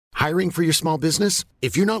Hiring for your small business?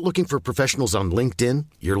 If you're not looking for professionals on LinkedIn,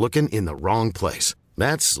 you're looking in the wrong place.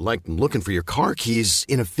 That's like looking for your car keys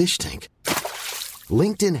in a fish tank.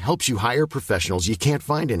 LinkedIn helps you hire professionals you can't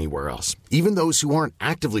find anywhere else, even those who aren't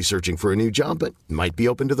actively searching for a new job but might be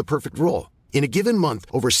open to the perfect role. In a given month,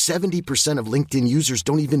 over 70% of LinkedIn users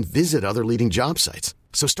don't even visit other leading job sites.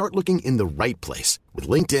 So start looking in the right place. With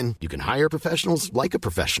LinkedIn, you can hire professionals like a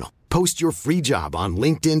professional. Post your free job on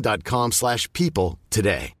linkedin.com/people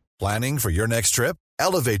today. Planning for your next trip?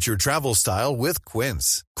 Elevate your travel style with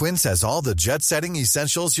Quince. Quince has all the jet-setting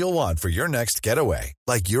essentials you'll want for your next getaway,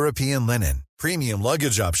 like European linen, premium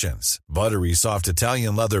luggage options, buttery soft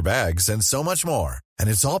Italian leather bags, and so much more. And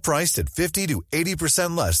it's all priced at 50 to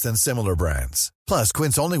 80% less than similar brands. Plus,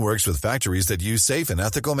 Quince only works with factories that use safe and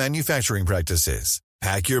ethical manufacturing practices.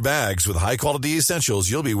 Pack your bags with high-quality essentials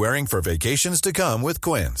you'll be wearing for vacations to come with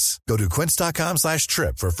Quince. Go to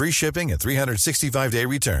quince.com/trip for free shipping and 365-day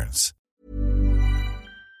returns.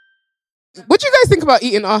 What do you guys think about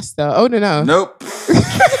eating ass though? Oh, no. Nope.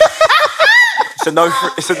 It's a no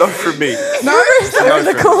from me. No? It's a no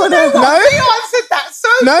from me. No? You answered that so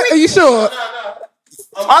No? Are you sure?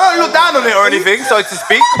 I don't look down on it or anything, so to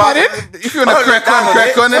speak. But If you want to crack on,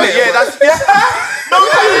 innit? Yeah, that's... Yeah. No,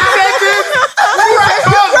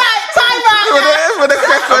 Right, time out. For the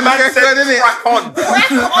crack on, innit? crack on.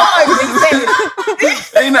 Crack on.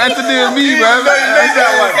 Ain't nothing to do with me, bro.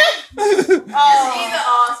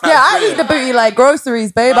 Yeah, I eat the booty like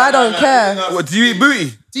groceries, babe. I don't care. What, do you eat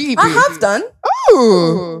booty? Do you eat I booty? have done.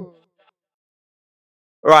 Ooh.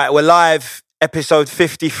 Right, we're live. Episode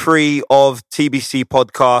 53 of TBC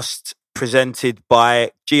Podcast, presented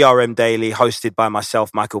by GRM Daily, hosted by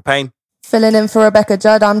myself, Michael Payne. Filling in for Rebecca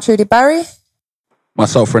Judd, I'm Trudy Barry.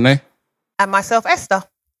 Myself, Renee. And myself, Esther.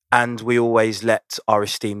 And we always let our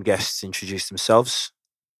esteemed guests introduce themselves.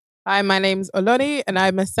 Hi, my name's Oloni, and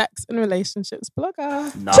I'm a sex and relationships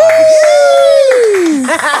blogger. Nice.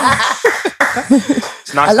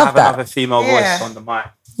 It's nice I to love have that. another female Yeah. voice on the mic.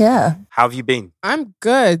 Yeah. How have you been? I'm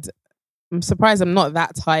good. I'm surprised I'm not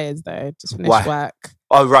that tired though. Just finished Why? work.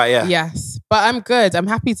 Oh, right, yeah. Yes, but I'm good. I'm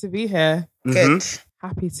happy to be here. Good.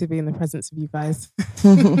 Happy to be in the presence of you guys.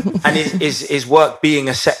 And is work being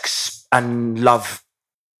a sex and love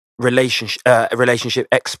relationship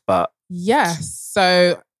expert? Yes.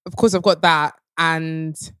 So of course I've got that,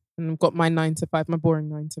 and I've got my 9 to 5, my boring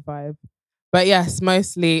 9 to 5. But yes,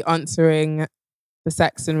 mostly answering the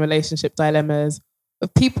sex and relationship dilemmas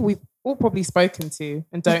of people we've all probably spoken to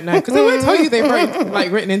and don't know, because they won't tell you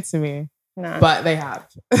they've written into me, No. but they have.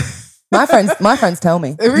 My friends tell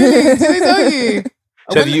me. Really? Do they tell you?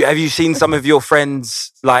 So have you seen some of your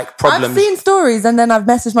friends like problems? I've seen stories and then I've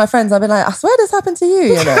messaged my friends. I've been like, I swear this happened to you,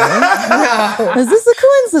 you know? Is this a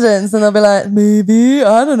coincidence? And they'll be like, maybe,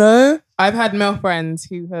 I don't know. I've had male friends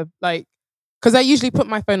who have because I usually put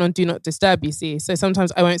my phone on Do Not Disturb, you see. So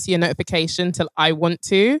sometimes I won't see a notification till I want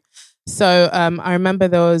to. So I remember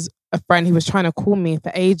there was a friend who was trying to call me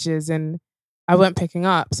for ages and I weren't picking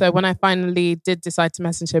up. So when I finally did decide to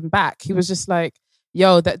message him back, he was just like,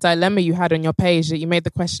 yo, that dilemma you had on your page that you made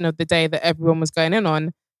the question of the day that everyone was going in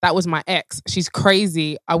on, that was my ex. She's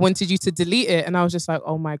crazy. I wanted you to delete it. And I was just like,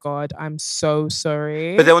 oh my God, I'm so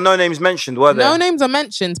sorry. But there were no names mentioned, were there? No names are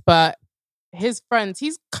mentioned, but his friends,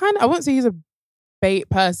 he's kind of, I won't say he's a bait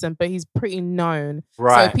person, but he's pretty known.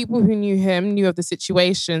 Right. So people who knew him knew of the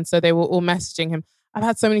situation. So they were all messaging him. I've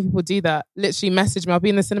had so many people do that. Literally message me. I'll be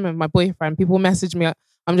in the cinema with my boyfriend. People message me.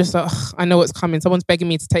 I'm just like, I know what's coming. Someone's begging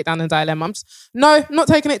me to take down a dilemma. I'm just, no, not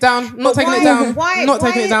taking it down. Not taking it down. Not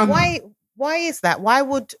taking it down. Why is that? Why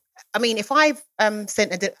would, I mean, if I've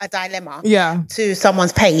sent a dilemma Yeah. to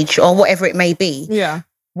someone's page or whatever it may be, Yeah.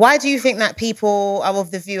 why do you think that people are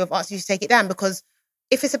of the view of asking you to take it down? Because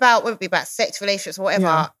if it's about, whether it be about sex, relationships, or whatever,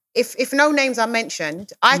 Yeah. if no names are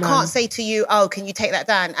mentioned, I can't say to you, oh, can you take that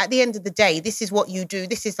down? At the end of the day, this is what you do.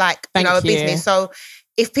 This is like, Thank a you. business. So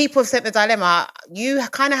if people have sent the dilemma, you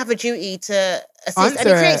kind of have a duty to assist. Answer and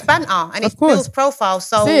it creates it. banter and Of it course. builds profile.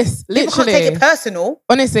 So Sis, people can't take literally. it personal.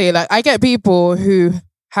 Honestly, like I get people who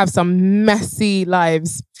have some messy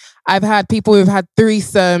lives. I've had people who've had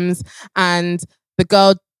threesomes and the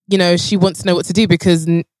girl, she wants to know what to do because,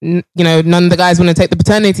 none of the guys want to take the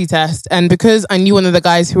paternity test. And because I knew one of the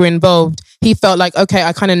guys who were involved, he felt like, okay,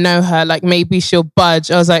 I kind of know her. Like maybe she'll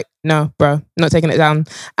budge. I was like, no, bro, not taking it down.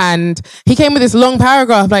 And he came with this long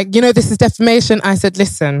paragraph, like, this is defamation. I said,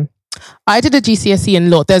 listen, I did a GCSE in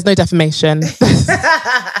law. There's no defamation.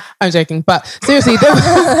 I'm joking. But seriously,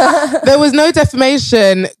 there was no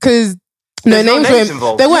defamation because No There's no names names were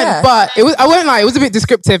involved. They weren't, Yeah. but it was. I won't lie, it was a bit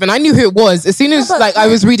descriptive, and I knew who it was as soon as I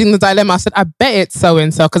was reading the dilemma. I said, "I bet it's so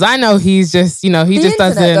and so," because I know he's just, he The just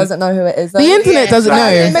internet doesn't know who it is. Though. The internet doesn't know.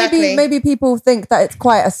 Exactly. Maybe people think that it's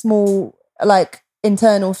quite a small like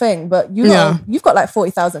internal thing, but you've got like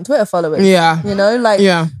 40,000 Twitter followers. Yeah, You know, like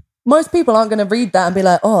yeah. most people aren't going to read that and be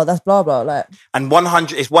like, "Oh, that's blah blah." Like, And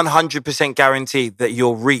 100% guaranteed that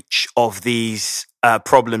your reach of these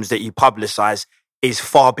problems that you publicize is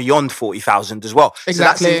far beyond 40,000 as well. Exactly. So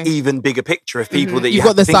that's an even bigger picture of people that you You've have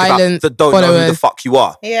got the to think about silent that don't know who the followers. fuck you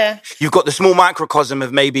are. Yeah. You've got the small microcosm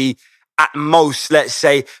of maybe at most, let's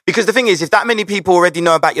say, because the thing is, if that many people already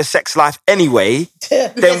know about your sex life anyway,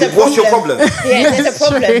 then There's a what's your problem? Yeah, there's a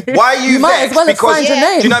problem. Why are you might as vexed? well have Because signed your Yeah.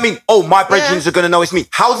 name. do you know what I mean? Oh, my brethrens are going to know it's me.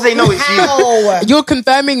 How do they know it's you? How? You're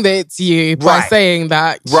confirming that it's you by Right. saying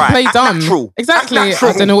that. You Right. play Act dumb. natural. Exactly. Act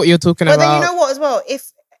natural. I don't know what you're talking But about. then you know what as well?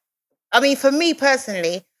 For me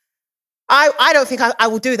personally, I don't think I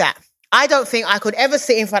will do that. I don't think I could ever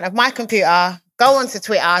sit in front of my computer, go onto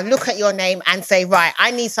Twitter, look at your name and say, right,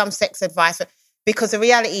 I need some sex advice. Because the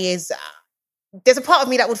reality is, there's a part of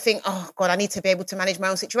me that would think, oh God, I need to be able to manage my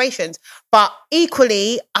own situations. But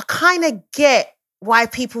equally, I kind of get why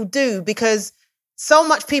people do, because so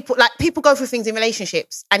much people go through things in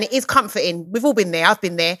relationships and it is comforting. We've all been there. I've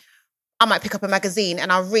been there. I might pick up a magazine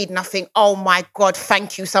and I'll read and I think, oh my God,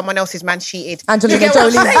 thank you. Someone else's man cheated. Angelina You get what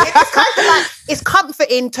I'm Jolie. saying? It's kind of like, it's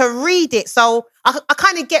comforting to read it. So I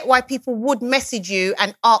kind of get why people would message you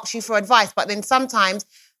and ask you for advice. But then sometimes,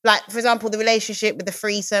 like, for example, the relationship with the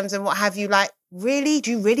threesomes and what have you, like, really?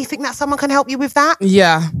 Do you really think that someone can help you with that?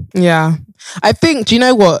 Yeah. I think, do you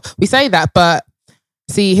know what? We say that, but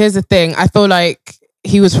see, here's the thing. I feel like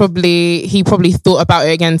he probably thought about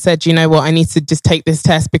it again, said, you know what, I need to just take this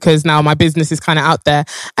test because now my business is kind of out there.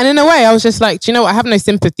 And in a way, I was just like, do you know what, I have no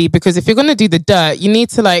sympathy, because if you're going to do the dirt, you need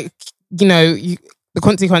to, like, the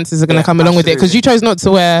consequences are going to come along with it, because you chose not to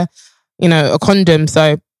wear, a condom.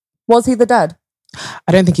 So was he the dad?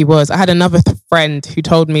 I don't think he was. I had another friend who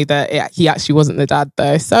told me that he actually wasn't the dad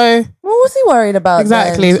though. So What was he worried about?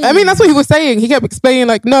 exactly. then? I mean, that's what he was saying. He kept explaining,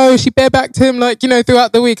 like, no, she barebacked him, like,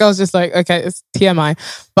 throughout the week. I was just like, okay, it's TMI,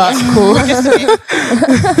 but cool.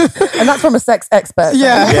 And that's from a sex expert.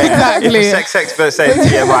 Yeah, exactly. If a sex expert says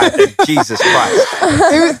TMI, then Jesus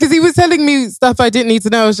Christ. Because he was telling me stuff I didn't need to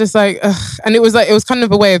know. I was just like, ugh. And it was kind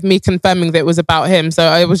of a way of me confirming that it was about him. So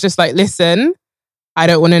I was just like, listen, I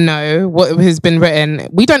don't want to know what has been written.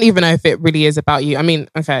 We don't even know if it really is about you. I mean,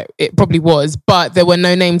 okay, it probably was, but there were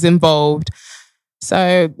no names involved. So,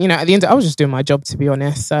 at the end, I was just doing my job, to be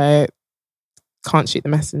honest. So can't shoot the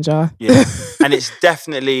messenger. Yeah. And it's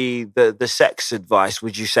definitely the sex advice.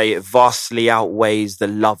 Would you say it vastly outweighs the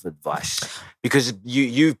love advice? Because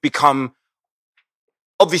you've become,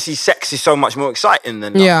 obviously sex is so much more exciting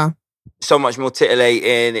than love. Yeah. So much more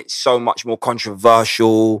titillating. It's so much more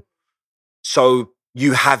controversial. So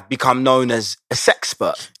you have become known as a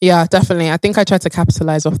sexpert. Yeah, definitely. I think I try to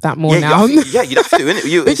capitalize off that more now. You'd have to, innit?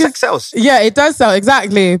 Because- Sex sells. Yeah, it does sell,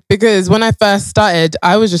 exactly. Because when I first started,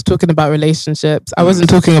 I was just talking about relationships. I wasn't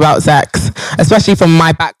talking about sex, especially from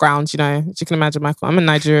my background, As you can imagine, Michael, I'm a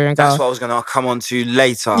Nigerian girl. That's what I was going to come on to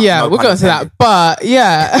later. Yeah, No we'll pun go into that. intended. But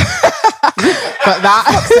yeah. But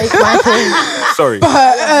that. Sorry.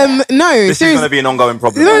 But no, This is seriously. going to be an ongoing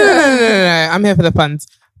problem. No. I'm here for the puns.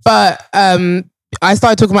 But I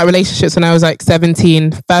started talking about relationships when I was like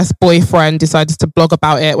 17. First boyfriend, decided to blog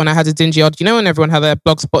about it when I had a dingy odd. When everyone had their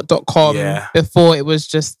blogspot.com Yeah. before it was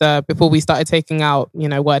just before we started taking out,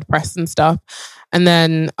 WordPress and stuff. And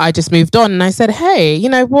then I just moved on and I said, hey, you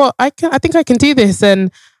know what? I think I can do this.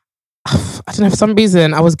 And I don't know, for some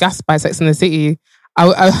reason I was gassed by Sex and the City.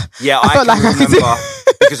 I felt like I could do remember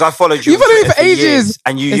because I followed you. You on followed me Twitter for ages. years,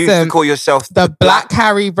 and you used to call yourself the Black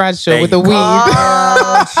Harry Bradshaw There with the you weave.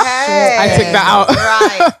 go. Okay. I took that out.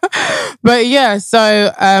 Right. But yeah,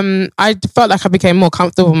 so I felt like I became more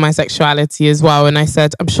comfortable with my sexuality as well. And I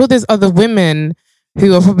said, I'm sure there's other women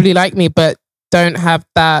who are probably like me, but don't have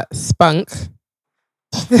that spunk.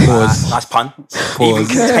 Nice pun. Even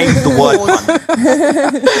contains the word pun.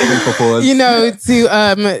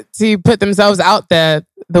 To put themselves out there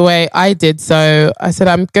the way I did. So I said,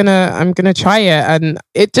 I'm gonna try it, and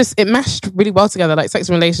it meshed really well together. Like sex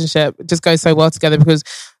and relationship just goes so well together, because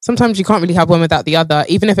sometimes you can't really have one without the other.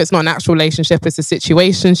 Even if it's not an actual relationship, it's a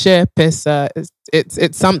situationship.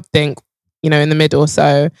 It's something, in the middle.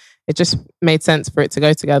 So it just made sense for it to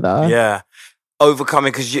go together. Yeah.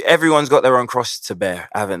 Overcoming, because everyone's got their own cross to bear,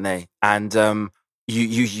 haven't they? And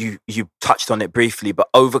you touched on it briefly, but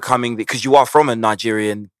overcoming, because you are from a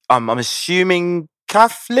Nigerian, I'm assuming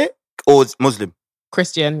Catholic or Muslim?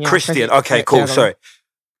 Christian. Yeah, Christian. Catholic, Okay, cool. yeah, Sorry.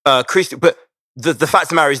 Christian, but the fact of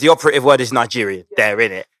the matter is the operative word is Nigerian. They're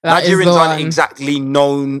in it. That is the Nigerians aren't one. exactly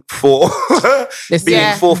known for being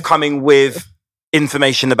Yeah. forthcoming with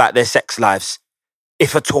information about their sex lives,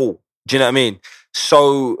 if at all. Do you know what I mean?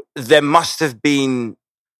 So there must have been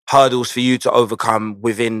hurdles for you to overcome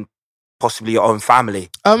within possibly your own family.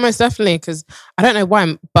 Oh, most definitely. Because I don't know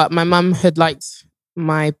why, but my mum had liked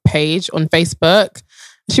my page on Facebook.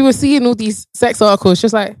 She was seeing all these sex articles. She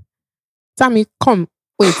was like, Tammy, come,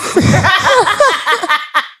 wait.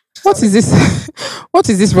 What is this? What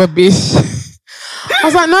is this rubbish? I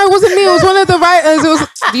was like, no, it wasn't me. It was one of the writers. It was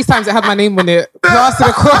these times it had my name on it, plastered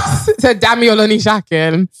across. It said Dami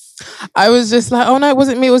Olonishakin. I was just like, oh no, it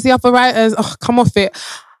wasn't me. It was the other writers. Oh, come off it.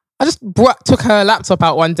 I just took her laptop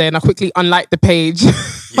out one day and I quickly unliked the page.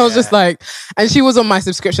 I was just like, and she was on my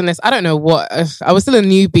subscription list. I don't know what. I was still a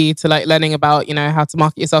newbie to like learning about, you know, how to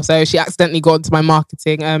market yourself. So she accidentally got onto my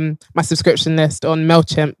marketing, my subscription list on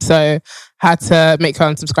MailChimp. So had to make her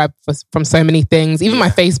unsubscribe from so many things. Even my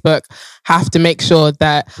Facebook, have to make sure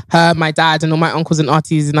that her, my dad, and all my uncles and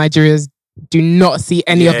aunties in Nigeria do not see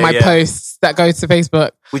any of my posts that go to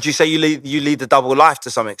Facebook. Would you say you lead a double life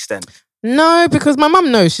to some extent? No, because my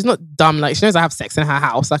mum knows. She's not dumb. Like, she knows I have sex in her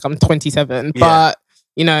house. Like, I'm 27. Yeah. But,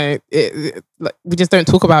 you know, like, we just don't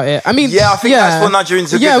talk about it. I mean, Yeah, I think that's what Nigerians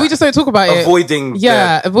are good Yeah, at. we just don't talk about it. Avoiding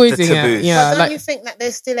avoiding the it. taboos. Yeah, But don't like, you think that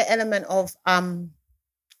there's still an element of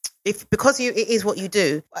because it is what you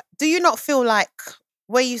do you not feel like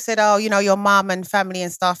where you said, oh, you know, your mum and family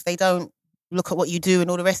and stuff, they don't look at what you do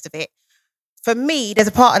and all the rest of it? For me, there's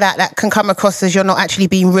a part of that can come across as you're not actually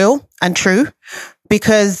being real and true,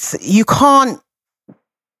 because you can't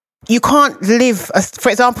live. For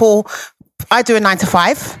example, I do a 9 to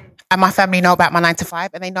 5 and my family know about my 9 to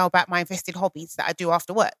 5 and they know about my invested hobbies that I do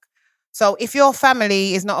after work. So if your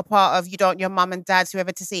family is not a part of, you don't want your mum and dads,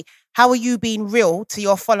 whoever, to see, how are you being real to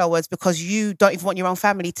your followers because you don't even want your own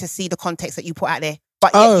family to see the context that you put out there?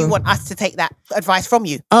 But yet you want us to take that advice from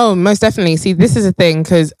you. oh, most definitely. See, this is a thing,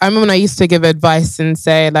 because I remember when I used to give advice and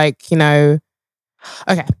say, like, you know,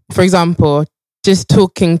 okay, for example, just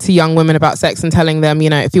talking to young women about sex and telling them, you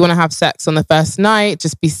know, if you want to have sex on the first night,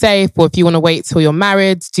 just be safe. Or if you want to wait till you're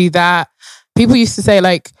married, do that. People used to say,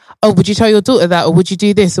 like, oh, would you tell your daughter that? Or would you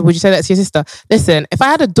do this? Or would you say that to your sister? Listen, if I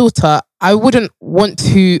had a daughter, I would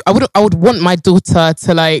want my daughter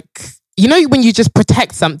to, like, you know, when you just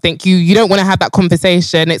protect something, you don't want to have that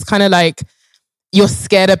conversation. It's kind of like you're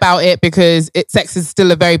scared about it because sex is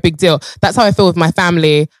still a very big deal. That's how I feel with my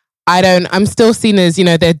family. I'm still seen as, you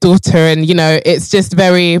know, their daughter, and, you know, it's just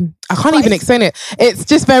very, I can't even explain it. It's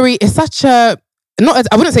just very, it's such a,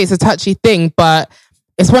 I wouldn't say it's a touchy thing, but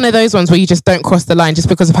it's one of those ones where you just don't cross the line just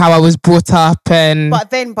because of how I was brought up. And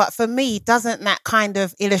But for me, doesn't that kind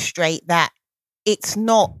of illustrate that it's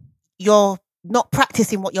not, you're not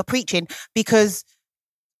practicing what you're preaching? Because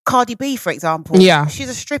Cardi B, for example, she's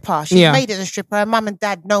a stripper. She's made as a stripper. Her mum and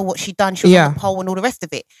dad know what she done. She was on the pole and all the rest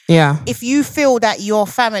of it. Yeah. If you feel that your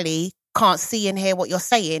family can't see and hear what you're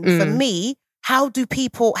saying, for me, how do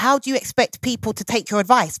you expect people to take your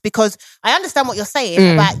advice? Because I understand what you're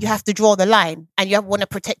saying about you have to draw the line and you want to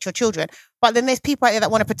protect your children. But then there's people out there that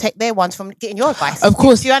want to protect their ones from getting your advice. Of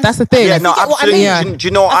course, that's the thing. Yeah, no, get what I absolutely. mean? Yeah. Do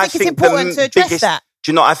you know what I think it's important to address that.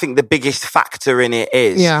 Do you know what I think the biggest factor in it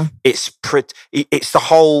is? Yeah. It's the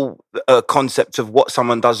whole concept of what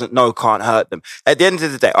someone doesn't know can't hurt them. At the end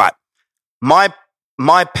of the day, all right,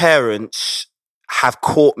 my parents have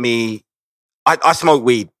caught me. I smoke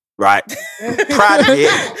weed, right? Proud of it.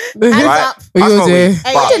 Hands right? up. We I all smoke do. weed,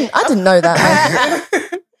 Hey, but I didn't know that,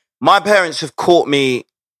 man. my parents have caught me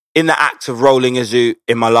in the act of rolling a zoot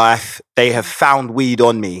in my life. They have found weed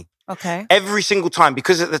on me. Okay. Every single time,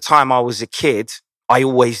 because at the time I was a kid, I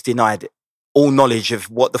always denied it. All knowledge of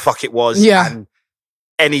what the fuck it was and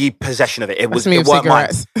any possession of it. It That's was me it with weren't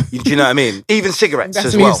mine. cigarettes. Do you know what I mean? Even cigarettes That's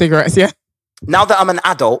as me well. with cigarettes, yeah. Now that I'm an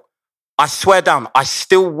adult, I swear down, I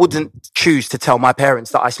still wouldn't choose to tell my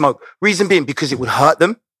parents that I smoke. Reason being, because it would hurt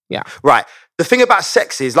them. Yeah. Right. The thing about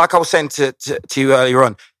sex is, like I was saying to you earlier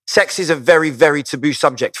on, sex is a very, very taboo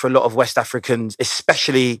subject for a lot of West Africans,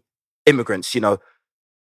 especially immigrants, you know,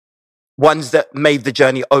 ones that made the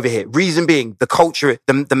journey over here. Reason being, the culture,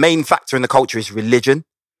 the main factor in the culture is religion.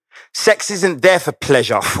 Sex isn't there for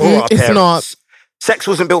pleasure for our it's parents. not. Sex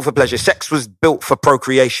wasn't built for pleasure. Sex was built for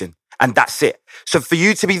procreation. And that's it. So for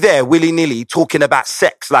you to be there willy-nilly talking about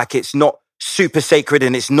sex like it's not super sacred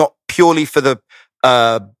and it's not purely for the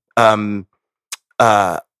and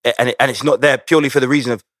it's not there purely for the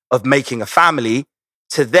reason of making a family,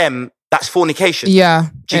 to them, that's fornication. Yeah.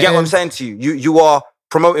 Do you get what I'm saying to you? You are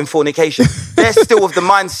promoting fornication. They're still of the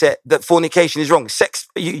mindset that fornication is wrong. Sex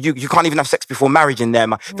You can't even have sex before marriage in there,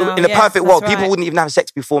 man. No, in a yes, perfect that's world, right. people wouldn't even have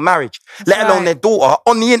sex before marriage, let That's alone right. their daughter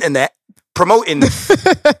on the internet promoting this.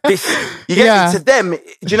 You get Yeah. me? To them, do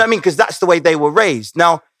you know what I mean? Because that's the way they were raised.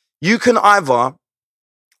 Now, you can either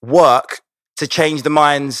work to change the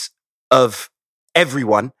minds of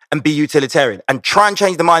everyone and be utilitarian and try and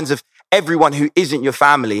change the minds of everyone who isn't your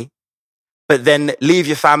family, but then leave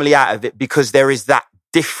your family out of it because there is that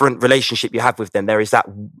different relationship you have with them. There is that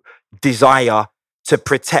desire to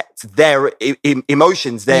protect their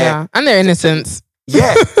emotions, their and their innocence.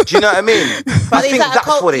 yeah. Do you know what I mean? But I is think that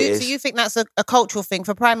that's what it is. So you think that's a cultural thing?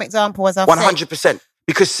 For prime example, as I've said, 100%.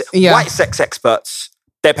 Because Yeah. white sex experts,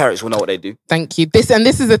 their parents will know what they do. Thank you. This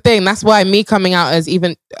is the thing. That's why me coming out as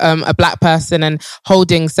even a black person and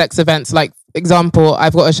holding sex events, like example,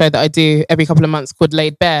 I've got a show that I do every couple of months called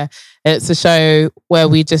Laid Bare. It's a show where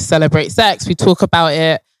we just celebrate sex. We talk about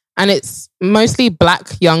it. And it's mostly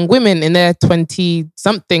black young women in their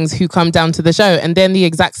 20-somethings who come down to the show. And they're in the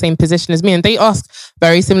exact same position as me. And they ask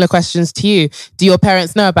very similar questions to you. Do your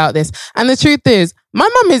parents know about this? And the truth is, my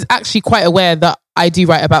mum is actually quite aware that I do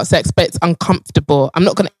write about sex, but it's uncomfortable.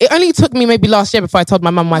 It only took me maybe last year before I told my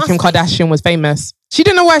mum why Kim Kardashian was famous. She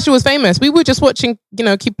didn't know why she was famous. We were just watching,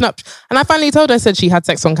 Keeping Up. And I finally told her, I said she had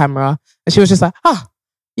sex on camera. And she was just like,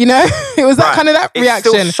 it was that kind of that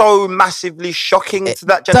reaction. It's still so massively shocking to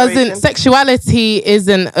that generation. Sexuality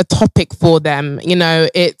isn't a topic for them.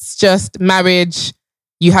 It's just marriage,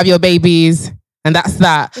 you have your babies, and that's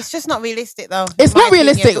that. it's just not realistic, though. It's in my not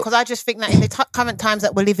realistic. opinion, because I just think that in the current times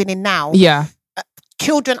that we're living in now, Yeah.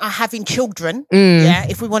 children are having children. Mm. Yeah,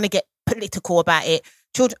 if we want to get political about it.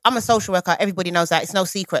 Children, I'm a social worker. Everybody knows that. It's no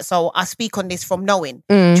secret. So I speak on this from knowing.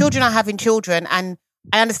 Mm. Children are having children, and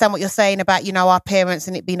I understand what you're saying about, our parents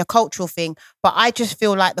and it being a cultural thing. But I just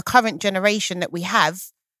feel like the current generation that we have,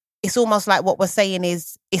 it's almost like what we're saying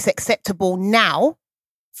is it's acceptable now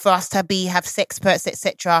for us to have sexperts,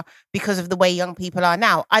 etc., because of the way young people are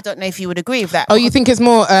now. I don't know if you would agree with that. Oh, you think it's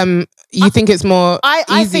more? Think it's more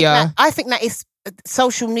easier? I think that it's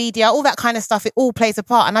social media, all that kind of stuff. It all plays a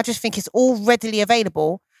part, and I just think it's all readily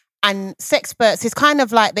available. And sexperts is kind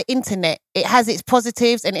of like the internet. It has its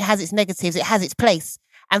positives and it has its negatives. It has its place.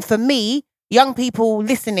 And for me, young people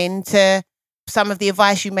listening to some of the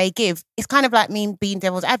advice you may give, it's kind of like me being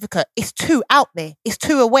devil's advocate. It's too out there. It's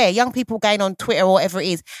too aware. Young people going on Twitter or whatever it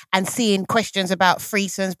is and seeing questions about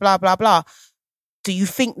threesomes, blah, blah, blah. Do you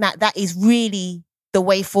think that is really the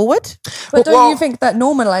way forward? But don't you think that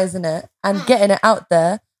normalizing it and getting it out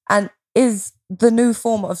there and is the new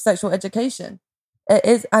form of sexual education? It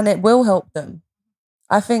is, and it will help them.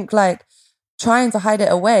 I think trying to hide it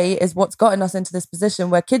away is what's gotten us into this position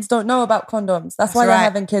where kids don't know about condoms. That's why they're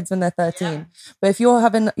having kids when they're 13. Yeah. But if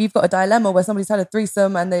you've got a dilemma where somebody's had a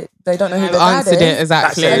threesome and they don't know who their dad is. Answered it,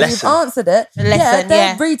 exactly. And you've answered it.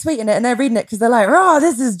 They're retweeting it and they're reading it because they're like,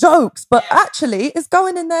 this is jokes. But actually, it's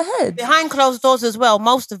going in their head. Behind closed doors as well,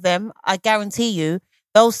 most of them, I guarantee you,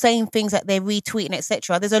 those same things that they're retweeting,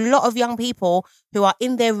 etc. There's a lot of young people who are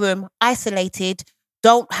in their room, isolated,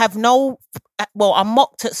 don't have are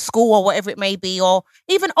mocked at school or whatever it may be, or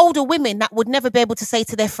even older women that would never be able to say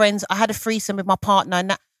to their friends, I had a threesome with my partner.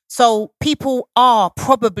 And so people are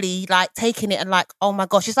probably taking it and oh my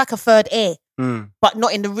gosh, it's like a third ear, but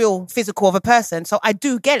not in the real physical of a person. So I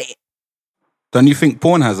do get it. Don't you think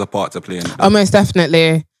porn has a part to play in it? Oh, most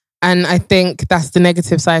definitely. And I think that's the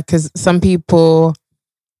negative side because some people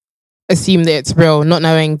assume that it's real, not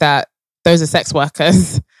knowing that those are sex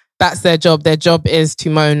workers. That's their job. Their job is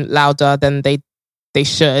to moan louder than they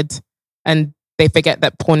should. And they forget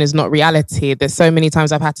that porn is not reality. There's so many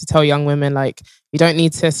times I've had to tell young women, you don't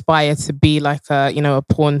need to aspire to be a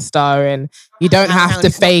porn star, and you don't have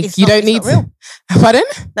to fake. You don't need to. Pardon?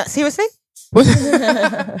 Seriously?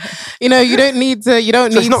 You don't need to. You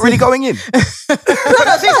don't so need. It's not really going in. No,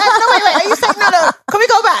 wait. Are you saying no? Can we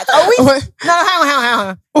go back? Are we? No, hang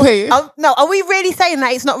on. Wait. No, are we really saying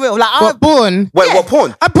that it's not real? What porn? Wait, what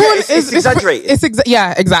porn? Porn it's exaggerated. Exactly.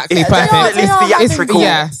 It's perfect. definitely theatrical.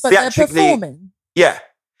 Yes. But they're performing. Yeah,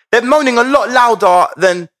 they're moaning a lot louder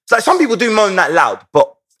than. Some people do moan that loud,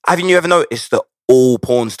 but haven't you ever noticed that all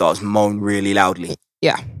porn stars moan really loudly?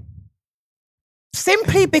 Yeah.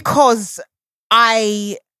 Simply because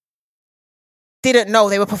I didn't know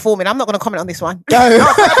they were performing. I'm not going to comment on this one. No,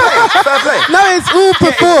 fair play. No, it's all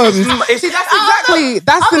performed. That's exactly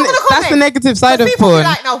that's the negative side of people porn.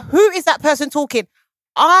 Now, who is that person talking?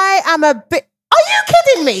 I am a bit. Are you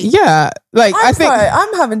kidding me? Yeah, I think sorry,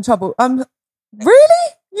 I'm having trouble.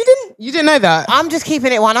 Really? You didn't know that? I'm just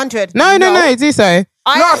keeping it 100. No, do so.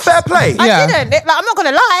 Fair play. I didn't. I'm not going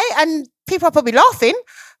to lie, and people are probably laughing.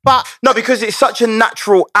 But No, because it's such a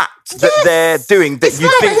natural act that they're doing that you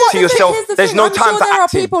think Here's to the yourself, thing, there's no I'm time sure for there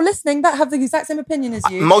acting. are people listening that have the exact same opinion as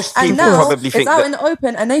you. Most and people now probably think it's out that. in the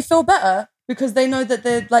open, and they feel better because they know that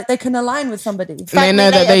they can align with somebody. They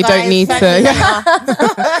know that they don't need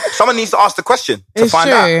to. Someone needs to ask the question to It's find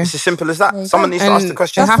out. true. It's as simple as that. There you Someone go. needs to ask the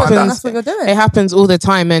question. It to find happens. out. That's what you're doing. It happens all the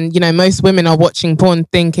time. And, most women are watching porn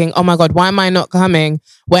thinking, oh my God, why am I not coming?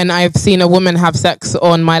 When I've seen a woman have sex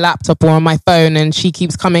on my laptop or on my phone and she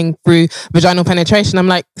keeps coming through vaginal penetration, I'm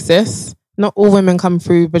like, sis, not all women come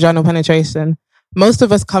through vaginal penetration. Most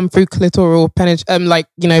of us come through clitoral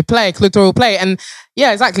clitoral play. And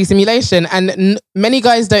yeah, exactly, simulation. And many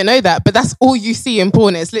guys don't know that, but that's all you see in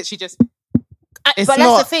porn. It's literally just, it's but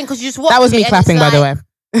not, that's the thing, because you just watch that was it me and clapping, it's by the like, way.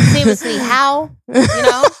 Seriously, how?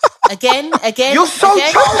 Again. You're so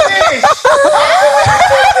again. childish!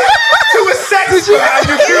 To a sex and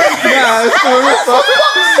you're doing this.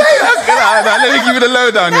 Let me give you the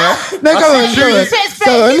lowdown, yeah? No, go on, Do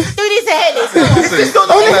these ahead. It's just not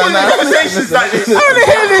conversations like this.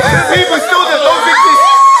 People still don't think this.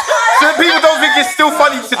 So people don't think it's still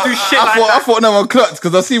funny to do shit like I that. thought no one clocked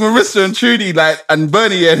because I see Marissa and Trudy and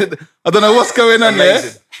Bernie. And I don't know what's going on there.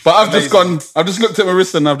 Amazing. But I've just looked at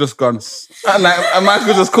Marissa and I've just gone. And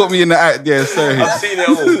Michael just caught me in the act. Yeah, sorry. I've seen it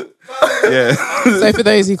all. Yeah. So for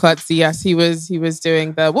those who can't see, yes, he was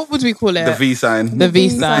doing the, what would we call it? The V sign. The V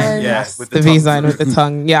V sign. sign. Yes, with The V sign with the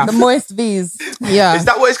tongue. Yeah. The moist V's. Yeah. Is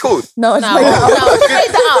that what it's called? No, it's No, like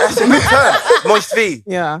straight that It's a good term. Moist V.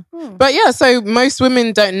 Yeah. But yeah, so most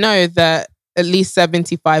women don't know that at least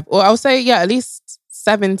 75, or I'll say, yeah, at least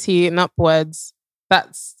 70 and upwards,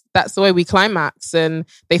 that's the way we climax, and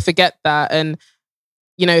they forget that. And,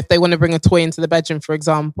 if they want to bring a toy into the bedroom, for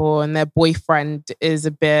example, and their boyfriend is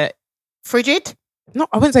a bit, frigid.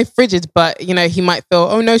 I wouldn't say frigid, but, he might feel,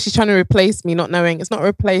 oh no, she's trying to replace me, not knowing it's not a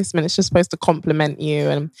replacement. It's just supposed to compliment you.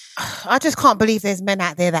 And I just can't believe there's men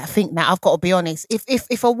out there that think that. I've got to be honest.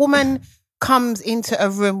 If a woman comes into a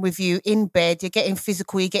room with you in bed, you're getting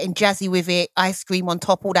physical, you're getting jazzy with it, ice cream on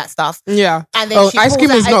top, all that stuff. yeah. And then Oh, she ice cream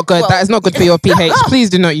pulls is out not good. That is not good for your pH. Please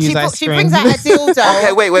do not use She ice cream. brings out a dildo.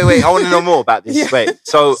 Okay, wait. I want to know more about this. Wait.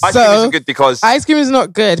 So ice cream isn't good because Ice cream is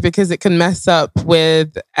not good because it can mess up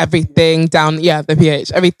with everything down, the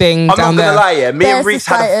pH, everything I'm down not there. gonna lie, yeah. Me and There's Reese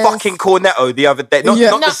had a cystitis. fucking cornetto the other day. Not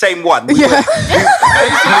Yeah. the same one. We Yeah.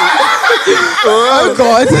 Oh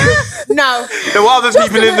God. No. there were other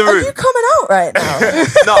people in the Are room. you coming out right now?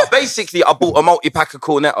 No, basically, I bought a multi-pack of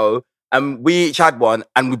cornetto and we each had one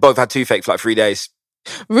and we both had toothache for like 3 days.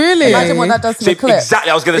 Really? Imagine what that does to So the clip.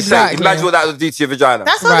 exactly, I was going to Exactly. say, imagine what that would do to your vagina.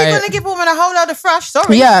 That's only Right. going to give women a whole load of thrush.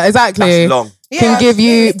 Sorry. Yeah, exactly. That's long. Can give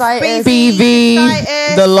you Cystitis. BV,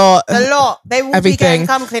 cystitis, the lot. A lot. They will be Everything. getting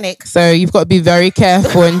cum clinics. So you've got to be very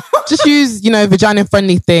careful and just use,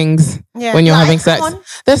 vagina-friendly things Yeah. when you're Like, having sex. come on.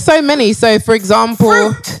 There's so many. So for example,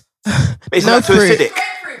 Fruit. It's No not too fruit. acidic.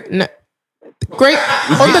 no, great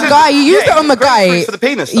on the guy. You use it on the guy. Grapefruit's for the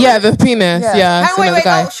penis. Sorry. Yeah, the penis. Yeah. Yeah, Hang, so wait, on the wait.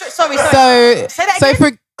 guy. Oh, sorry. So, Say that so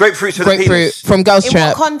again. for Grapefruit's for the grapefruit penis. from Girls In Trip.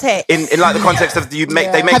 what context? In like the context of they make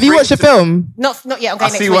Have you watched the film? Not yet. Okay, I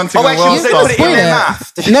next see week. one thing Oh, on actually, World they Star. put it in Spoil their it.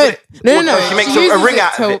 mouth. Does she No, put it- no. She makes uses a ring it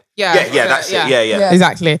out of to- it. Yeah, that's it. Yeah. Yeah.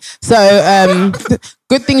 Exactly. So,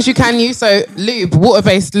 good things you can use. So, lube,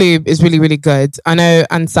 water-based lube is really, really good. I know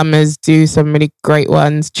Ann Summers do some really great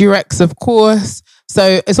ones. Durex, of course.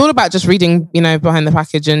 So, it's all about just reading, behind the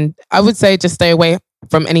package. And I would say just stay away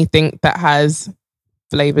from anything that has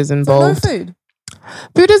flavors So no involved. food.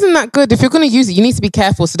 Food isn't that good. If you're going to use it, you need to be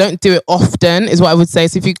careful. So, don't do it often, is what I would say.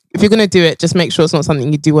 So, if you're going to do it, just make sure it's not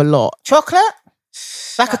something you do a lot. Chocolate?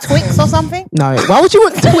 Like a Twix or something? No. Why would you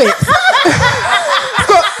want Twix?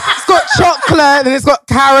 It's got chocolate and it's got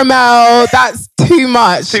caramel. That's too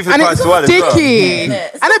much. Too for And price it's as well as well. sticky. Yeah.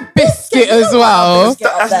 And a biscuit as well.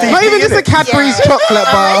 That's Not deep. Not even just a Cadbury's chocolate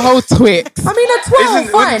bar, a whole Twix. I mean, a 12,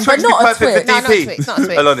 fine, Wouldn't but Twix be not a perfect Twix. for No, not DP? Twix, not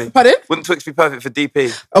Twix. Aloni. Pardon? Wouldn't Twix be perfect for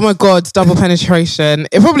DP? Oh my God, double penetration.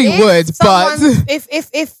 It probably would, but someone's- if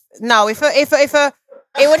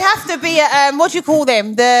it would have to be a, what do you call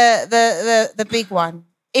them? The big one.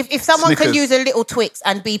 If someone can Snickers. use a little Twix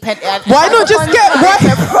and be why not just get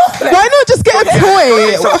why not just get a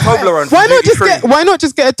toy? So Toblerone for Why not just duty-free. why not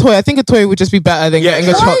just get a toy? I think a toy would just be better than Yeah. getting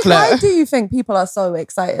a Why chocolate. do you think people are so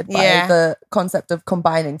excited by Yeah. the concept of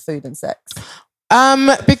combining food and sex?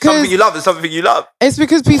 Because Something you love is something you love. it's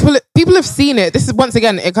because people have seen it. This is once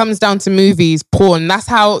again, it comes down to movies, porn. That's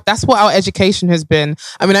what our education has been.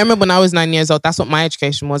 I mean, I remember when I was 9 years old, that's what my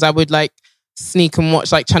education was. I would like sneak and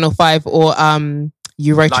watch like Channel 5 or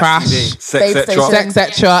Eurotrash, Sex, Babe etc. Station.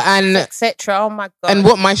 etc. And etc. Oh my god! and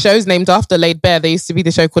what my show's named after, Laid Bare. There used to be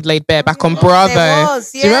the show called Laid Bare back on Bravo. There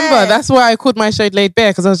was, Do you remember? yeah. That's why I called my show Laid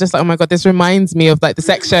Bare, because I was just like, oh my god, this reminds me of like the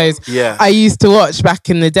sex shows Yeah. I used to watch back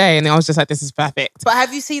in the day, and I was just like, this is perfect. But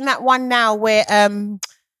have you seen that one now where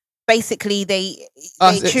basically they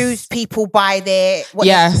it's- choose people by their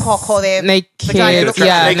Yes, cock or their naked, vagina looks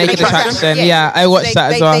like- naked Naked attraction. attraction. Yeah, I watched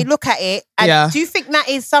that as well. They look at it. And Yeah. do you think that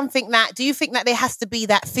is something that? Do you think that there has to be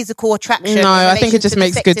that physical attraction? No, in I think relation it just to the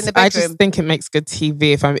makes sex good. in the I bedroom? just think it makes good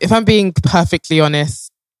TV. If I'm being perfectly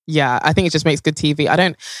honest, yeah, I think it just makes good TV. I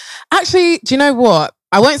don't actually. Do you know what?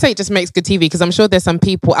 I won't say it just makes good TV, because I'm sure there's some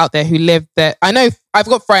people out there who live that. I know I've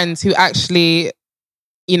got friends who actually,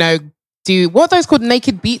 do what are those called,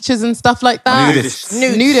 naked beaches and stuff like that.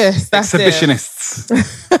 Nudists. That's it. Exhibitionists.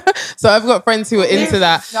 So I've got friends who are into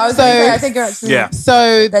that. No, I was So gonna say, I think you're actually. Yeah.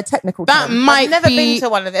 so They're technical. that terms. might I've never be. been to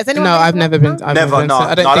one of those. Has anyone No, been I've to never one? been. I've Never, never been to- no.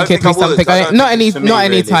 I don't No, I think don't it'd be think I would. something. I don't Not think any. it's for me, Not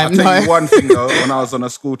any really. time. I'll tell you No. one thing though, when I was on a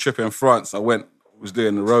school trip in France, I was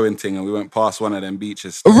doing the rowing thing and we went past one of them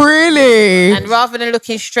beaches. Really? And rather than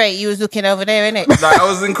looking straight, you was looking over there, innit? Like, I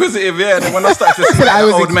was inquisitive, yeah. And then when I started to see I the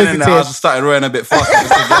was old men in there, I inquisitive. just started rowing a bit faster.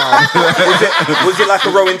 Just to down. Was it like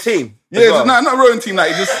a rowing team? as Yeah, well? no, not rowing team.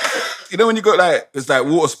 Like, just, when you go like, it's like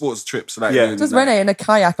water sports trips. Like, Yeah. Just like, Rene in a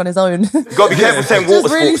kayak on his own. You got to be careful saying water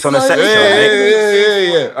Just really sports on a sex slowly. show,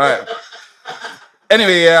 mate. Yeah. All right.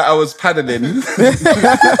 Anyway, yeah, I was paddling. Yeah,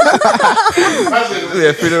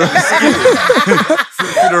 through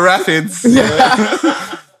the rapids.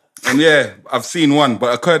 And yeah, I've seen one,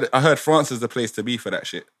 but I heard France is the place to be for that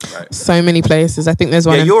shit. Like, So many places. I think there's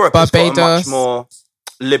one Yeah, in Europe has got a Barbados. much more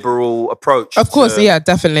liberal approach. Of course, to- yeah,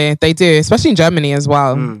 definitely they do, especially in Germany as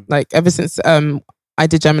well. Like ever since I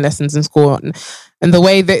did German lessons in school, and the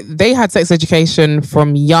way that they had sex education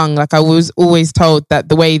from young, like I was always told that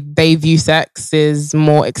the way they view sex is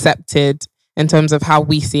more accepted in terms of how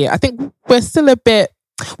we see it. I think we're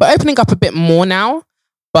opening up a bit more now,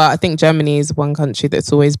 but I think Germany is one country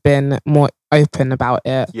that's always been more open about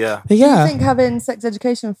it. Yeah. But Do yeah, you think having sex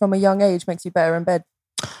education from a young age makes you better in bed?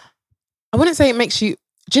 I wouldn't say it makes you.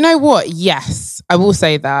 Do you know what? Yes, I will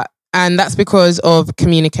say that. And that's because of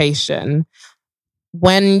communication.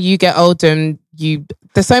 When you get older and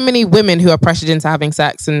there's so many women who are pressured into having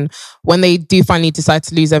sex, and when they do finally decide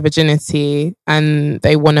to lose their virginity and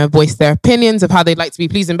they want to voice their opinions of how they'd like to be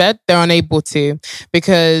pleased in bed, they're unable to,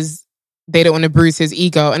 because they don't want to bruise his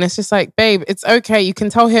ego. And it's just like, babe, it's okay. You can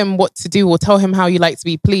tell him what to do or tell him how you like to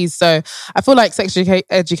be pleased. So I feel like sex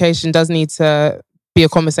education does need to be a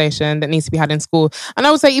conversation that needs to be had in school. And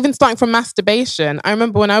I would say even starting from masturbation. I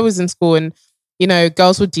remember when I was in school and,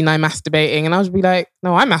 girls would deny masturbating and I would be like,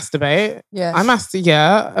 no, I masturbate. Yeah. I've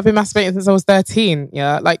been masturbating since I was 13.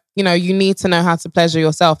 Yeah. Like, you need to know how to pleasure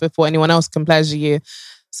yourself before anyone else can pleasure you.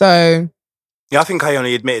 So. Yeah, I think I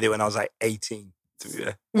only admitted it when I was like 18. To be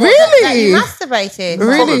fair. Really? That you masturbated.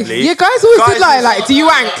 Really? Probably. Yeah, guys always Guys did like, do you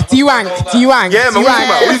wank? Do you wank? Do you wank? Yeah, Do man, you what are you talking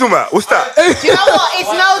about? What are you talking about? What's that? Do you know what?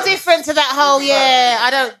 It's no different to that whole I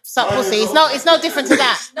don't suck pussy. It's no different to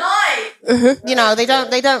that. No. They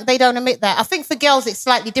don't admit that. I think for girls it's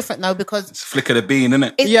slightly different though because it's a flick of the bean,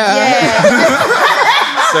 innit?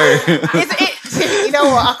 Sorry. You know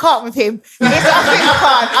what? I can't with him.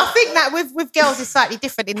 I think that with girls it's slightly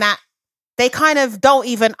different in that they kind of don't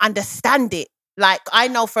even understand it. Like I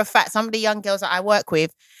know for a fact some of the young girls that I work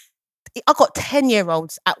with, I've got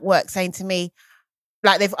 10-year-olds at work saying to me,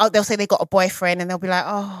 like they'll say they got a boyfriend and they'll be like,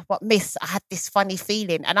 oh, but miss, I had this funny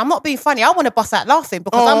feeling. And I'm not being funny. I want to bust out laughing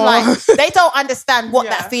because I'm like, they don't understand what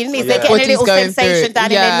that feeling is. They're getting What a he's little going sensation through. down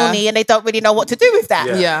in their nunny and they don't really know what to do with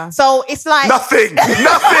that. Yeah. So it's like... Nothing. Pray.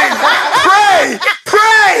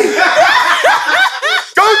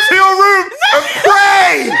 Go to your room and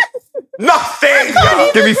pray. Nothing.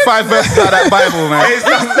 Give me 5 verses out of that Bible, man.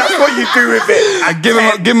 That's what you do with it. And give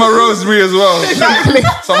him a rosary as well.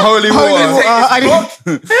 Some holy water. I can't.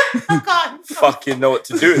 Fucking know what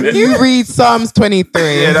to do with it. You read Psalms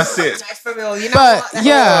 23. Yeah, that's it. That's for real. You know But what?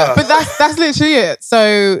 yeah, but that's literally it.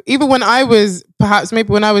 So even when I was, perhaps maybe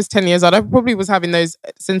when I was 10 years old, I probably was having those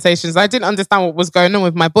sensations. I didn't understand what was going on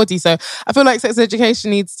with my body. So I feel like sex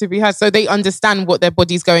education needs to be had so they understand what their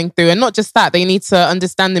body's going through. And not just that, they need to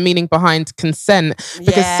understand the meaning behind consent.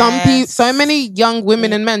 Because so many young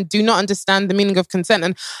women and men do not understand the meaning of consent.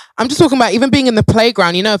 And I'm just talking about even being in the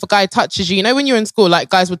playground, if a guy touches you, when you're in school, like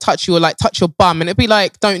guys would touch you or like touch your bum and it'd be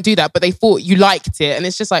like, don't do that. But they thought you liked it. And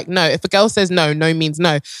it's just like, no, if a girl says no, no means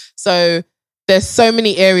no. So there's so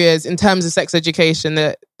many areas in terms of sex education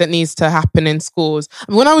that needs to happen in schools.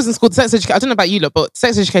 I mean, when I was in school, sex education, I don't know about you lot, but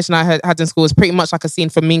sex education I had in school was pretty much like a scene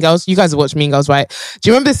from Mean Girls. You guys have watched Mean Girls, right? Do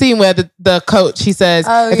you remember the scene where the coach, he says,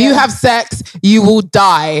 if you have sex, you will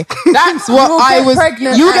die. That's what I was.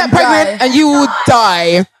 You will get pregnant and you will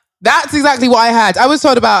die. That's exactly what I had. I was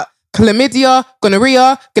told about chlamydia,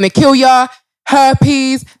 gonorrhea, gonna kill ya,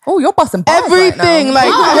 herpes. Oh, you're busting bars everything. right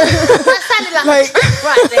now. That sounded like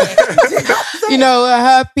right there. You know,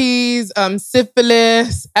 herpes,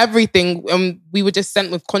 syphilis, everything. We were just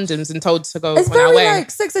sent with condoms and told to go It's on our very way.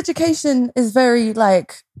 like sex education is very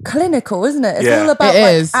like clinical, isn't it? It's Yeah. all about It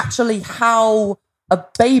like, is. actually how a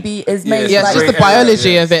baby is made. Yeah, it's like, just the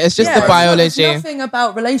biology of it. It's just the it's biology. nothing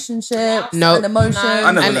about relationships No. and emotions.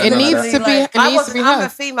 I never And learned it none of needs that. to be. It I'm needs to be a heard.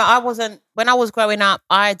 female. I wasn't, when I was growing up,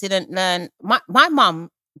 I didn't learn, my mum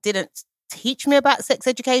didn't teach me about sex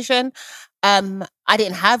education. I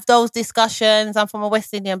didn't have those discussions. I'm from a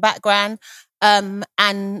West Indian background.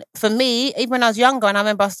 And for me, even when I was younger, and I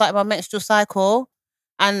remember I started my menstrual cycle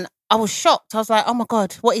and I was shocked. I was like, oh my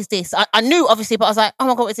God, what is this? I knew obviously, but I was like, oh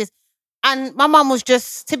my God, what is this? And my mum was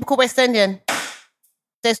just typical West Indian.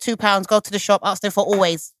 There's £2, go to the shop, ask them for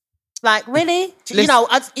always. Like, really? You know,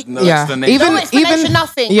 No Yeah. explanation. Even- no explanation,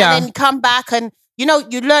 nothing. yeah. And then come back and, you know,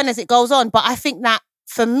 you learn as it goes on. But I think that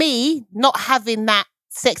for me, not having that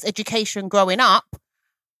sex education growing up,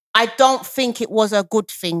 I don't think it was a good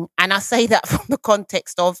thing. And I say that from the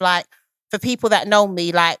context of like, for people that know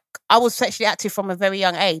me, like I was sexually active from a very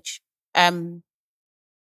young age.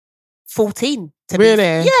 14. Really?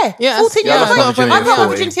 Yeah, 14 yeah, years a of lot of age. I got my women.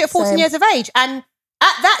 virginity at 14 Same. years of age. And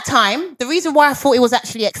at that time, the reason why I thought it was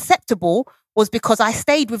actually acceptable was because I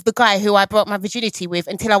stayed with the guy who I broke my virginity with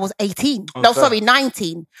until I was 18. No, Okay. sorry,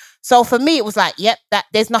 19. So for me, it was like, yep, that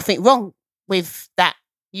there's nothing wrong with that.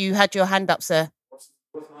 You had your hand up, sir.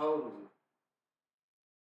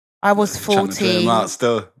 I was Trying to draw him 14. out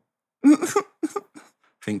still.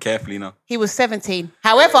 Think carefully now. He was 17.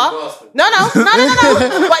 However, no.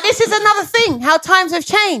 But this is another thing, how times have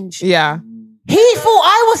changed. Yeah. He thought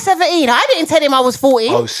I was 17. I didn't tell him I was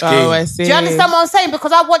 14. Oh, ski. Oh, I see. Do you understand what I'm saying?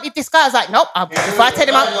 Because I wanted this guy. I was like, nope. If I tell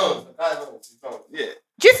him,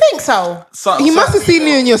 do you think so? He must have seen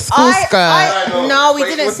you in your school skirt. No, he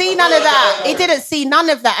didn't see none of that. He didn't see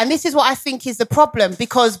none of that. And this is what I think is the problem.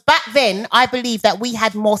 Because back then, I believe that we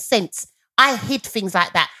had more sense. I hid things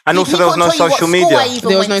like that. And also there was couldn't no tell you what social school media. I even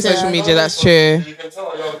There was went no to. social media, that's true.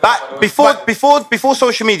 Back before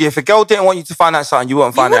social media, if a girl didn't want you to find out something, you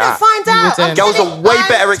wouldn't You find it wouldn't out. find out. wouldn't. Girls are way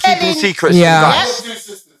better at keeping secrets Yeah. than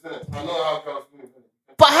guys.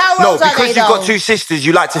 But how No, old are because they you've though? got two sisters,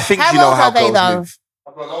 you like to think How you know old how are they, girls though? move.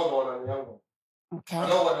 Okay.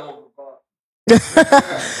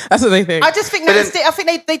 That's what they think. I just think But that then- I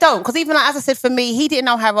think they don't. Because even like, as I said, for me, he didn't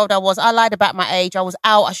know how old I was. I lied about my age. I was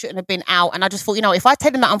out. I shouldn't have been out. And I just thought, you know, if I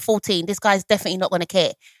tell him that I'm 14, this guy's definitely not going to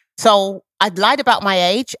care. So I lied about my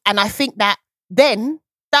age. And I think that then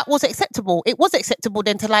that was acceptable. It was acceptable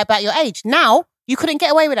then to lie about your age. Now, you couldn't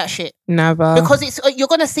get away with that shit. Never. Because it's you're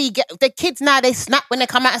going to see the kids now, they snap when they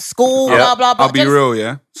come out of school, Yeah. blah, blah, blah. I'll be real,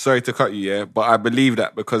 yeah. Sorry to cut you, yeah. But I believe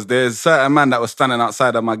that because there's certain man that was standing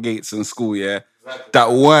outside of my gates in school, yeah,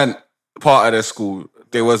 that weren't part of the school.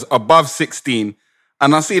 They was above 16.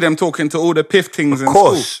 And I see them talking to all the piftings in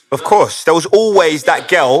Of course. There was always that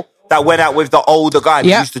girl that went out with the older guy that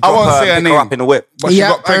Yeah. used to I drop won't her say her and pick her name. up in the whip. But she Yeah,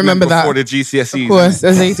 got I pregnant remember that. before the GCSEs. Of course,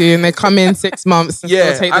 as they do. And they come in 6 months and Yeah,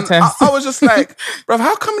 still take the and test. I was just like, bruv,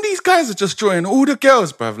 how come these guys are just drawing all the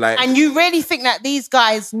girls, bruv? Like, And you really think that these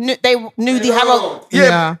guys knew the Harold?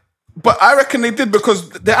 yeah, but I reckon they did because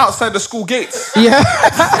they're outside the school gates. Yeah.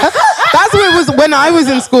 That's what it was when I was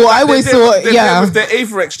in school. I always thought, they're yeah. there with their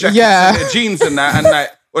Averex jackets Yeah. and their jeans and that, and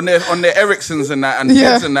like on their Ericssons and that, and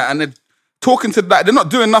Yeah. kids and that, and they're talking to like they're not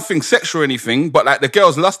doing nothing sexual or anything, but like the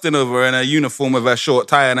girl's lusting over her in her uniform with her short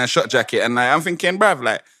tie and her short jacket, and like I'm thinking, bruv,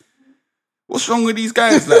 like, what's wrong with these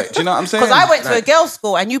guys? Like, do you know what I'm saying? Because I went to a Like, girls'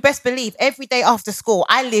 school, and you best believe every day after school,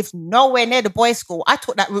 I lived nowhere near the boys' school. I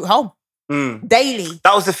took that route home daily.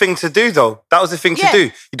 That was the thing to do, though. That was the thing Yeah. to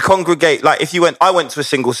do. You'd congregate. Like, if you went, I went to a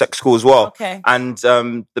single-sex school as well. Okay. And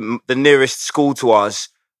the nearest school to us,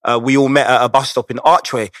 we all met at a bus stop in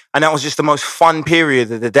Archway. And that was just the most fun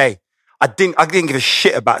period of the day. I didn't give a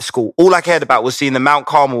shit about school. All I cared about was seeing the Mount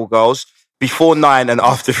Carmel girls before 9 and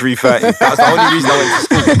after 3:30. That was the only reason I went to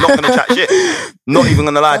school. I'm not going to chat shit. Not even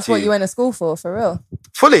going to lie That's to what you. you went to school for real.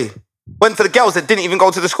 Fully. Went for the girls that didn't even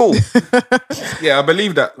go to the school. yeah, I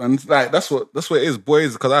believe that, and like that's what it is,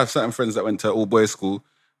 boys. Because I have certain friends that went to all boys school,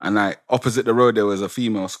 and like opposite the road there was a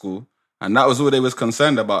female school, And that was all they was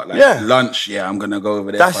concerned about. Like, Yeah. lunch, I'm going to go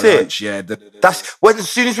over there That's for it. lunch. Yeah. That's when, as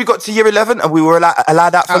soon as we got to year 11 and we were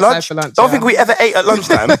allowed out for Outside lunch, for lunch, don't yeah. think we ever ate at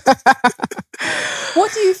lunchtime.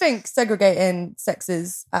 What do you think segregating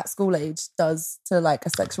sexes at school age does to like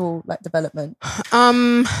a sexual like development?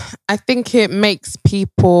 I think it makes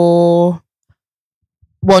people,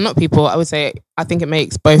 well, not people, I would say, I think it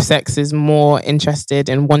makes both sexes more interested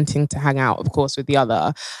in wanting to hang out, of course, with the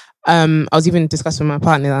other. I was even discussing with my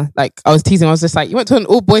partner, like I was teasing, I was just like, you went to an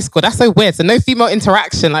all-boys school, that's so weird, so no female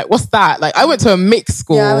interaction, like what's that? Like I went to a mixed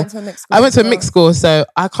school. Yeah, I went to a mixed school. I went to a mixed school, so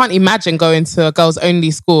I can't imagine going to a girls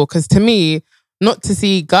only school, because to me, not to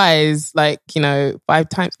see guys like, 5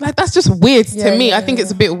 times, like that's just weird to me. I think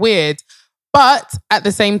it's a bit weird. But at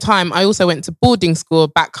the same time, I also went to boarding school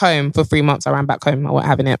back home for 3 months. I ran back home. I wasn't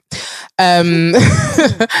having it.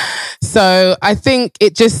 So I think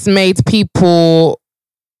it just made people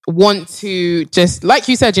want to just, like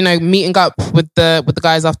you said, meeting up with the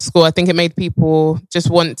guys after school. I think it made people just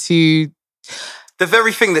want to. The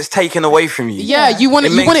very thing that's taken away from you. Yeah, you want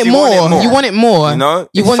it more. You want it more.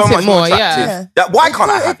 You It's want so it much more. attractive. Yeah. Why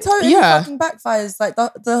can't I have It totally Yeah. fucking backfires. Like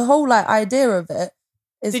the whole like idea of it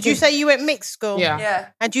is. Did you say you went mixed school? Yeah. Yeah.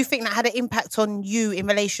 And do you think that had an impact on you in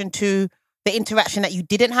relation to the interaction that you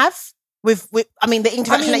didn't have with the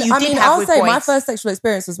interaction that you did have I'll with say boys? my first sexual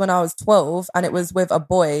experience was when I was 12, and it was with a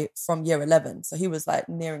boy from year 11. So he was like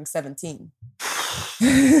nearing 17.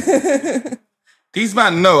 These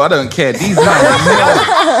man know, I don't care. These man know.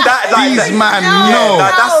 These man know.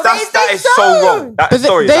 That is so wrong. That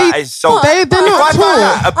is so. They're not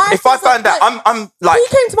taught. If I find that, I'm like. He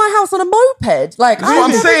came to my house on a moped. Like, That's what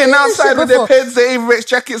I'm saying. Outside with their peds, their Averex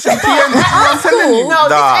jackets and TNs. I'm telling you.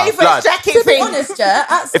 No, Nah, this Averex blood. jacket To be thing. honest,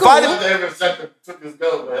 yeah, at If school. I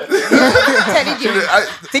Telling you.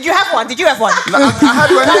 Did you have one? Did you have one? I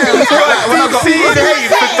had one there. When I got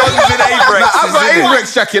I've got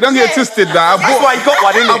Averex jacket. Don't get twisted now. That's why you got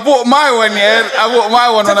one, I innit? bought my one, yeah. I bought my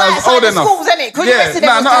one when I was old enough. Schools, innit? Because the rest of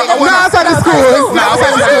them was doing it. outside the school. No,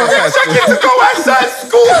 outside the school. To go outside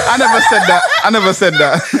school. I never said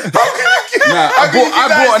that. I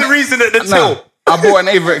bought the reason at the till. I bought an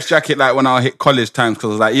Averex jacket like when I hit college times, because I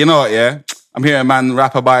was like, you know what, yeah? I'm hearing man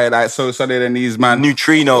rap about it like So Solid and these man.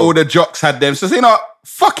 Neutrino. All the jocks had them. So,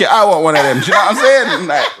 fuck it, I want one of them. Do you know what I'm saying?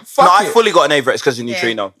 Like, fuck No, it. I fully got an Averex because of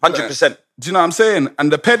Neutrino. 100%. Do you know what I'm saying?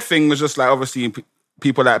 And the ped thing was just like, obviously,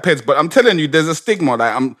 people like peds. But I'm telling you, there's a stigma.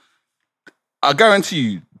 Like, I guarantee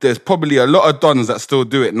you, there's probably a lot of dons that still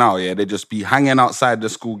do it now, yeah? They just be hanging outside the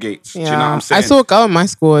school gates. Yeah. Do you know what I'm saying? I saw a girl in my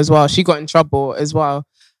school as well. She got in trouble as well.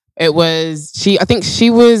 It was, I think she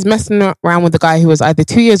was messing around with a guy who was either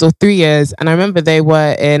 2 years or 3 years. And I remember they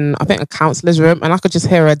were in, I think, a counselor's room. And I could just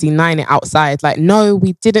hear her denying it outside. Like, no,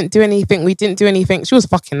 we didn't do anything. We didn't do anything. She was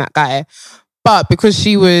fucking that guy. But because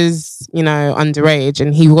she was, underage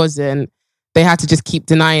and he wasn't, they had to just keep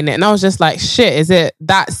denying it. And I was just like, shit, is it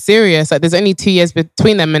that serious? Like, there's only 2 years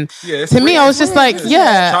between them. And to me, I was just like,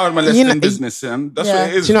 yeah. Child molesting business, and that's what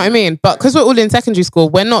it is. Do you know what I mean? But because we're all in secondary school,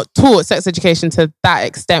 we're not taught sex education to that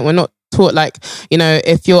extent. We're not taught like,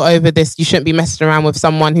 if you're over this, you shouldn't be messing around with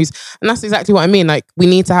someone who's, and that's exactly what I mean. Like, we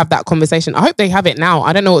need to have that conversation. I hope they have it now.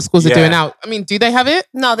 I don't know what schools are doing now. I mean, do they have it?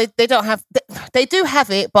 No, they don't have. They do have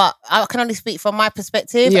it, but I can only speak from my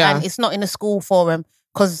perspective, and it's not in a school forum.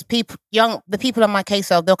 Because the people on my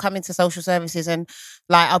caseload, they'll come into social services and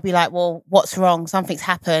like, I'll be like, well, what's wrong? Something's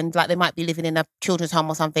happened. Like, they might be living in a children's home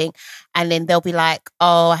or something. And then they'll be like,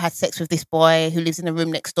 oh, I had sex with this boy who lives in the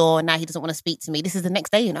room next door. And now he doesn't want to speak to me. This is the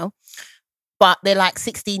next day, But they're like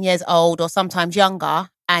 16 years old or sometimes younger.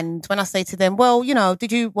 And when I say to them, well,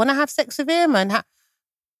 did you want to have sex with him? And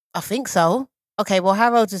I think so. Okay, well,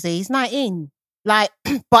 how old is he? He's 19. Like,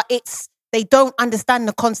 but they don't understand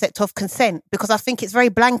the concept of consent, because I think it's very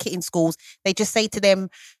blanket in schools. They just say to them,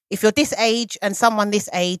 if you're this age and someone this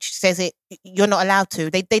age says it, you're not allowed to.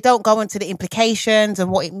 They don't go into the implications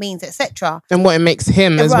and what it means, etc. And what it makes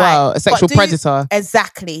him as well, a sexual predator.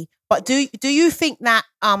 Exactly. But do you think that,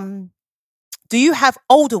 do you have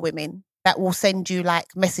older women that will send you like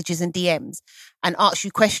messages and DMs and ask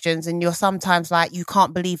you questions, and you're sometimes like, you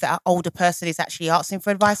can't believe that an older person is actually asking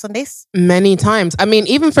for advice on this? Many times. I mean,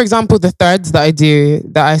 even for example, the threads that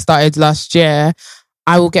I started last year,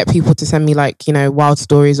 I will get people to send me like, wild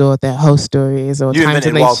stories or their whole stories or You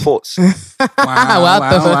invented wild thoughts.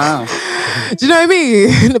 Wow. Do you know what I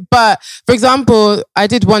mean? But for example, I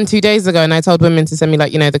did one 2 days ago and I told women to send me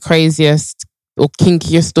like, the craziest or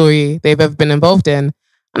kinkiest story they've ever been involved in.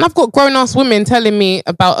 And I've got grown-ass women telling me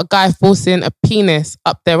about a guy forcing a penis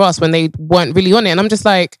up their ass when they weren't really on it. And I'm just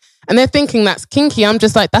like, And they're thinking that's kinky. I'm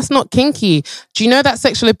just like, that's not kinky. Do you know that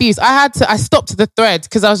sexual abuse? I stopped the thread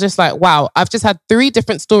because I was just like, wow, I've just had 3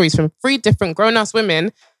 different stories from 3 different grown-ass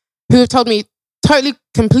women who have told me totally,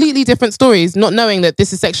 completely different stories, not knowing that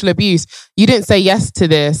this is sexual abuse. You didn't say yes to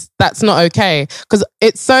this. That's not okay. Because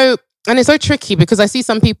it's so tricky because I see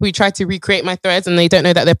some people who try to recreate my threads and they don't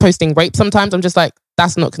know that they're posting rape sometimes. I'm just like,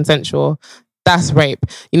 that's not consensual. That's rape.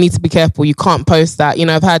 You need to be careful. You can't post that. You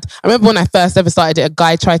know, I remember when I first ever started it, a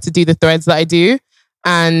guy tried to do the threads that I do.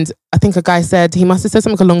 And I think a guy said, he must have said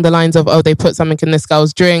something along the lines of, oh, they put something in this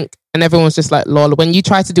girl's drink. And everyone's just like, lol, when you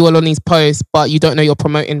try to do all on these posts, but you don't know you're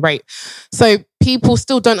promoting rape. So people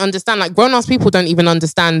still don't understand, like grown-ass people don't even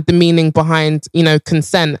understand the meaning behind, you know,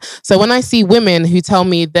 consent. So when I see women who tell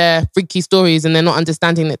me their freaky stories and they're not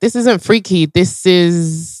understanding that this isn't freaky, this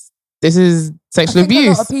is sexual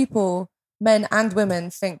abuse. A lot of people, men and women,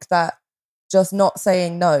 think that just not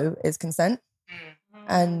saying no is consent.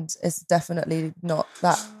 And it's definitely not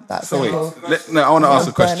that So simple. wait, I want to ask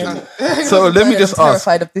a question. So let me just I'm ask.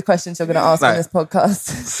 terrified of the questions you're going to ask on this podcast.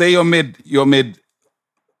 Say you're mid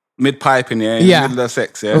piping, yeah, in the middle of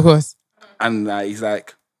sex, yeah, of course. And he's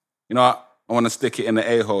like, you know what? I want to stick it in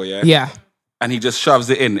the a-hole, yeah, yeah, and he just shoves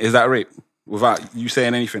it in. Is that rape without you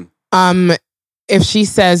saying anything? If she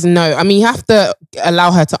says no, I mean, you have to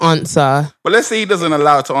allow her to answer. But let's say he doesn't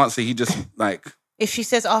allow her to answer. He just like. If she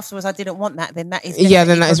says afterwards, I didn't want that, then that is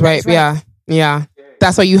then that is rape. Yeah.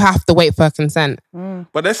 That's why you have to wait for consent.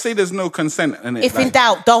 But let's say there's no consent in it. If in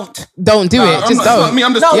doubt, don't do it. Just don't. I'm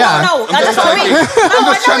just No, that's what I mean.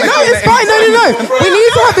 No, it's fine. No. We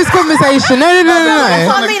need to have this conversation. No. That's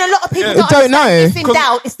what I mean. A lot of people don't know. If in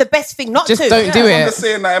doubt, it's the best thing not just to. Don't do it. I'm just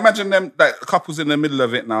saying, like, imagine them, like, couples in the middle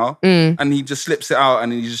of it now, and he just slips it out,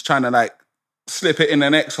 and he's just trying to like slip it in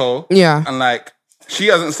the next hole. Yeah. And like she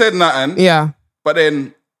hasn't said nothing. Yeah. But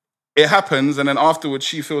then it happens, and then afterwards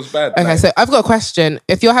she feels bad. Okay, so I've got a question.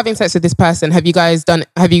 If you're having sex with this person, have you done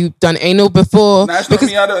anal before? Nah, it's not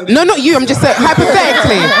me, I don't do not you. I'm just saying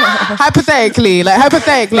hypothetically.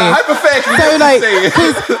 So like,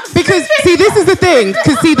 because see, this is the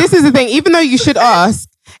thing. Even though you should ask.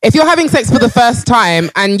 If you're having sex for the first time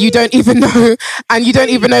and you don't even know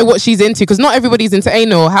what she's into, because not everybody's into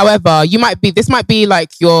anal. However, this might be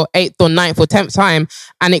like your 8th or 9th or 10th time,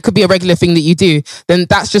 and it could be a regular thing that you do. Then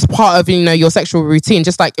that's just part of, you know, your sexual routine.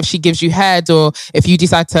 Just like if she gives you head, or if you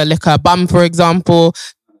decide to lick her bum, for example.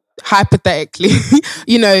 Hypothetically,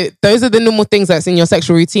 you know, those are the normal things that's in your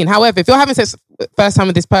sexual routine. However, if you're having sex first time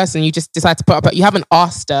with this person, you just decide to put up, you haven't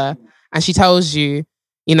asked her, and she tells you,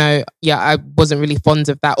 you know, yeah, I wasn't really fond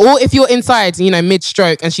of that. Or if you're inside, you know,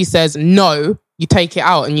 mid-stroke and she says no, you take it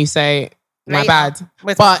out and you say, my bad.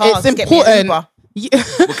 But it's important. Well,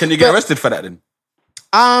 can you get arrested for that then?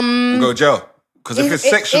 Go to jail? Because if it's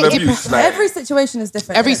sexual abuse, like, every situation is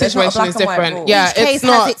different. Every situation is different. Yeah, each case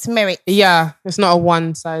has its merit. Yeah, it's not a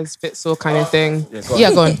one size fits all kind of thing.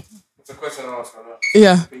 Yeah, go on. It's a question I asked.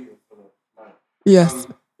 Yeah. Yes.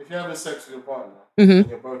 If you're having sex with your partner Mm-hmm. and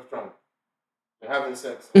you're both drunk, you're having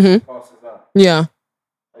sex and Mm-hmm. she passes out, Yeah.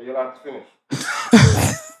 are you allowed to finish?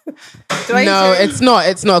 No, it's not.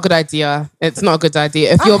 It's not a good idea. It's not a good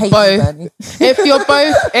idea. If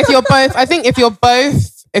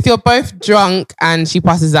you're both drunk and she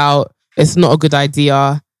passes out, it's not a good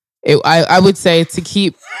idea. I would say to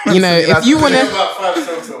keep, you know, if you want to. About 5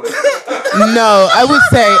 strokes away. No, I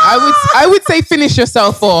would say finish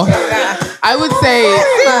yourself off. I would say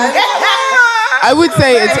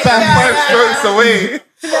it's best. 5 strokes away.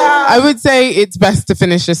 I would say it's best to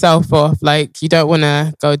finish yourself off. Like, you don't want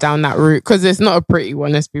to go down that route because it's not a pretty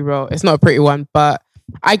one. Let's be real. It's not a pretty one. But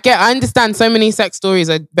I understand so many sex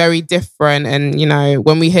stories are very different. And, you know,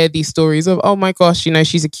 when we hear these stories of, oh my gosh, you know,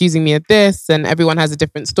 she's accusing me of this, and everyone has a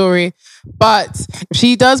different story. But if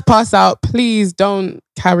she does pass out, please don't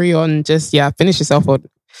carry on. Just, finish yourself off.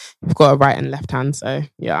 You've got a right and left hand. So,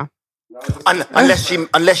 yeah. Unless she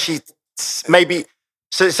maybe.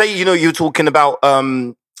 So say, you know, you're talking about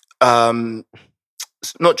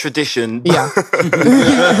not tradition, yeah, but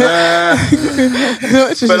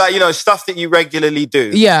like, you know, stuff that you regularly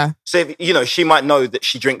do. Yeah. So if, you know, she might know that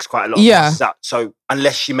she drinks quite a lot. Yeah. So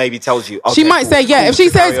unless she maybe tells you, okay, she might say, yeah. If she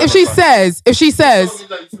says,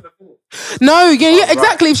 no, yeah,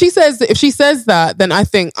 exactly. If she says that, then I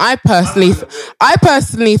personally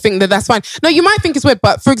think that that's fine. No, you might think it's weird,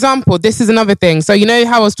 but for example, this is another thing. So you know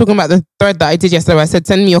how I was talking about the thread that I did yesterday, where I said,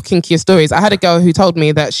 send me your kinkier stories. I had a girl who told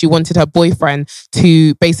me that she wanted her boyfriend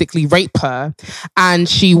to basically rape her, and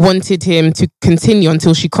she wanted him to continue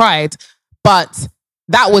until she cried, but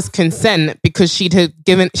that was consent because she'd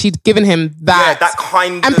given him that. Yeah, that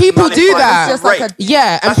kind and of people do nullifies that. It's just like rape. a-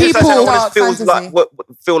 Yeah, and That's just like saying, people. I Dark feel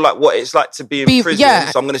fantasy. like what it's like to be in prison, yeah.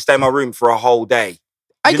 so I'm going to stay in my room for a whole day.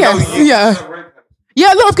 I guess, yeah.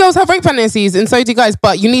 Yeah, a lot of girls have rape fantasies, and so do guys.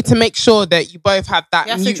 But you need to make sure that you both have that.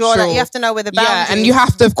 You have to mutual, draw that. You have to know where the boundary. Yeah, and you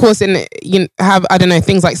have to, of course, have I don't know,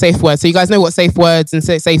 things like safe words. So you guys know what safe words and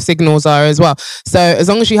safe signals are as well. So as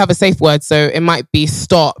long as you have a safe word, so it might be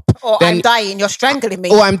stop. Or then, I'm dying. You're strangling me.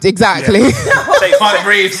 Or I'm exactly. Safe, can't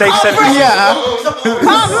breathe. Safe sentence.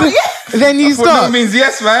 Yeah. Then you What no stop. means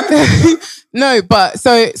yes, man. No, but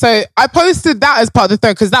so I posted that as part of the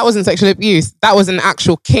thread because that wasn't sexual abuse. That was an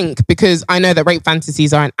actual kink, because I know that rape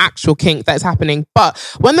fantasies are an actual kink that's happening. But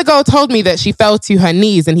when the girl told me that she fell to her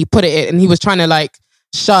knees and he put it in, and he was trying to like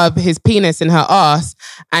shove his penis in her ass,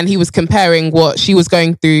 and he was comparing what she was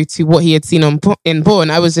going through to what he had seen in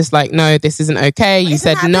porn, I was just like, no, this isn't okay. You Isn't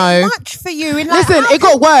said that a no. bit much for you. In like, Listen, it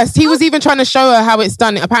got worse. He was even trying to show her how it's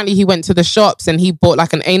done. Apparently, he went to the shops and he bought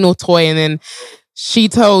like an anal toy, and then he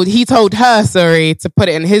told her, to put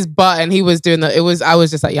it in his butt, and he was doing that. I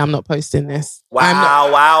was just like, yeah, I'm not posting this.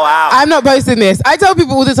 Wow. I'm not posting this. I tell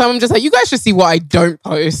people all the time, I'm just like, you guys should see what I don't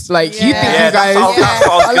post. Like, you think Yeah, you guys... that's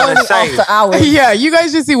what I was going to say. After hours. Yeah, you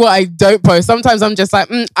guys should see what I don't post. Sometimes I'm just like,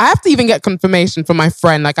 I have to even get confirmation from my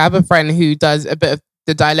friend. Like, I have a friend who does a bit of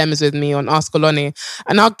the dilemmas with me on Ask Oloni,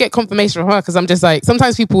 and I'll get confirmation from her because I'm just like,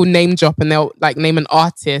 sometimes people name drop and they'll like name an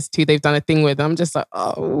artist who they've done a thing with. And I'm just like,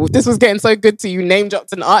 oh, this was getting so good to you. Name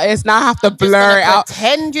dropped an artist. Now I have to blur it out.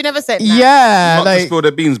 Pretend you never said that. Yeah, Not to like spill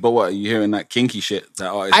the beans, but what are you hearing that kinky shit that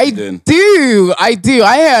artists I are doing? do. I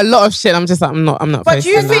hear a lot of shit. I'm just like, I'm not But do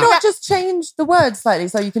you posting think that. Not just change the word slightly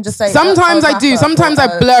so you can just say. Sometimes I do. rapper Sometimes or,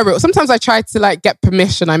 I blur it. Sometimes I try to like get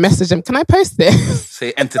permission. I message them. Can I post this?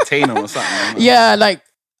 Say entertainer or something. Yeah, like,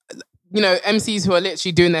 you know, MCs who are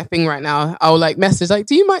literally doing their thing right now, I'll like message like,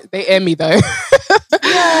 do you mind? They air me though.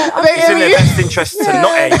 Yeah, They It's air in me. their best interest to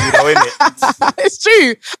not air you, though, innit? It's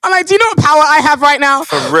true. I'm like, do you know what power I have right now?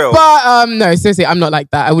 For real. But no, seriously, I'm not like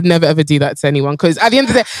that. I would never ever do that to anyone, because at the end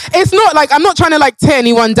of the day, it's not like I'm not trying to like tear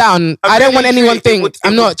anyone down. I don't want anyone to think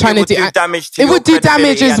I'm not trying to do damage to it your would do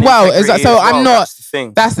damage credibility as and well. integrity So as I'm well. not. That's the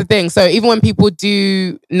thing. That's the thing. So even when people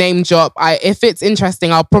do name drop, if it's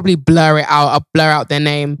interesting, I'll probably blur it out. I'll blur out their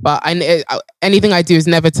name. But anything I do is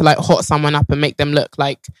never to like hot someone up and make them look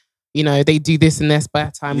like, you know, they do this in their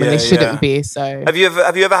spare time when Yeah, they shouldn't yeah. be. So Have you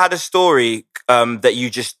ever had a story that you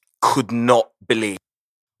just could not believe?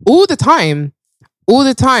 all the time.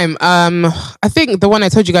 I think the one I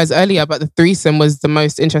told you guys earlier about the threesome was the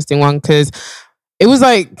most interesting one, because it was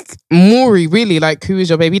like Maury, really, like, who is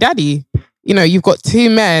your baby daddy? You know, you've got two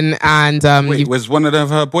men, and Wait, was one of them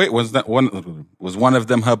her boy? Was one of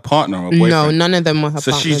them her partner or boyfriend? no, none of them were her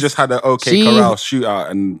So partners. she just had an OK She- Corral shootout,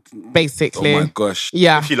 and basically, oh my gosh,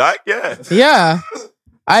 yeah. If you like, yeah. Yeah.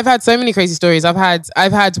 I've had so many crazy stories. I've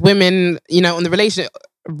had women, you know, on the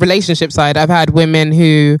relationship side, I've had women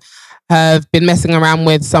who have been messing around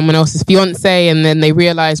with someone else's fiance, and then they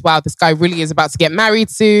realize, wow, this guy really is about to get married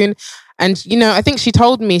soon. And, you know, I think she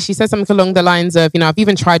told me, she said something along the lines of, you know, I've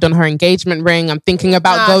even tried on her engagement ring. I'm thinking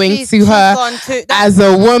about going she's to her gone as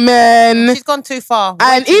a woman. She's gone too far.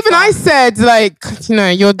 And Way too even far. I said, like, you know,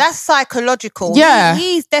 you're... That's psychological. Yeah.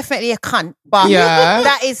 He's definitely a cunt, but Yeah.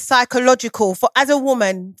 that is psychological for as a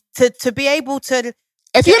woman to be able to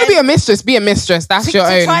If you're going to be a mistress, be a mistress. That's your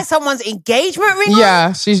to own. try someone's engagement ring on,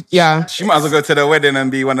 Yeah, she she might as well go to the wedding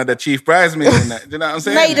and be one of the chief bridesmaids in that. Do you know what I'm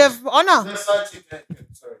saying? maid of honor.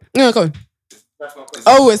 Yeah, go on.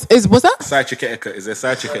 Oh, what's that? Side chick etiquette. Is there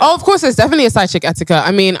side chick etiquette? Oh, of course, there's definitely a side chick etiquette.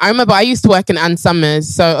 I mean, I remember I used to work in Ann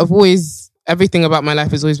Summers, so I've always, everything about my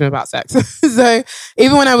life has always been about sex. So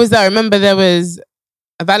even when I was there, I remember there was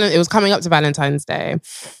it was coming up to Valentine's Day.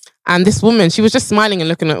 And this woman, she was just smiling and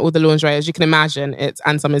looking at all the lingerie. As you can imagine, it's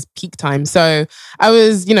Ann Summers peak time. So I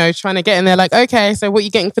was, you know, trying to get in there like, okay, so what are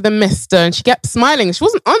you getting for the mister? And she kept smiling. She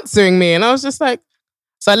wasn't answering me. And I was just like,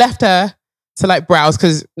 so I left her to like browse,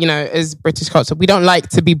 because, you know, as British culture, we don't like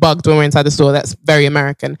to be bugged when we're inside the store. That's very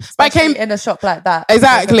American. But I came in a shop like that.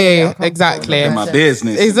 Exactly, It doesn't get exactly. uncomfortable. In my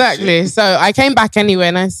business. Exactly. So I came back anyway,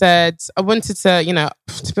 and I said, I wanted to, you know,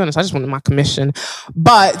 to be honest, I just wanted my commission.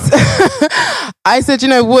 But I said, you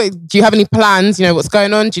know, what, do you have any plans? You know, what's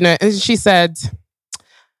going on? Do you know? And she said,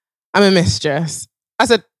 I'm a mistress. I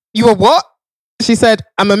said, you a what? She said,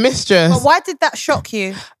 I'm a mistress. But why did that shock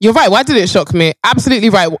you? You're right. Why did it shock me? Absolutely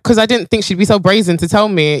right. Because I didn't think she'd be so brazen to tell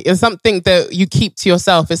me. It's something that you keep to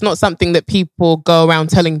yourself. It's not something that people go around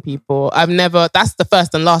telling people. That's the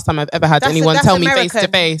first and last time I've ever had anyone tell me face to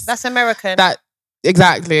face. That's American.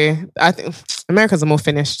 Exactly. I think Americans are more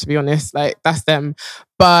finished, to be honest. Like, that's them.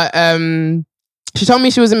 But She told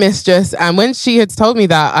me she was a mistress. And when she had told me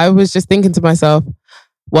that, I was just thinking to myself,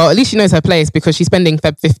 well, at least she knows her place because she's spending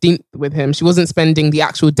Feb 15th with him. She wasn't spending the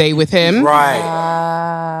actual day with him. Right.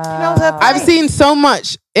 I've seen so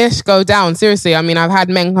much ish go down. Seriously. I mean, I've had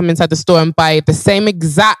men come inside the store and buy the same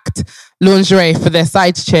exact lingerie for their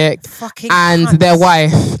side chick and their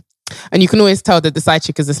wife. And you can always tell that the side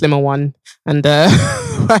chick is the slimmer one. And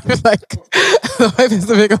wife is like, the wife is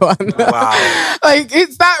the bigger one. Wow. Like,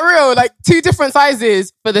 it's that real. Like, 2 different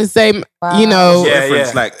sizes for the same, you know. Yeah,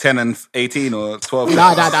 difference like 10 and 18 or 12.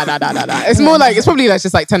 Nah. It's more like, it's probably like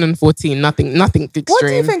just like 10 and 14. Nothing extreme. What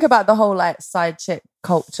do you think about the whole like side chick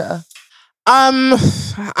culture? I'm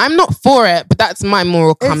not for it, but that's my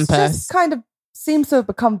moral compass. It's just kind of seems to have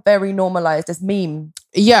become very normalized. It's meme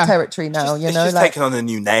territory now, It's just like, taking on a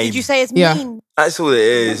new name. Did you say it's Yeah. mean? That's all it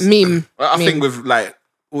is. Meme. I think with like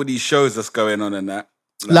all these shows that's going on and that.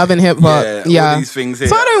 Like, Love and hip hop. Yeah. All these things here.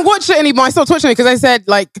 So I don't watch it anymore. I stopped watching it because I said,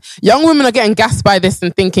 like, young women are getting gassed by this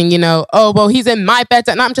and thinking, you know, oh, well, he's in my bed.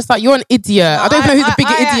 And I'm just like, you're an idiot. I don't even know who the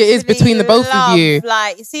bigger idiot is between the both of you.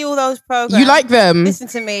 Like, you see all those programs. You like them? Listen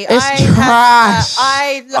to me. It's trash.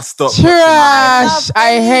 I stopped Trash. love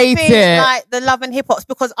I hate anything it. like the love and hip hops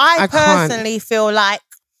because I can't. personally feel like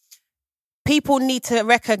people need to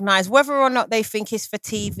recognize whether or not they think it's for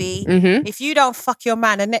TV. Mhm. If you don't fuck your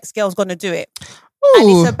man, the next girl's gonna do it. Ooh. And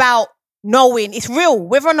it's about knowing it's real.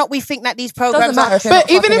 Whether or not we think that these programs doesn't matter are. if you're not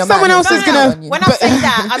But even fucking if your someone man, else it's is not gonna- on you. When I say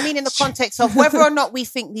that, I mean in the context of whether or not we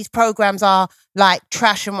think these programs are like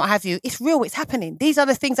trash and what have you. It's real. It's happening. These are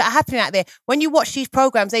the things that are happening out there. When you watch these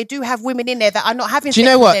programs, they do have women in there that are not having. Do you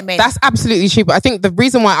sex know with what? their men. That's absolutely true. But I think the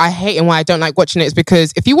reason why I hate and why I don't like watching it is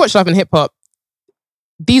because if you watch Love and Hip Hop,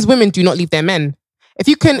 these women do not leave their men. If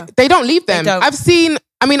you can, they don't leave them. don't. I've seen,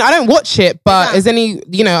 I mean, I don't watch it, but don't. is any,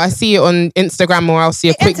 you know, I see it on Instagram or I'll see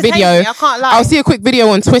a It quick entertains video. me, I can't lie. I'll see a quick video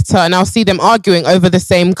on Twitter and I'll see them arguing over the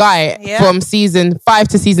same guy Yeah. from season 5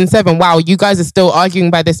 to season 7. Wow, you guys are still arguing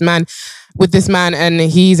by this man with this man and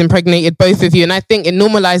he's impregnated both of you. And I think it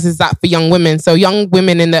normalizes that for young women. So young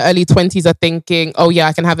women in the early 20s are thinking, oh yeah,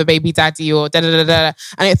 I can have a baby daddy or da da da da.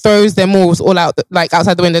 And it throws their morals all out, like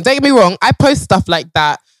outside the window. Don't get me wrong, I post stuff like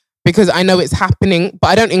that because I know it's happening, but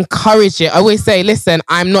I don't encourage it. I always say, listen,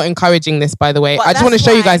 I'm not encouraging this, by the way. But I just want to that's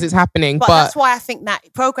show you why- guys it's happening. But But that's why I think that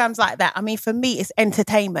programs like that, I mean, for me, it's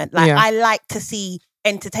entertainment. Like, Yeah. I like to see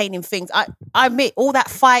entertaining things. I admit all that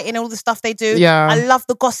fighting, all the stuff they do. Yeah. I love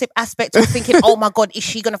the gossip aspect of thinking, oh my God, is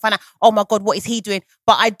she going to find out? Oh my God, what is he doing?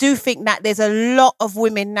 But I do think that there's a lot of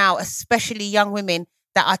women now, especially young women,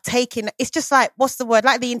 that are taking, it's just like, what's the word?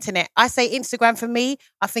 Like the internet. I say Instagram for me,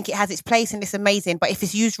 I think it has its place and it's amazing. But if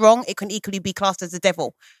it's used wrong, it can equally be classed as the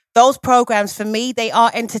devil. Those programs for me, they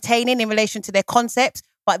are entertaining in relation to their concepts.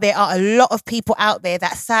 But there are a lot of people out there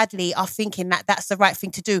that sadly are thinking that that's the right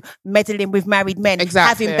thing to do. Meddling with married men,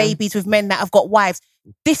 Exactly. having babies with men that have got wives.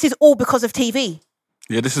 This is all because of TV.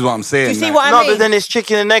 Yeah, this is what I'm saying. Do you see like, what I No, mean? but then it's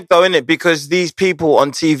chicken and egg though, isn't it? Because these people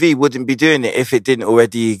on TV wouldn't be doing it if it didn't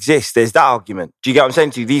already exist. There's that argument. Do you get what I'm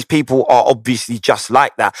saying to you? These people are obviously just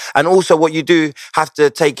like that. And also what you do have to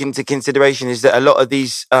take into consideration is that a lot of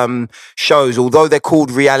these shows, although they're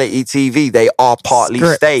called reality TV, they are partly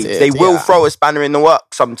Scripted, staged. They will yeah. throw a spanner in the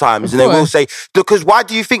works sometimes. Of And they will course. say, because why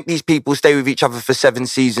do you think these people stay with each other for 7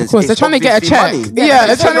 seasons? of course, they're It's trying to get a obviously check. money. Yeah,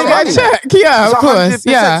 they're It's trying to get a money. check. Yeah, of It's course.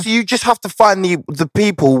 100%. Yeah. So you just have to find the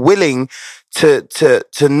people willing to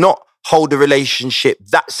not hold a relationship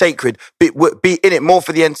that sacred, be in it more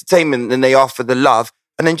for the entertainment than they are for the love,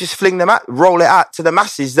 and then just fling them out, roll it out to the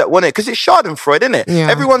masses that want it. Because it's Schadenfreude, isn't it? Yeah.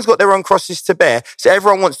 Everyone's got their own crosses to bear, so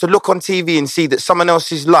everyone wants to look on TV and see that someone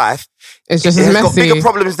else's life It's just has as got messy. bigger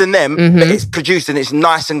problems than them, but it's produced and it's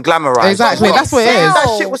nice and glamorized. Exactly, as well. that's what it If is.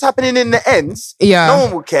 that shit was happening in the ends, Yeah. no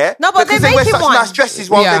one would care. No, but because they're they wear making such one. nice dresses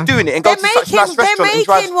while Yeah. they're doing it and go They're to such making, nice they're restaurants and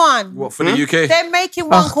drive. making one. what, for the UK? They're making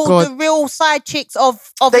one Oh, called God. The Real Side Chicks of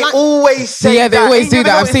They London. always say Yeah, they that. always Ain't do you that.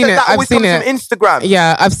 ever I've seen noticed it. That I've always seen comes it. from Instagram.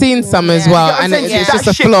 Yeah, I've seen some as Yeah. well, You know what and I'm it's saying? just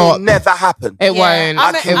That a shit will flop. never happen. It Yeah. won't. I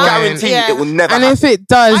I mean, can it won't. guarantee yeah. you it will never And happen. if it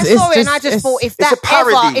does, I it's saw it just and I just it's- thought if it's that a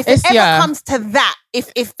parody. ever, if it It's- ever yeah. comes to that,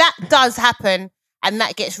 if that does happen and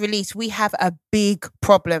that gets released, we have a big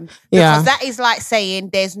problem. Yeah. Because that is like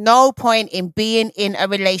saying there's no point in being in a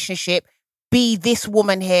relationship, be this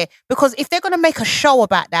woman here. Because if they're going to make a show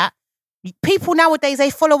about that, people nowadays, they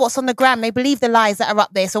follow what's on the gram. They believe the lies that are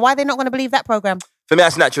up there. So why are they not going to believe that program? For me,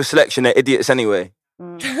 that's natural selection. They're idiots anyway.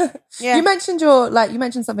 Yeah. You mentioned you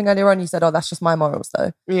mentioned something earlier on. You said, "Oh, that's just my morals."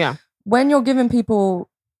 Though, yeah. when you're giving people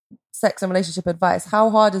sex and relationship advice, how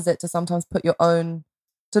hard is it to sometimes put your own,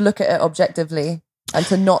 to look at it objectively and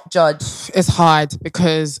to not judge? It's hard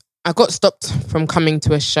because I got stopped from coming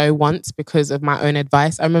to a show once because of my own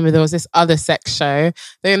advice. I remember there was this other sex show.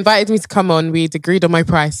 They invited me to come on. We'd agreed on my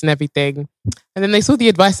price and everything. And then they saw the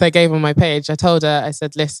advice I gave on my page. I told her, I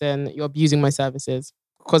said, listen, you're abusing my services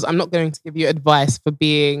because I'm not going to give you advice for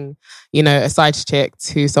being, you know, a side chick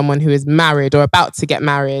to someone who is married or about to get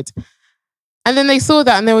married. And then they saw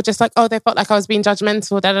that and they were just like, oh, they felt like I was being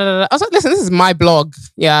judgmental. Da, da, da, da. I was like, listen, this is my blog.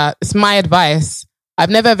 Yeah, it's my advice.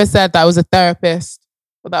 I've never ever said that I was a therapist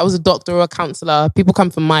or that I was a doctor or a counselor. People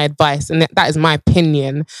come for my advice and that is my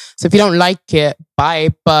opinion. So if you don't like it, bye.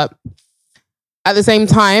 But at the same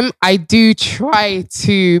time, I do try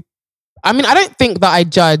to, I mean, I don't think that I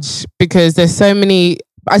judge because there's so many,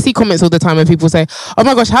 I see comments all the time where people say, oh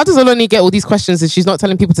my gosh, how does Oloni get all these questions and she's not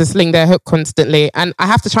telling people to sling their hook constantly? And I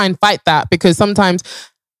have to try and fight that because sometimes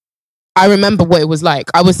I remember what it was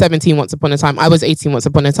like. I was 17 once upon a time. I was 18 once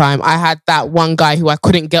upon a time. I had that one guy who I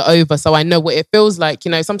couldn't get over. So I know what it feels like.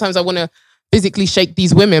 You know, sometimes I want to physically shake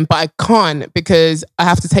these women, but I can't because I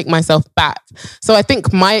have to take myself back. So I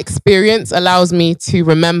think my experience allows me to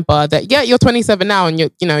remember that, yeah, you're 27 now and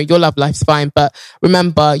your love life's fine. But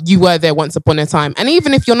remember, you were there once upon a time. And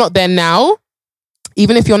even if you're not there now, you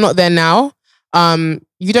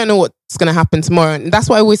don't know what's going to happen tomorrow. And that's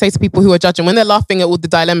what I always say to people who are judging. When they're laughing at all the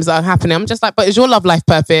dilemmas that are happening, I'm just like, but is your love life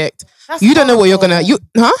perfect? That's you don't know what you're going to...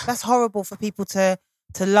 That's horrible for people to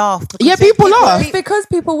laugh. Yeah, people laugh. It's because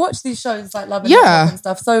people watch these shows like Love and Hip Hop and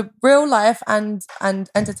stuff. So real life and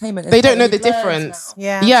entertainment is they don't know the totally difference.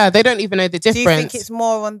 now. Yeah, they don't even know the difference. Do you think it's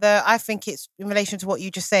more on the... I think it's in relation to what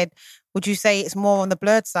you just said. Would you say it's more on the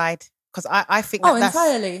blurred side? Because I think that's...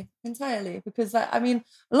 entirely. Because I mean,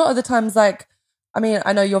 a lot of the times, like, I mean,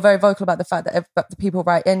 I know you're very vocal about the fact that the people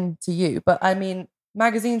write into you, but I mean,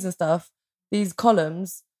 magazines and stuff, these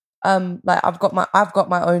columns, like I've got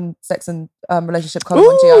my own sex and relationship column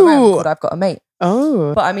on GRM called I've Got a Mate.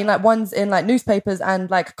 Oh. But I mean, like ones in like newspapers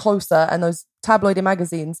and like Closer and those tabloidy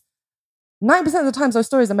magazines, 90% of the times those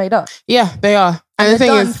stories are made up. Yeah, they are. And the thing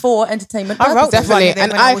done is, for entertainment. I wrote definitely, one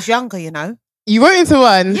when I was younger, you know. You wrote into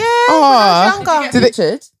one? Yeah, when I was younger. Did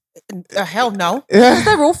Richard? Hell no.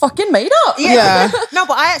 They're all fucking made up. Yeah. No,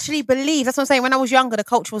 but I actually believe, that's what I'm saying, when I was younger, the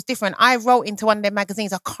culture was different. I wrote into one of their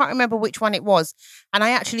magazines. I can't remember which one it was. And I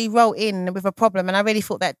actually wrote in with a problem. And I really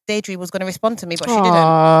thought that Deirdre was going to respond to me, but she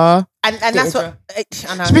didn't. And that's what...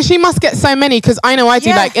 I know. But she must get so many because I know I do.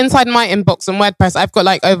 Like inside my inbox on WordPress, I've got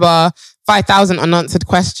like over 5,000 unanswered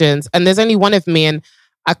questions. And there's only one of me and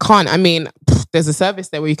I can't. I mean, there's a service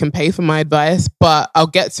there where you can pay for my advice, but I'll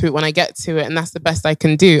get to it when I get to it, and that's the best I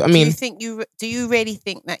can do. I mean, do you really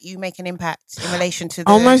think that you make an impact in relation to the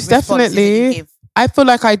almost responses that you definitely? give? I feel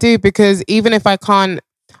like I do because even if I can't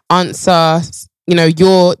answer,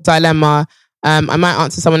 your dilemma, I might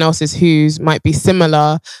answer someone else's whose might be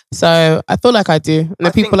similar. So I feel like I do. And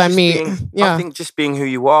the people I meet, I think just being who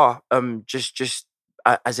you are, just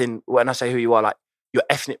as in when I say who you are, like your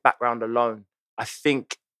ethnic background alone, I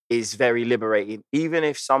think is very liberating. Even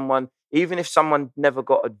if someone never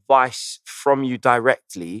got advice from you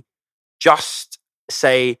directly, just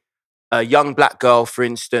say a young black girl, for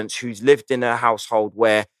instance, who's lived in a household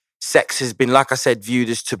where sex has been, like I said, viewed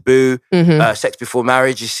as taboo. Sex before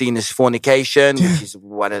marriage is seen as fornication, which is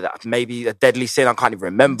one of that, maybe a deadly sin. I can't even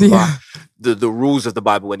remember the rules of the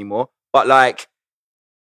Bible anymore. But like,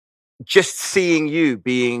 just seeing you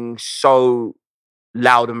being so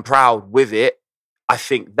loud and proud with it, I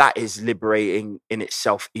think that is liberating in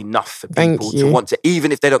itself enough for people to want to,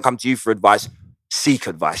 even if they don't come to you for advice, seek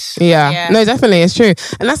advice. Yeah. No, definitely, it's true.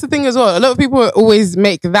 And that's the thing as well. A lot of people always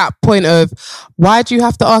make that point of, why do you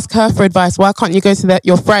have to ask her for advice? Why can't you go to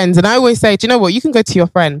your friends? And I always say, do you know what? You can go to your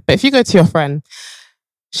friend. But if you go to your friend,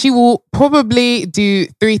 she will probably do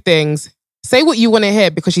 3 things. Say what you want to hear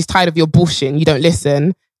because she's tired of your bullshit and you don't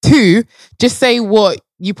listen. 2, just say what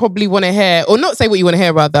you probably want to hear, or not say what you want to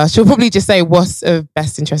hear, rather. She'll probably just say what's of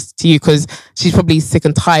best interest to you because she's probably sick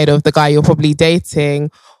and tired of the guy you're probably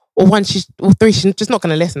dating. Or 3, she's just not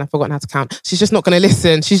going to listen. I've forgotten how to count. She's just not going to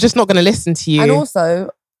listen. She's just not going to listen to you. And also,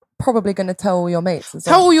 probably going to tell all your mates as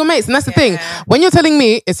well. Tell all your mates. And that's the thing. When you're telling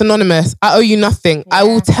me it's anonymous, I owe you nothing. I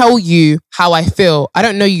will tell you how I feel. I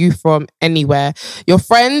don't know you from anywhere. Your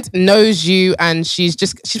friend knows you and she's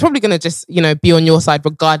probably going to just, be on your side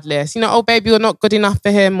regardless. Oh, baby, you're not good enough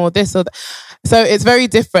for him or this or that. So it's very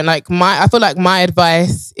different. Like I feel like my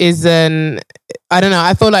advice isn't, I don't know.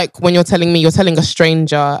 I feel like when you're telling me, you're telling a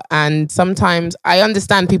stranger. And sometimes I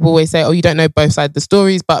understand people always say, oh, you don't know both sides of the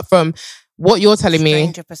stories. But from what you're telling me,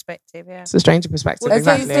 stranger perspective, it's a stranger perspective. Well,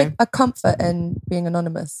 exactly. There's a comfort in being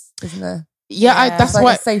anonymous, isn't there? Yeah, that's like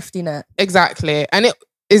what a safety net. Exactly, and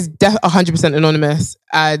is 100% anonymous.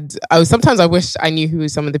 And sometimes I wish I knew who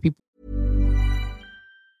some of the people.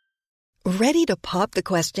 Ready to pop the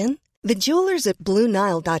question? The jewelers at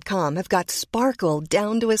BlueNile.com have got sparkle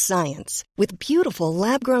down to a science with beautiful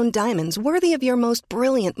lab-grown diamonds worthy of your most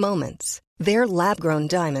brilliant moments. Their lab-grown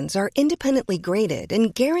diamonds are independently graded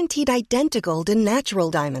and guaranteed identical to natural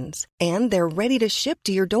diamonds, and they're ready to ship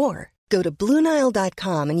to your door. Go to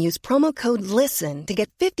BlueNile.com and use promo code LISTEN to get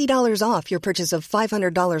 $50 off your purchase of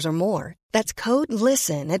 $500 or more. That's code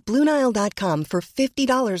LISTEN at BlueNile.com for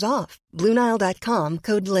 $50 off. BlueNile.com,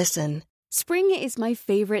 code LISTEN. Spring is my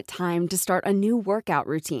favorite time to start a new workout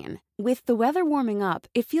routine. With the weather warming up,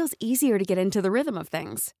 it feels easier to get into the rhythm of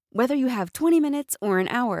things. Whether you have 20 minutes or an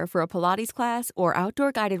hour for a Pilates class or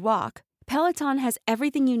outdoor guided walk, Peloton has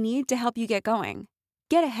everything you need to help you get going.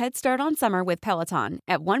 Get a head start on summer with Peloton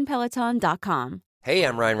at onepeloton.com. Hey,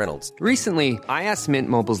 I'm Ryan Reynolds. Recently, I asked Mint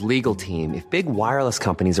Mobile's legal team if big wireless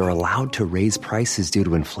companies are allowed to raise prices due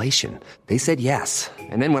to inflation. They said yes.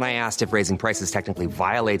 And then when I asked if raising prices technically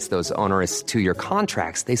violates those onerous two-year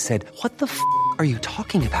contracts, they said, "What the f*** are you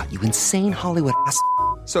talking about, you insane Hollywood ass?"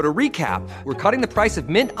 So to recap, we're cutting the price of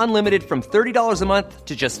Mint Unlimited from $30 a month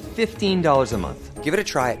to just $15 a month. Give it a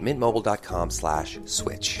try at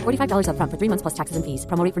mintmobile.com/switch. $45 up front for 3 months plus taxes and fees.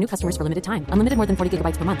 Promo rate for new customers for limited time. Unlimited more than 40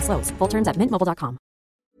 gigabytes per month. Slows full terms at mintmobile.com.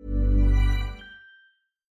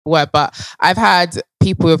 But I've had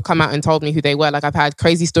people who have come out and told me who they were. Like I've had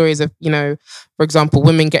crazy stories of, for example,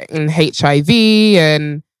 women getting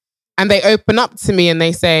HIV and they open up to me and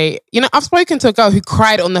they say, I've spoken to a girl who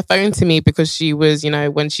cried on the phone to me because she was,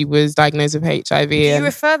 when she was diagnosed with HIV. Do you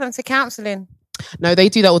refer them to counselling? No, they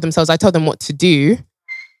do that all themselves. I tell them what to do,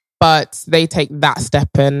 but they take that step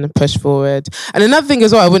and push forward. And another thing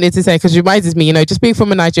as well I wanted to say, because it reminds me, just being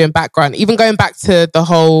from a Nigerian background, even going back to the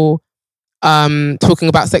whole talking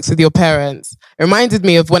about sex with your parents, it reminded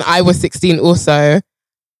me of when I was 16 also.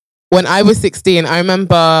 When I was 16, I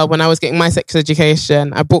remember when I was getting my sex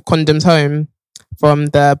education, I brought condoms home from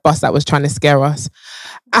the bus that was trying to scare us.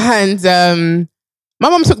 And my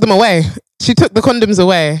mum took them away. She took the condoms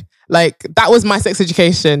away. Like, that was my sex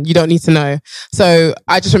education. You don't need to know. So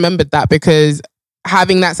I just remembered that because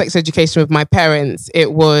having that sex education with my parents,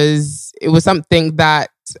 it was something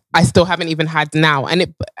that I still haven't even had now.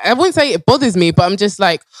 And I wouldn't say it bothers me, but I'm just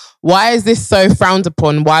like, why is this so frowned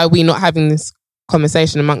upon? Why are we not having this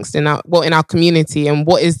conversation amongst in our community, and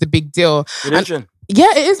what is the big deal? Religion.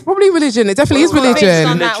 Yeah, it is probably religion. It definitely is religion.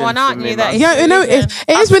 On that one, aren't you? That it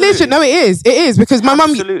is religion. No, it is. It is because my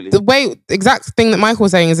mum. The exact thing that Michael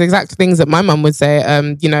was saying is the exact things that my mum would say.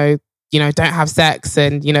 Don't have sex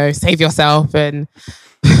and save yourself and.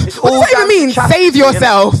 What does that even mean? Save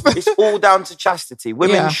yourself. It's all down to chastity.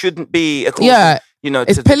 Women shouldn't be. It's to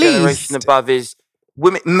the generation above is.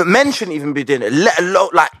 Women, men shouldn't even be doing it. Let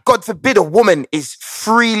alone, God forbid, a woman is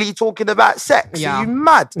freely talking about sex. Yeah. Are you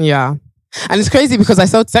mad? Yeah. And it's crazy because I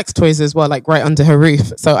sold sex toys as well, like right under her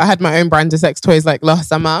roof. So I had my own brand of sex toys like last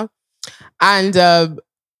summer. And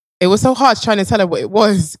it was so hard trying to tell her what it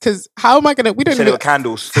was because how am I going to... We don't know.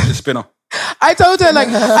 Candles, fidget spinner. I told her they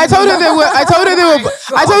were.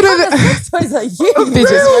 Toys are you. What is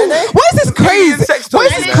this craze? What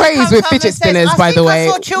is this craze with fidget spinners? By the way,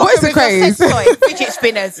 what is the craze? Fidget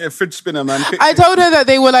spinners. Yeah, fidget spinner, man. I told her that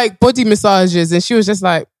they were like body massages, and she was just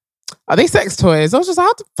like, "Are they sex toys?" I was just like,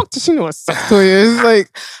 "How the fuck does she know what a sex toy is?"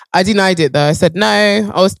 Like, I denied it though. I said no.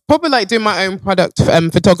 I was probably like doing my own product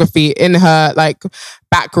photography in her like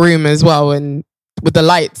back room as well, and with the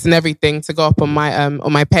lights and everything to go up on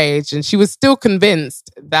my page, and she was still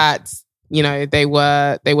convinced that they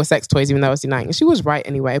were sex toys, even though I was denying it. She was right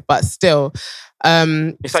anyway, but still,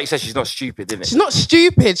 it's like you said, she's not stupid, isn't it? She's not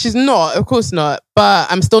stupid. She's not, of course not.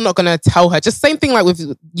 But I'm still not gonna tell her. Just same thing like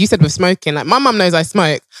with you said with smoking. Like my mum knows I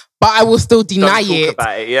smoke, but I will still deny it.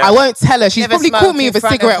 I won't tell her. She's probably caught me with a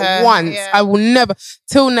cigarette once. Yeah. I will never,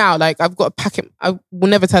 till now, like I've got a packet. I will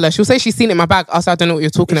never tell her. She'll say she's seen it in my bag. I'll say I don't know what you're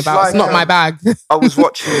talking about. It's not my bag. I was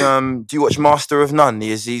watching, do you watch Master of None,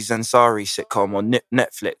 the Aziz Ansari sitcom on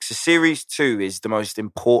Netflix? The series 2 is the most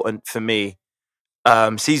important for me.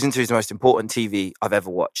 Season 2 is the most important TV I've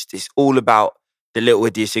ever watched. It's all about the little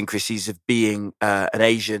idiosyncrasies of being an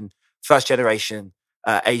Asian, first generation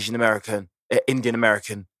Asian American, Indian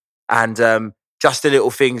American. And just the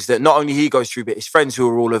little things that not only he goes through, but his friends who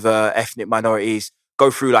are all of ethnic minorities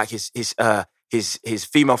go through, like his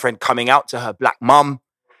female friend coming out to her black mum.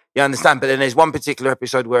 You understand? But then there's one particular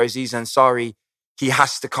episode where Aziz Ansari, he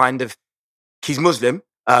has to he's Muslim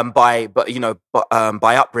by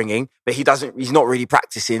upbringing, but he's not really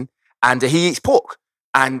practicing, and he eats pork.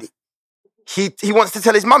 And he wants to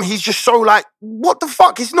tell his mum. He's just so like, what the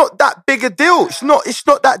fuck? It's not that big a deal. It's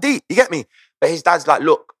not that deep. You get me? But his dad's like,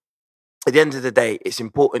 look, at the end of the day, it's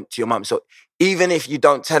important to your mum. So even if you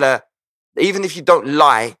don't tell her, even if you don't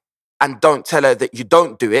lie and don't tell her that you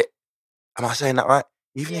don't do it, am I saying that right?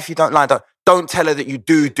 Even if you don't lie, don't tell her that you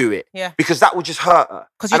do it. Yeah. Because that will just hurt her.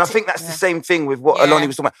 And I think that's the same thing with what Aloni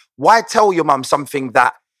was talking about. Why tell your mum something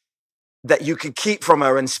that you could keep from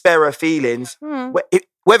her and spare her feelings?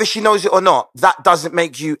 Whether she knows it or not, that doesn't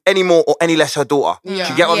make you any more or any less her daughter. Yeah.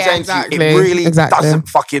 Do you get what I'm saying? Exactly. It really doesn't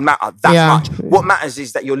fucking matter that much. What matters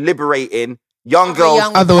is that you're liberating young girls,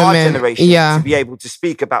 Other our women. generation, Yeah. to be able to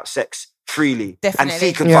speak about sex freely and Definitely.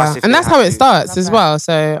 seek advice. if And they that's have how it to. starts as well.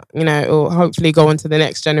 So, you know, it will hopefully go on to the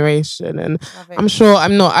next generation. And I'm sure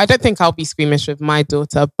I don't think I'll be squeamish with my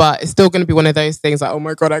daughter, but it's still going to be one of those things like, oh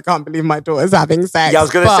my God, I can't believe my daughter's having sex. Yeah, I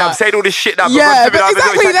was going to say, But- I'm saying all this shit now. Yeah, but but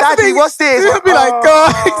exactly. Like, That's the Daddy, thing. what's this? You'll be like,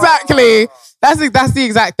 God, exactly. That's the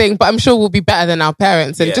exact thing. But I'm sure we'll be better than our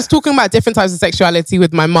parents. And just talking about different types of sexuality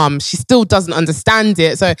with my mum, she still doesn't understand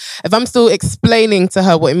it. So if I'm still explaining to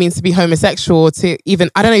her what it means to be homosexual, to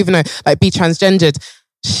even, I don't even know, like be transgendered,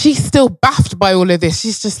 she's still baffed by all of this.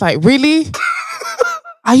 She's just like, really?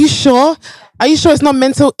 Are you sure? Are you sure it's not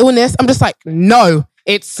mental illness? I'm just like, no,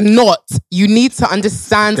 it's not. You need to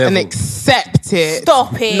understand and accept it.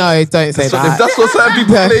 Stop it. No, don't say that. If that's what certain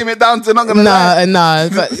people claim it down to, not gonna lie. No.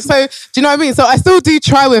 But so, do you know what I mean? So I still do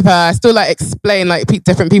try with her. I still like explain like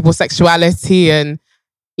different people's sexuality and,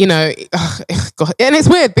 you know, God. And it's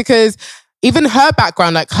weird because even her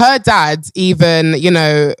background, like her dad, even, you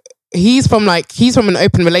know, he's from an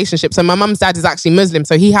open relationship. So my mum's dad is actually Muslim.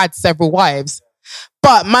 So he had several wives.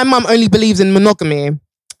 But my mum only believes in monogamy.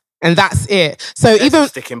 And that's it. So That's even a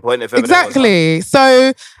sticking point. If ever there was exactly.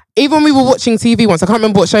 So even when we were watching TV once, I can't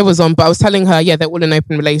remember what show it was on, but I was telling her, yeah, they're all in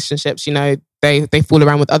open relationships. You know, they fool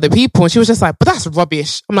around with other people, and she was just like, "But that's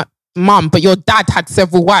rubbish." I'm like, "Mum, but your dad had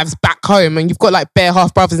several wives back home, and you've got like bare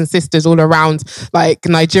half brothers and sisters all around like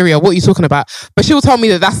Nigeria. What are you talking about?" But she'll tell me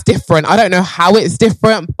that that's different. I don't know how it's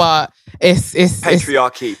different, but it's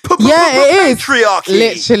patriarchy. Yeah, it is. Patriarchy.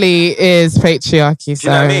 Literally is patriarchy. Do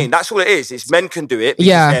you know what I mean? That's all it is. It's men can do it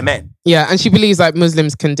because they're men. Yeah, and she believes like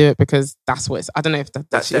Muslims can do it because that's what it's. I don't know if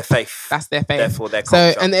That's their faith. That's their faith. Therefore, their So,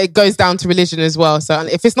 culture. and it goes down to religion as well. So,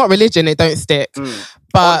 if it's not religion, it don't stick.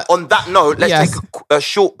 But on that note, let's take a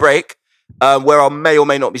short break where I may or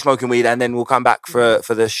may not be smoking weed, and then we'll come back for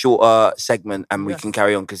the shorter segment, and we can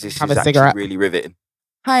carry on because this Have is a actually cigarette. really riveting.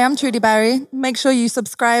 Hi, I'm Trudy Barry. Make sure you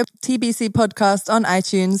subscribe to TBC Podcast on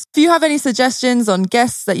iTunes. If you have any suggestions on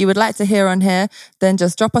guests that you would like to hear on here, then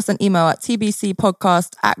just drop us an email at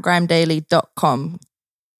tbcpodcast@grimedaily.com.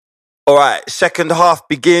 All right, second half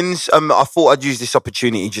begins. I thought I'd use this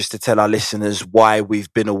opportunity just to tell our listeners why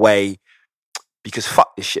we've been away. Because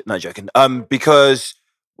fuck this shit, no joking. Because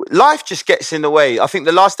life just gets in the way. I think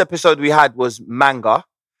the last episode we had was manga,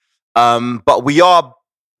 but we are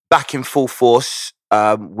back in full force.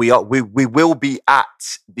 We will be at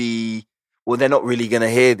the. Well, they're not really going to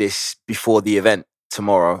hear this before the event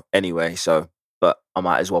tomorrow, anyway. So, but I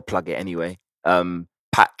might as well plug it anyway.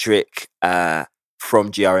 Patrick from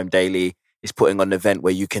GRM Daily is putting on an event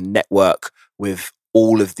where you can network with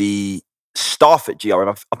all of the staff at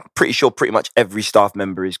GRM. I'm pretty sure pretty much every staff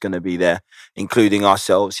member is going to be there, including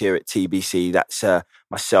ourselves here at TBC. That's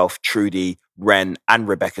myself, Trudy, Ren, and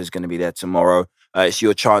Rebecca's going to be there tomorrow. It's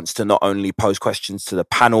your chance to not only pose questions to the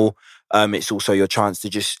panel, it's also your chance to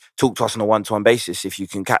just talk to us on a one-to-one basis. If you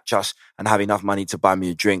can catch us and have enough money to buy me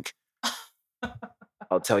a drink,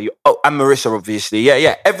 I'll tell you. Oh, and Marissa, obviously.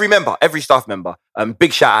 Yeah. Every member, every staff member.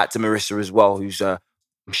 Big shout out to Marissa as well, who's I'm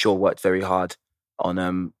sure worked very hard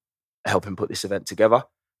on helping put this event together.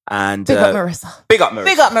 And Big up Marissa. Big up,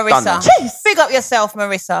 Marissa. Done. Big up yourself,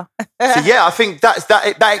 Marissa. So yeah, I think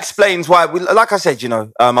that explains why. Like I said, you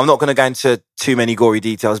know, I'm not going to go into too many gory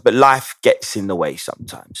details, but life gets in the way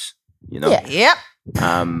sometimes. You know. Yeah.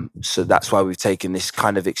 Yep. So that's why we've taken this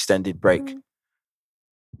kind of extended break.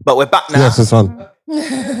 But we're back now. Yes, it's on.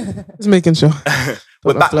 Just making sure.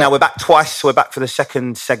 We're back now. We're back twice. So we're back for the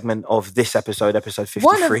second segment of this episode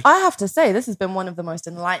 53. I have to say, this has been one of the most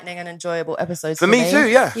enlightening and enjoyable episodes For me too,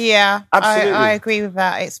 yeah. Yeah. Absolutely. I agree with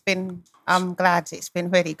that. I'm glad it's been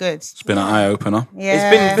really good. It's been an eye-opener. Yeah. It's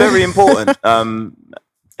been very important.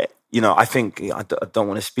 You know, I think, I don't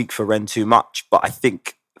want to speak for Ren too much, but I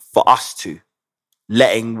think for us to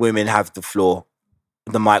letting women have the floor,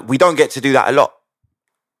 the mic, we don't get to do that a lot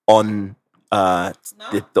on on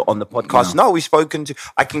the podcast. No, we've spoken to,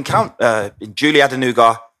 I can count Julie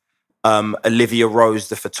Adenuga, Olivia Rose,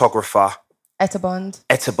 the photographer, Etta Bond,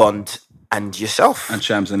 and yourself. And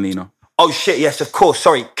Shams and Nina. Oh shit! Yes, of course.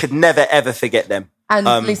 Sorry, could never ever forget them. And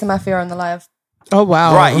Lisa Mafia on the live. Oh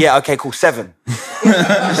wow! Right? Yeah. Okay. Cool. 7.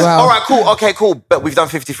 Wow. All right. Cool. Okay. Cool. But we've done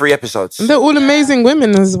 53 episodes. They're all amazing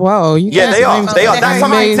women as well. You Yeah, guys they are. named They are. That's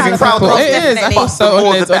something to amazing be proud people. of. It is. I feel so The more the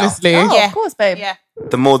honoured, better. honestly. Oh, Yeah. of course, babe. Yeah.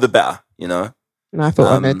 The more, the better. You know. No, I feel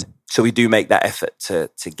honoured. So we do make that effort to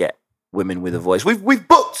get women with a voice. We've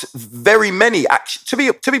booked very many.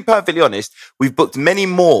 Actually, to be perfectly honest, we've booked many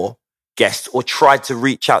more guests or tried to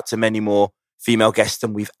reach out to many more female guests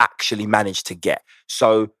than we've actually managed to get.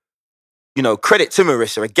 So, you know, credit to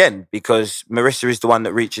Marissa again, because Marissa is the one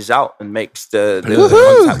that reaches out and makes the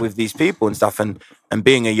contact with these people and stuff. And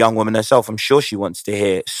being a young woman herself, I'm sure she wants to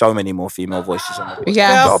hear so many more female voices on the podcast.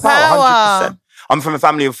 Yeah. Girl power. 100%. I'm from a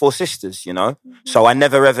family of 4 sisters, you know? So I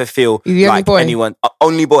never ever feel You're the only like boy? anyone,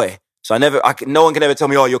 only boy. So no one can ever tell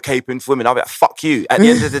me, oh, you're caping for women. I'll be like, fuck you. At the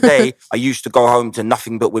end of the day, I used to go home to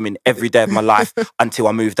nothing but women every day of my life until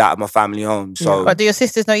I moved out of my family home. So But do your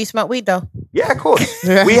sisters know you smoke weed though? yeah, of course.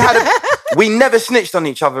 We never snitched on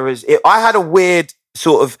each other. I had a weird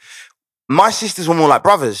sort of, my sisters were more like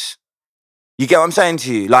brothers. You get what I'm saying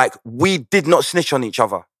to you? Like, we did not snitch on each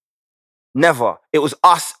other. Never. It was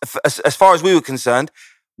us, as far as we were concerned,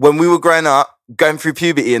 when we were growing up, going through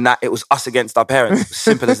puberty and that, it was us against our parents.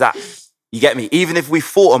 Simple as that. You get me? Even if we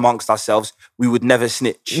fought amongst ourselves, we would never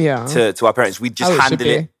snitch to our parents. We'd just How it should handle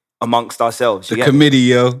it be. amongst ourselves. The You get me? committee,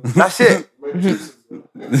 yo. That's it.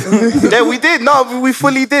 Yeah, we did. No, we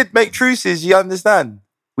fully did make truces. You understand?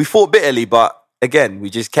 We fought bitterly, but again, we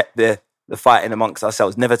just kept the fighting amongst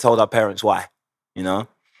ourselves. Never told our parents why. You know.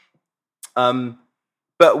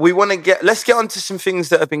 But we want to let's get on to some things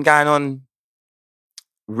that have been going on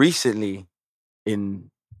recently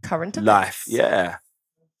in Current life. events. Yeah.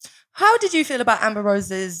 How did you feel about Amber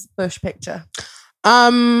Rose's Bush picture?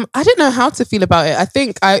 I didn't know how to feel about it. I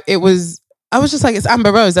think I was just like, it's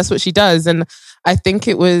Amber Rose. That's what she does. And I think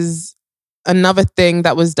it was another thing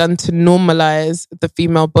that was done to normalize the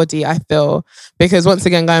female body, I feel. Because once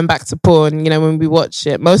again, going back to porn, you know, when we watch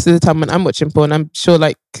it, most of the time when I'm watching porn, I'm sure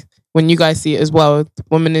like when you guys see it as well, the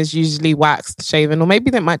woman is usually waxed, shaven, or maybe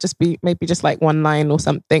that might just be just like one line or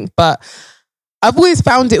something. But I've always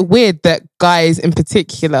found it weird that guys in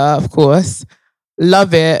particular, of course,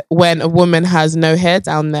 love it when a woman has no hair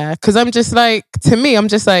down there. Because I'm just like,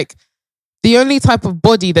 the only type of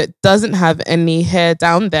body that doesn't have any hair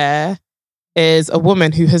down there is a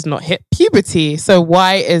woman who has not hit puberty. So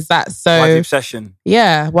why is that so? Why the obsession?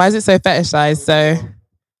 Yeah, why is it so fetishized? So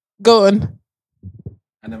go on.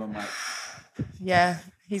 I never mind. Yeah,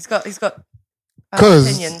 he's got Because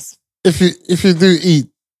opinions. if you do eat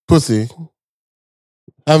pussy,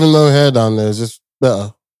 having no hair down there is just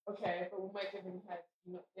better. Okay, but we might give him head.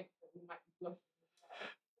 You not think that we might be blushing.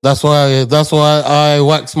 That's why I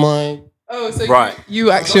wax my. Oh, so Right. you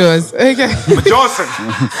wax yours. Okay. But Johnson.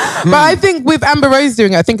 But I think with Amber Rose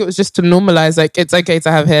doing it, I think it was just to normalize, like, it's okay to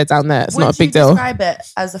have hair down there. It's not a big Would you deal. describe it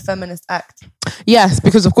as a feminist act? Yes,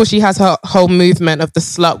 because of course she has her whole movement of the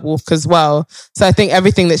slut walk as well. So I think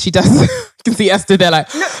everything that she does, you can see Esther there like,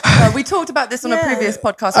 We talked about this on a previous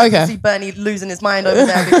podcast. I Okay. can see Bernie losing his mind over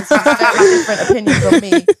there because he's got different opinions on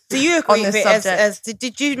me. Do you agree On with this it subject.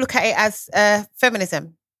 did you look at it as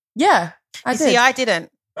feminism? Yeah, I You did. see, I didn't.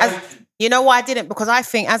 You know why I didn't? Because I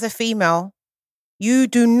think as a female, you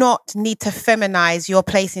do not need to feminize your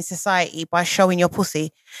place in society by showing your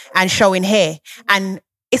pussy and showing hair. And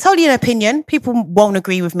it's only an opinion. People won't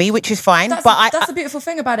agree with me, which is fine. That's the beautiful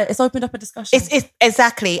thing about it. It's opened up a discussion. It's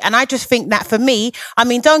exactly. And I just think that for me, I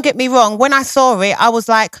mean, don't get me wrong. When I saw it, I was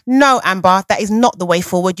like, no, Amber, that is not the way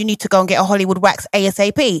forward. You need to go and get a Hollywood wax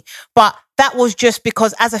ASAP. But that was just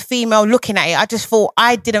because as a female looking at it, I just thought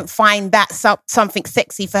I didn't find that something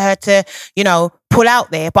sexy for her to, you know, pull out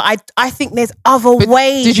there. But I think there's other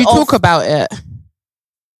ways. did you talk about it?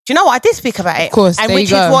 Do you know what? I did speak about it. Of course, and there which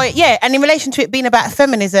you is go. why, yeah. And in relation to it being about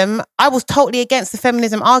feminism, I was totally against the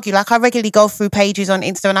feminism argue. Like I regularly go through pages on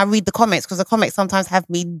Insta and I read the comments because the comments sometimes have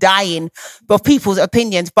me dying of people's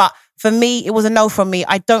opinions. But for me, it was a no from me.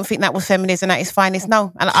 I don't think that was feminism. That is fine. It's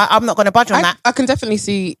no, and I'm not going to budge on that. I can definitely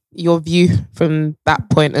see your view from that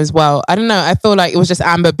point as well. I don't know. I feel like it was just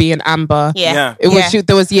Amber being Amber. Yeah. It was.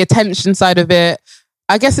 There was the attention side of it.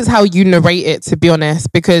 I guess it's how you narrate it, to be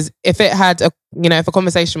honest, because if it had if a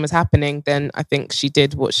conversation was happening, then I think she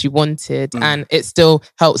did what she wanted and it still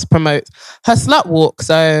helps promote her slut walk.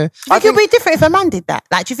 So Do you think it would be different if a man did that?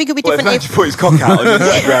 Like, do you think it would be different If put his cock out on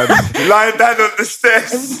Instagram, lying down on the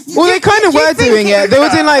stairs. well, they kind of were doing it. They were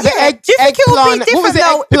doing like the egg, do you think it would be eggplant. What was it?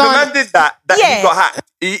 different If a Eggplant. man did that Yeah. he got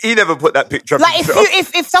hacked. He never put that picture up. Like himself.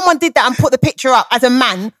 if someone did that and put the picture up as a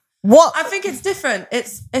man, What? I think it's different.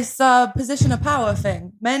 It's a position of power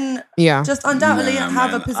thing. Men just undoubtedly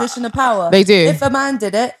have a position of power. They do. If a man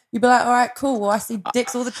did it, you'd be like, all right, cool. Well, I see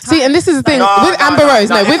dicks all the time. See, and this is the thing with Amber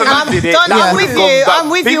Rose. I'm with you. I'm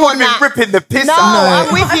with you on that. People have been ripping the piss No, out.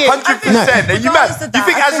 I'm with you. 100%. Are you mad? You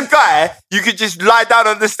think as a guy, you could just lie down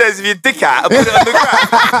on the stairs with your dick out and put it on the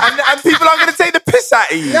ground, and people aren't going to take the piss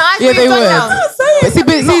out of you? No, Yeah, they would.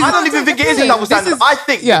 I don't even think it is a double standard. I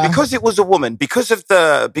think that because it was a woman, because of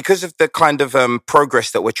the kind of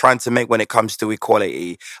progress that we're trying to make when it comes to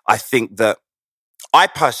equality, I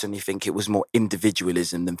personally think it was more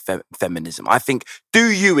individualism than feminism. I think, do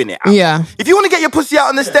you in it out. Yeah. If you want to get your pussy out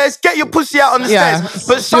on the stairs, get your pussy out on the stairs.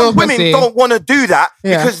 But some women don't want to do that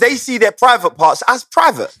because they see their private parts as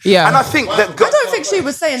private. Yeah. And I think that... I don't think she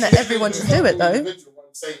was saying that everyone should do it, though.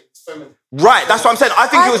 Right, that's what I'm saying. I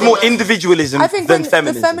think it was more individualism than feminism.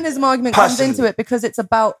 The feminism argument comes into it because it's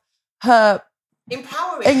about her...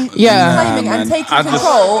 empowering, claiming and taking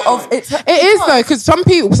control of it. It is though, because some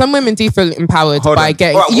women do feel empowered by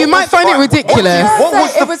getting. Right, you might find it ridiculous. What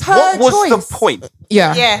was the point?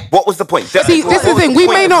 Yeah. What was the point? See, this is the thing. We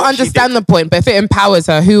may not understand the point, but if it empowers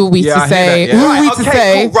her, who are we to say? Who are we to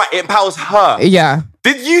say? Cool. Right, it empowers her. Yeah.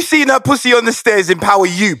 Did you see her pussy on the stairs empower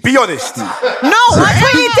you? Be honest. No, I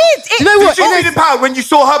really did. You know what? Did you feel empowered when you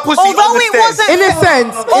saw her pussy on the stairs? Although it wasn't... In a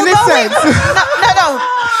sense. No.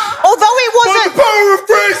 Although it wasn't... By the power of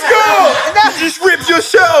praise God! You just ripped your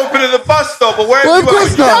shirt open at the bus stop or wherever you were.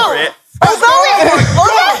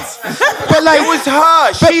 But like, it was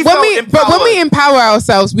her. She felt empowered. But when we empower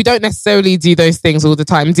ourselves, we don't necessarily do those things all the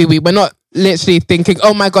time, do we? We're not literally thinking,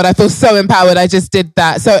 oh my God, I feel so empowered, I just did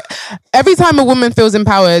that. So every time a woman feels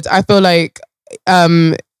empowered, I feel like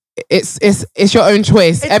it's your own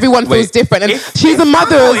choice. Everyone feels different. And she's a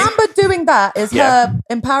mother. Amber doing that is her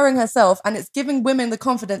empowering herself, and it's giving women the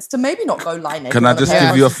confidence to maybe not go lie naked. Can I just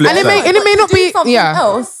give you a flip side? And it may not be something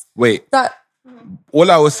else. Wait. That all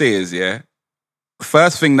I will say is,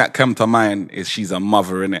 first thing that came to mind is she's a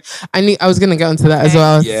mother, innit? I was going to get onto that as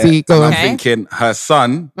well. Yeah. See, go on. I'm thinking her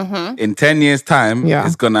son, in 10 years' time,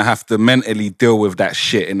 is going to have to mentally deal with that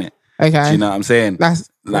shit, innit? Okay. Do you know what I'm saying? That's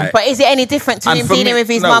like, but is it any different to him dealing with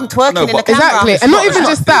his mum twerking in the camera? Exactly. And not even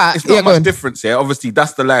just that. It's not much difference, Obviously,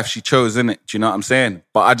 that's the life she chose, innit? Do you know what I'm saying?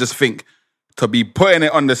 But I just think to be putting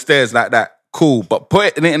it on the stairs like that, cool. But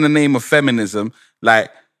putting it in the name of feminism,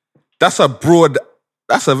 like, that's a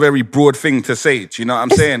very broad thing to say. Do you know what I'm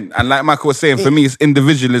saying? And like Michael was saying, for me, it's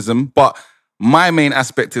individualism. But my main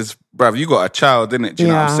aspect is, bruv, you got a child, innit? Do you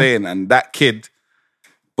know what I'm saying? And that kid,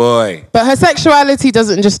 boy. But her sexuality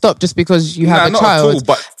doesn't just stop just because you have a not child. At all,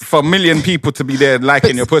 but for a million people to be there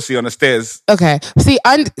liking your pussy on the stairs. Okay. See,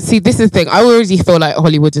 this is the thing. I already feel like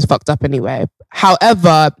Hollywood is fucked up anyway.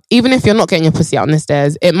 However, even if you're not getting your pussy out on the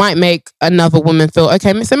stairs, it might make another woman feel,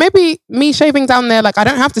 okay, so maybe me shaving down there, like I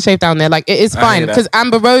don't have to shave down there. Like it is fine. Because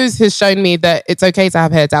Amber Rose has shown me that it's okay to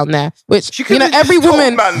have hair down there. Which, you know, every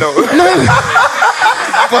woman... Man, though. No.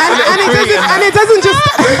 and it doesn't just...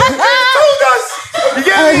 You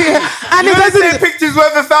get me? And you it doesn't say pictures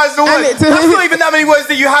worth 1,000 words. That's not even that many words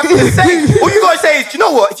that you have to say. All you gotta say is, do you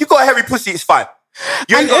know what? If you got a hairy pussy, it's fine.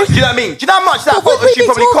 Do you know what I mean? Do you know how much that she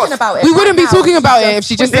probably cost? We wouldn't be talking about it if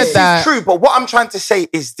she just said that. This is true, but what I'm trying to say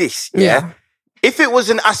is this, If it was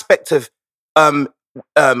an aspect of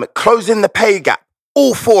closing the pay gap,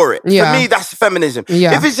 all for it. For me, that's feminism.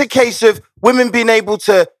 Yeah. If it's a case of women being able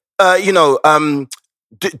to, being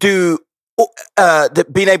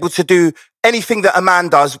able to do anything that a man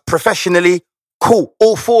does professionally, cool,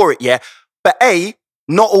 all for it, But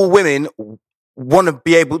not all women want to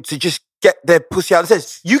be able to just get their pussy out. It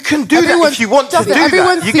says you can do that if you want to do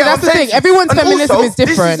that. You get that's the thing. Everyone's feminism is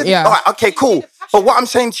different. All right, okay, cool. But what I'm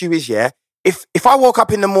saying to you is, if I woke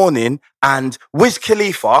up in the morning and Wiz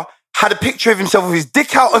Khalifa had a picture of himself with his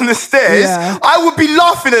dick out on the stairs, I would be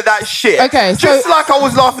laughing at that shit. Okay, just like I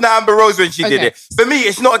was laughing at Amber Rose when she did it. For me,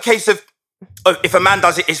 it's not a case of if a man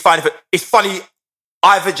does it, it's fine. It's funny,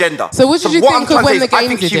 either gender. So what did you think of when the game I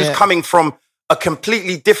think she was coming from a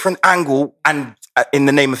completely different angle and in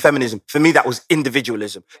the name of feminism. For me, that was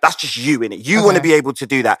individualism. That's just you, innit? You want to be able to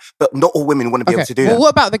do that, but not all women want to be able to do that. Well, what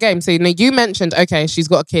about the game? So, you mentioned, she's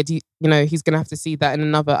got a kid. He's going to have to see that in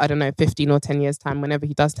another, 15 or 10 years' time, whenever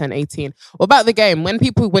he does turn 18. What about the game? When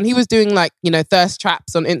he was doing thirst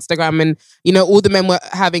traps on Instagram and, all the men were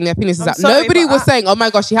having their penises out, nobody was saying, oh my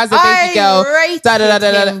gosh, she has a baby girl.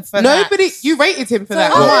 You rated him for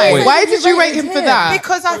that. Why? Why did you rate him for that?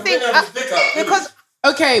 Because I think,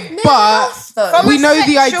 Okay, but From we a know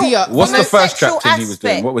the sexual- idea. What's from the a first sexual trap thing he was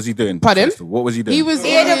doing? aspect. What was he doing? Pardon? What was he doing? He was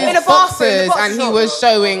Yeah, in in his a bathroom, in boxers the and he box was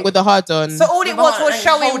showing with the hard on. So all it was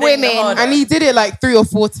showing women. And he did it like 3 or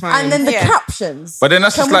 4 times. And then the captions. But then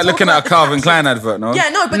that's Can just we like talk looking at a about the Calvin Klein advert, no? Yeah,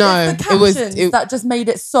 no, but No, it's the it was- captions that just made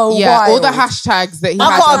it so yeah, wild. all the hashtags that he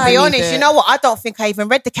I've had got to be underneath honest. it. You know what? I don't think I even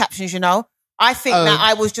read the captions. You know, I think Oh. that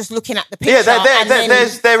I was just looking at the picture. Yeah, there and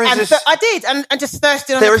is I did, and just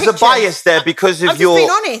thirsting on there the is a pictures. bias there because of I'm just your.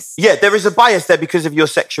 being honest. Yeah, there is a bias there because of your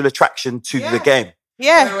sexual attraction to the game.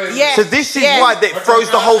 Yeah, yeah. So this is yeah. why that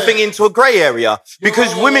throws the whole thing into a grey area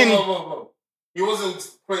because women. He wasn't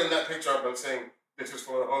putting that picture up and saying this is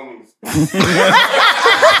for the homies. This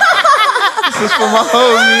is for my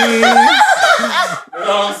homies. You know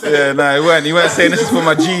what I'm saying? Yeah, no, he weren't. He weren't saying this is for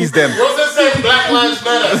my G's, them. He wasn't saying Black Lives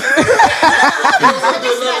Matter.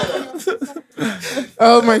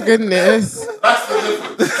 Oh my goodness. That's the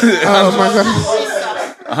difference. Oh my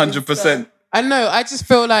god. 100%. I know. I just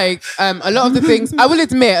feel like a lot of the things, I will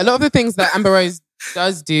admit, a lot of the things that Amber Rose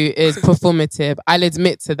does do is performative. I'll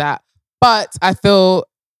admit to that. But I feel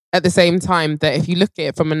at the same time that if you look at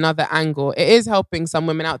it from another angle, it is helping some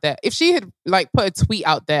women out there. If she had like put a tweet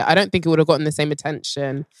out there, I don't think it would have gotten the same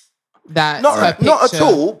attention that Not- her picture. not at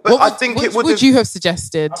all, but What I would- think what it would would have- you have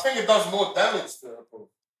suggested? I think it does more damage to her.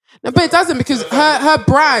 No, but it doesn't because her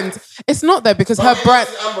brand. It's not there because her brand.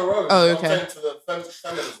 Oh, okay. But I it's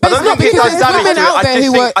don't not think it because does there's damage women to it. out there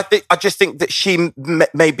who work. I just think that she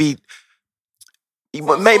maybe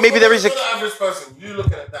there is a. For the average person, you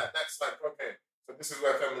looking at that, that's like, okay, so this is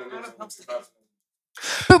where feminism is in 2000.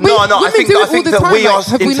 But No, I women think do it I all think the that time. we Like, are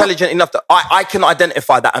have we not- intelligent enough that I can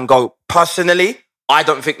identify that and go personally. I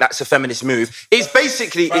don't think that's a feminist move. It's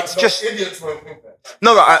basically it's just idiots won't think that.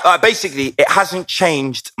 no. Basically, it hasn't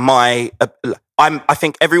changed my. I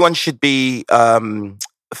think everyone should be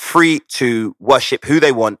free to worship who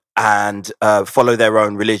they want and follow their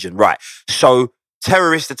own religion. Right. So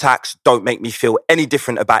terrorist attacks don't make me feel any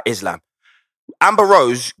different about Islam. Amber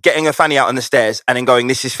Rose getting her fanny out on the stairs and then going,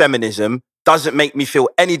 "This is feminism," doesn't make me feel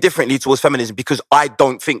any differently towards feminism because I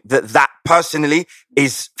don't think that personally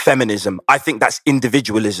is feminism. I think that's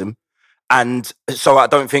individualism. And so I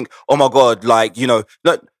don't think, oh my God, like, you know,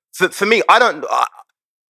 look, for me, I don't,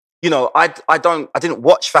 I didn't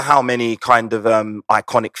watch for how many kind of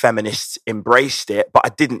iconic feminists embraced it, but I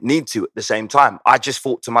didn't need to at the same time. I just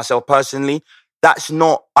thought to myself personally, that's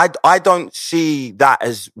not, I don't see that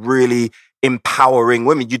as really empowering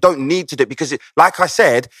women. You don't need to do it because, like I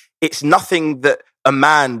said, it's nothing that a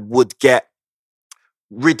man would get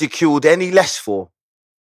ridiculed any less for.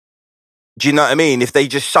 Do you know what I mean? If they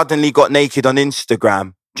just suddenly got naked on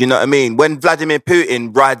Instagram, do you know what I mean? When Vladimir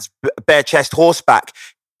Putin rides bare chest horseback,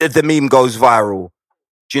 the meme goes viral.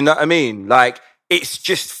 Do you know what I mean? Like, it's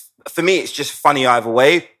just, for me, it's just funny either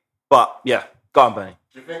way. But yeah, go on, Bernie.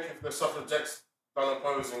 Do you think if the suffragettes done a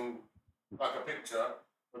posing like a picture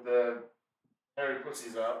with the hairy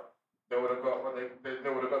pussies out, they would have got what they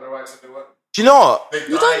would have got the rights that they were? Do you know what?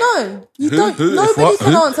 You don't know. You don't. Who? Nobody What?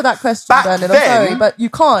 can Who? answer that question, Back Bernard. I'm then- sorry, but you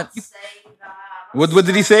can't. What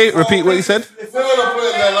did he say? Repeat what he said. If women are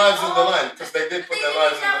putting their lives on the line, because they did put their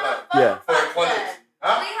lives on the line Yeah. for equality.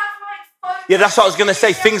 Huh? Yeah, that's what I was going to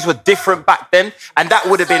say. Things were different back then. And that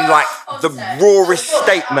would have been like the rawest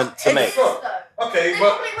statement to make. Okay,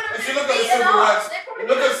 but if you look at the civil rights, you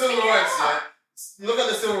look at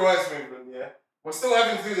the civil rights movement, yeah, we're still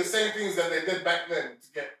having to do the same things that they did back then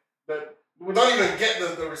to get that. We don't even get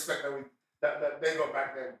the respect that they got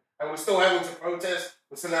back then, and we're still having to protest.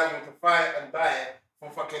 We're still having to fight and die for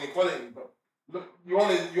fucking equality. But look, you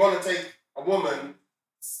want to take a woman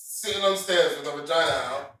sitting on stairs with a vagina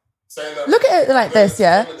out, saying that. Look at it like this,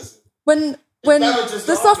 yeah. When damages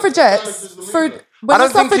the the suffragettes argument, it threw damages the when I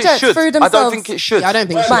the don't think it suffragettes should. threw I themselves don't think it should. Yeah, I don't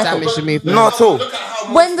think it should Michael, damage the movement. Not at all. Look at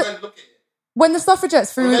how When most the- men look at it. when the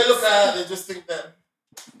suffragettes When threw. they look at it, they just think that.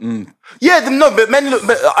 Yeah, no, but men look.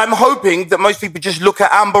 But I'm hoping that most people just look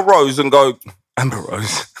at Amber Rose and go, Amber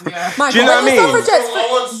Rose. Michael, Do you know what I when mean? the suffragettes I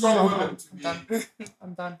want strong women to be.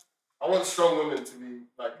 I'm done. I want strong women to be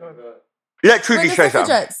like the. Yeah, When crudely the straight out.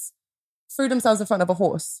 suffragettes threw themselves in front of a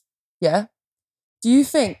horse, yeah. Do you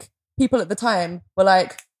think people at the time were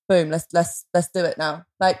like, "Boom, let's do it now"?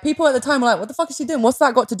 Like people at the time were like, "What the fuck is she doing? What's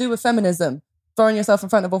that got to do with feminism? Throwing yourself in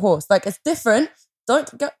front of a horse? Like it's different.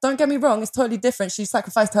 Don't get me wrong. It's totally different. She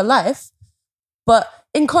sacrificed her life, but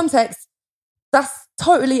in context, that's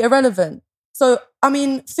totally irrelevant. So, I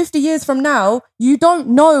mean, 50 years from now, you don't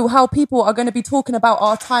know how people are going to be talking about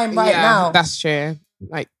our time right now. That's true.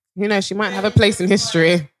 Like, you know, she might have a place in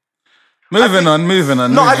history. Moving on.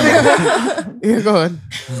 No, I think. Yeah, go on.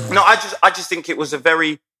 No, I just think it was a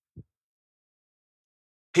very.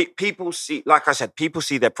 people see, like I said, people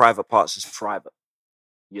see their private parts as private,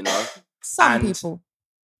 you know? Some people.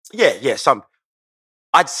 Yeah, some.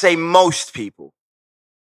 I'd say most people.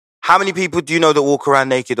 How many people do you know that walk around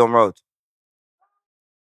naked on road?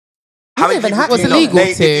 How many people What's do you know?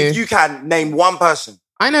 illegal to? If you can name one person.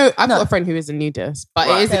 I know, I've got a friend who is a nudist, but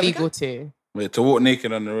Right. it is There we illegal too. Wait, to walk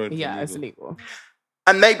naked on the road. Yeah, it's illegal.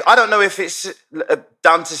 And maybe, I don't know if it's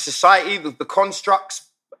down to society, the constructs.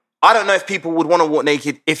 I don't know if people would want to walk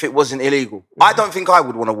naked if it wasn't illegal. I don't think I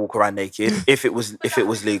would want to walk around naked if it was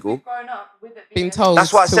legal. Being told.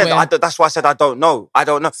 That's why I to said. wear- That's why I said I don't know. I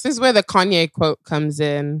don't know. This is where the Kanye quote comes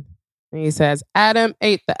in. And he says, Adam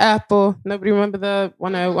ate the apple. Nobody remember the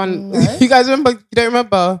 101? You guys remember? You don't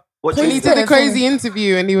remember? What When do he you did the think? crazy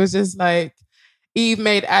interview and he was just like, Eve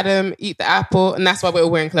made Adam eat the apple and that's why we're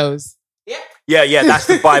all wearing clothes. Yeah, that's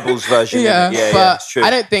the Bible's version. Yeah, yeah, but it's true. I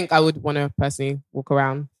don't think I would want to personally walk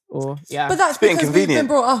around or, yeah. But that's a bit because we've been inconvenient.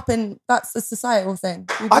 brought up and that's a societal thing.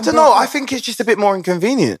 We've I been don't brought know. up- I think it's just a bit more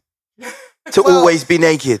inconvenient to always be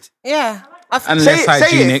naked. Yeah. And less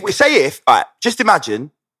hygienic. Say if, all right, just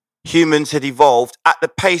imagine humans had evolved at the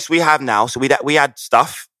pace we have now. So we had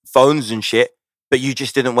stuff, phones and shit, but you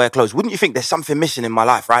just didn't wear clothes. Wouldn't you think there's something missing in my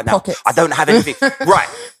life right now? Pockets. I don't have anything. Right.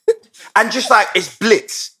 And just like it's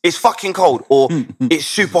blitz, it's fucking cold, or it's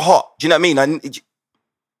super hot. Do you know what I mean?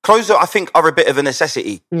 Clothes, I think, are a bit of a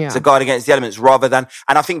necessity to guard against the elements rather than,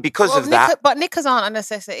 and I think because of that. But knickers aren't a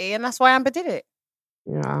necessity, and that's why Amber did it.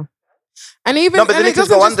 Yeah. And even No, but the and it knickers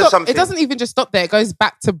doesn't go just under stop, something. it doesn't even just stop there. It goes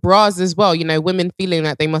back to bras as well. You know, women feeling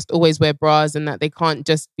that they must always wear bras and that they can't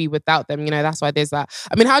just be without them. You know, that's why there's that.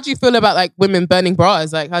 I mean, how do you feel about like women burning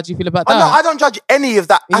bras? Like, how do you feel about that? No, I don't judge any of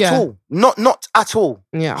that at Yeah. all. Not at all.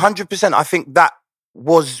 Yeah. 100%. I think that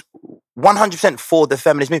was 100% for the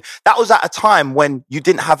feminist movement. That was at a time when you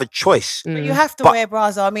didn't have a choice. Mm. But you have to wear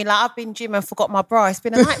bras. I mean, like I've been gym and forgot my bra. It's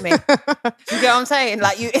been a nightmare. Do you get what I'm saying?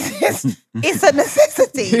 Like it's a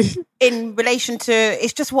necessity in relation to.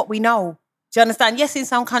 It's just what we know. Do you understand? Yes, in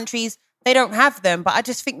some countries they don't have them, but I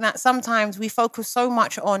just think that sometimes we focus so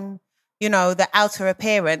much on, you know, the outer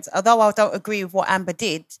appearance. Although I don't agree with what Amber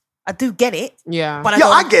did, I do get it. Yeah. But Yeah,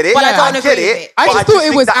 I get it. But Yeah, I don't I get agree with it. it. I But just I thought just it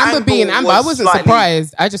think was the Amber being angle Amber. I was wasn't slightly-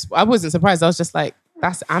 surprised. I wasn't surprised. I was just like,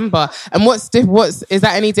 that's Amber. And what's is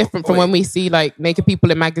that any different from when we see like naked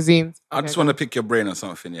people in magazines? I just want to pick your brain on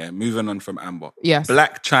something, yeah? Moving on from Amber. Yes.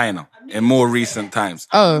 Black China in more recent times.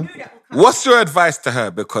 Oh, What's your advice to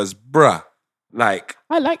her? Because, bruh, like,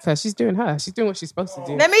 I like her. She's doing her. She's doing what she's supposed to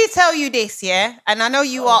do. Let me tell you this, yeah? And I know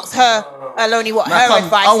you asked her, Aloni, what Nah, her come,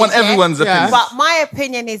 advice I want is, yeah? everyone's opinion. But my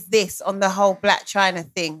opinion is this on the whole Black China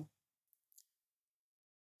thing.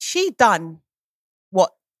 She done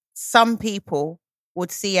what some people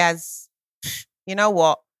would see as, you know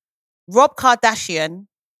what? Rob Kardashian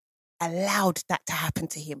allowed that to happen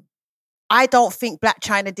to him. I don't think Black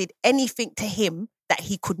China did anything to him that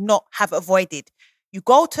he could not have avoided. You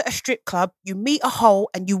go to a strip club, you meet a hoe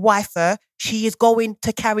and you wife her, she is going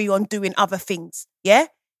to carry on doing other things. Yeah?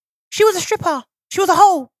 She was a stripper. She was a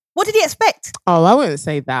hoe. What did he expect? Oh, I wouldn't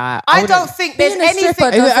say that. I wouldn't- don't think there's Being a stripper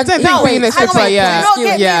anything. I don't think being a hang on stripper, wait. yeah. Do not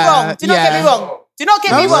get Yeah, me wrong. Do not get yeah. me wrong. Do not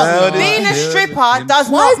get me No, wrong. no, Being a stripper does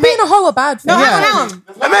Why not is being a hoe a bad thing? No, Yeah. hang on.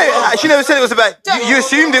 I mean, she never said it was a bad. You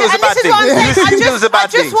assumed it was a And bad this is thing. what I'm You saying. assumed it was a I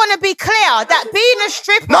bad just thing. want to be clear that being a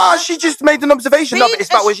stripper. No, she just made an observation. No, Being but it's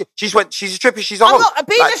about a- when she went. She's a stripper. She's a I'm hoe. not-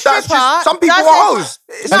 being a that's just- stripper some people are doesn't- hoes.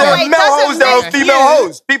 No, There are wait, male doesn't hoes. There are make female you-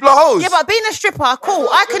 hoes. People are hoes. Yeah, but being a stripper, cool.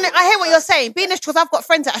 I hear what you're saying. Being a stripper, I've got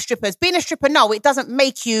friends that are strippers. Being a stripper, no, it doesn't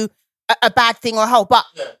make you a bad thing or a hoe. But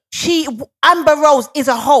Amber Rose is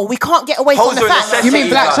a hoe. We can't get away Hoes from the are a fact. necessity. You mean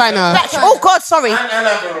Black China? Oh God, sorry. And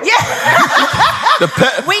Amber Rose.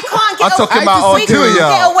 Yeah. We can't get I'm talking away, about we can't Arturia.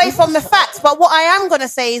 get away from the facts. But what I am going to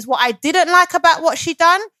say is what I didn't like about what she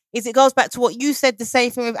done is it goes back to what you said, the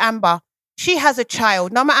same thing with Amber. She has a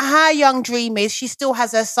child. No matter how young Dream is, she still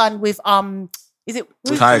has her son with, is it?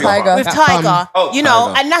 Tiger. With That Tiger. thumb. Oh, you know,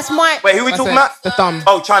 Tiger. and that's my... Wait, who we That's talking it. about? The thumb.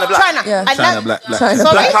 Oh, China Black. China. Yeah. And China, that- black. China.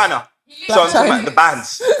 Sorry? Black China. So I'm talking China. about the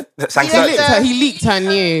bands. Thank Yeah, you. the- He leaked her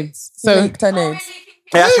nudes. So Leaked her nudes.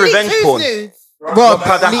 Yeah, that's Who leaked revenge whose porn. news? Rob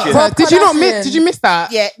Kardashian. leaked her. Rob Did you not miss? Kardashian. Did you miss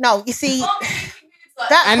that? Yeah, no, you see...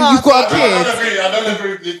 That And part you've got of a it- kid. I don't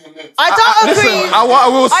agree with leaking this. I don't agree. Listen, what I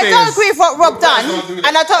will I say don't is, agree with what Rob done,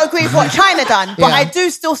 and I don't agree with what China done. But Yeah. I do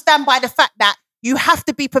still stand by the fact that you have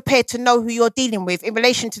to be prepared to know who you're dealing with in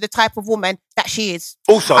relation to the type of woman that she is.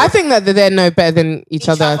 Also, I think that they're no better than each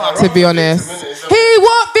other, to be honest.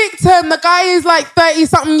 What victim? The guy is like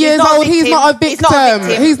 30-something years not a old. He's victim. not a victim. He's not a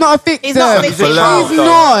victim. He's not a victim. He's not a victim. He's allowed,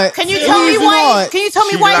 not. Can you tell me He's why? not. Can you tell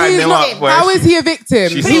me She why lined he's him not? up, where How she- is he a victim?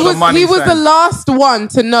 she He saw the was money the sign. last one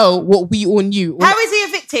to know what we all knew. How is he a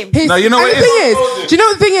victim? picked him. No, you know and what the it thing is? is, do you know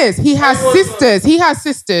what the thing is? He has sisters. He has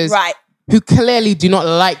sisters Right. who clearly do not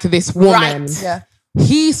like this woman. Right. Yeah.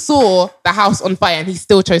 He saw the house on fire and he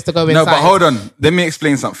still chose to go inside. No, but hold on. Let me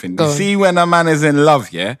explain something. Go You on. see, when a man is in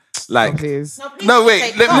love, yeah? Like, Please. no,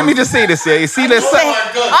 wait. Let me just say this, yeah? You see, there's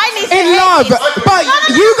I need to In hate love, this. but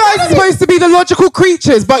you guys are supposed to be the logical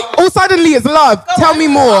creatures, but all suddenly it's love. Tell me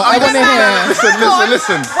more. I want to hear.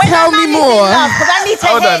 Listen. When Tell a man me is in more. love, 'cause I need to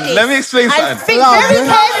Hold hear on, this. let me explain And something. think Love. very carefully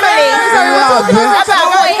Love. about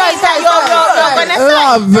what it is that you're gonna say.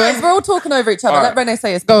 Love. Guys, we're all talking over each other. All Let right. Renee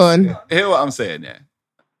say it. Go on. Hear what I'm saying, yeah?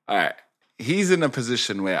 All right. He's in a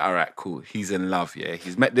position where, all right, cool. He's in love, yeah?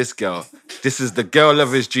 He's met this girl. This is the girl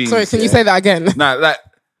of his dreams. Sorry, can you yeah? say that again? Nah, like,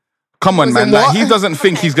 come on, Was man. it Like, what? he doesn't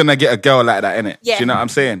think he's going to get a girl like that, innit? Yeah. Do you know what I'm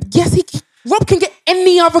saying? Yes, Rob can get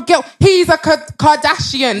any other girl. He's a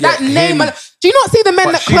Kardashian. That name. him. Do you not see the men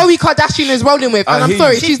But that she's- Khloe Kardashian is rolling with? And I'm hear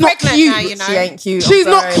sorry, you. she's not pregnant cute. now, you know. She ain't cute. She's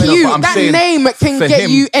I'm not sorry. cute. but I'm That saying, name can for get him,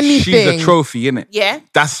 you anything. She's a trophy, innit? Yeah.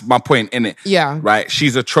 That's my point, innit? Yeah. Right?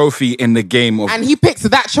 She's a trophy in the game of... And he picks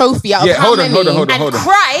that trophy out Yeah, of how hold on, many? hold on. And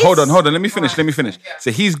cries. Hold on. Let me finish. So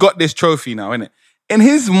he's got this trophy now, innit? In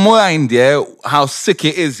his mind, yeah, how sick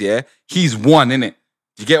it is, yeah, he's won, innit?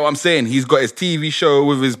 You get what I'm saying? He's got his TV show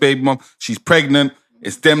with his baby mom. She's pregnant.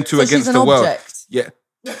 It's them two So against she's an the world. object. Yeah.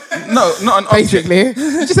 No, not an object. Basically.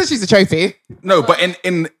 You just said she's a trophy. No, but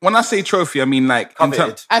in when I say trophy, I mean like in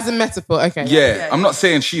Coveted. As a metaphor, okay. yeah, I'm not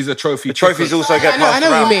saying she's a trophy. The trophies also I get know, I passed know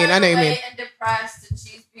what around. you mean. I know what you mean. And depressed, and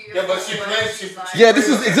she's beautiful. Yeah, but she plays. Yeah, this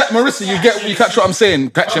is exact Marissa. You catch what I'm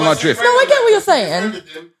saying? Catching my drift. No, I get what you're saying.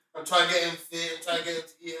 I'm trying to get him fit. I'm trying to get him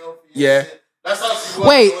to eat healthy. Yeah. That's how she works.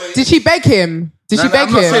 Wait, did she beg him? Did No, she no, beg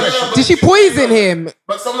I'm not him? saying that Did she poison him?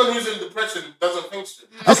 But someone who's in depression doesn't think so.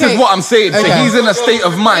 This Okay. is what I'm saying. So Okay. he's in a state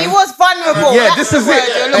of He mind. was vulnerable. Yeah, That's this is the word it.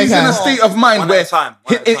 you're He's looking in a for. state of mind One where at a time,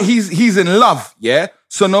 one at a time. he's in love, yeah?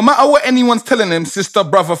 So no matter what anyone's telling him, sister,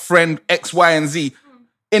 brother, friend, X, Y, and Z,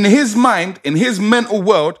 in his mind, in his mental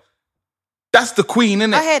world, that's the queen,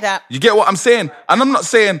 innit? I hear that. You get what I'm saying? And I'm not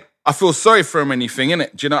saying I feel sorry for him or anything,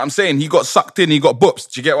 innit? Do you know what I'm saying? He got sucked in, he got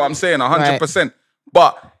booped. Do you get what I'm saying? 100%.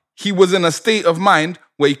 But he was in a state of mind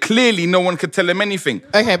where clearly no one could tell him anything.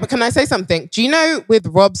 Okay, but can I say something? Do you know with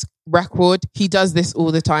Rob's record, he does this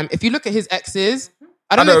all the time. If you look at his exes,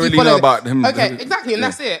 I don't know if you really follow know about him. Okay, exactly, and Yeah,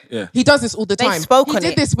 that's it. yeah. He does this all the They've time. spoken He did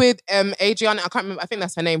it. this with Adriana. I can't remember. I think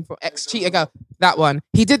that's her name for ex-cheater girl. That one.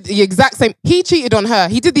 He did the exact same. He cheated on her.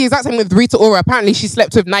 He did the exact same with Rita Ora. Apparently, she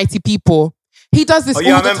slept with 90 people. He does this Oh,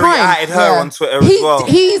 yeah, I all the remember he time. added her on Twitter as well.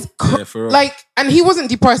 He's Yeah, for real. like, and he wasn't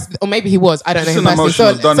depressed, or maybe he was. I don't know Just him an personally. So,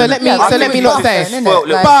 emotional done, let innit? me, Yeah, so I let think me he's not say. different, innit? Spoiled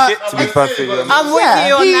little But- shit, to be perfectly honest. I'm with Yeah.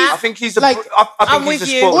 you on He's- that. I think he's a. like, I I'm think with he's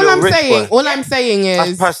a you. spoiled All little I'm rich saying, boy. all I'm saying That's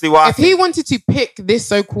is, personally what I if he think. wanted to pick this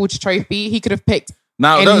so-called trophy, he could have picked.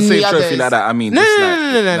 Now, don't say any trophy others. like that. I mean, No, just no, like- no,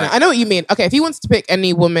 no, no, no. like- I know what you mean. Okay, if he wants to pick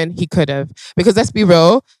any woman, he could have. Because let's be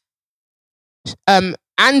real,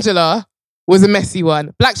 Angela was a messy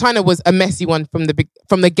one. Black China was a messy one from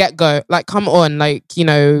the get-go. Like, come on, like, you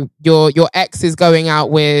know, your ex is going out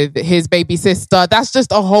with his baby sister. That's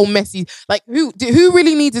just a whole messy. Like, who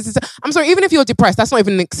really needs this? I'm sorry, even if you're depressed, that's not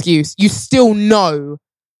even an excuse. You still know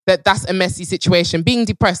that that's a messy situation. Being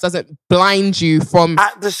depressed doesn't blind you from.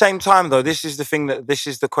 At the same time, though, this is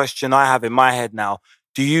the question I have in my head now.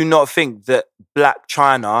 Do you not think that Black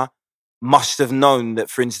China must have known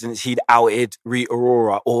that, for instance, he'd outed Rita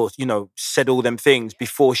Ora or, you know, said all them things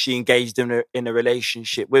before she engaged in a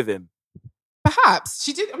relationship with him? Perhaps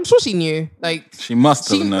she did. I'm sure she knew. Like, She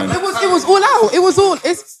must have known. It was all out. It was all.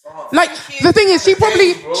 It's like the thing is, she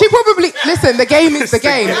probably. Listen, the game is the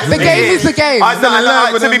game. The game is the game.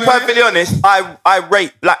 To be perfectly honest, I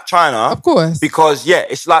rate Black China, Of course. because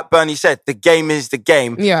it's like Bernie said, the game is the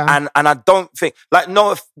game. Yeah. And I don't think, like,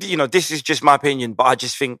 no, you know, this is just my opinion, but I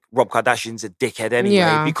just think Rob Kardashian's a dickhead anyway,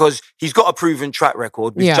 Yeah. because he's got a proven track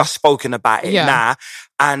record. We've Yeah. just spoken about it Yeah. now,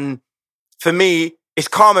 and for me, it's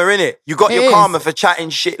karma, innit? You got It your is. karma for chatting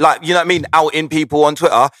shit, like, you know what I mean, outing people on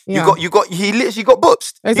Twitter. Yeah. He literally got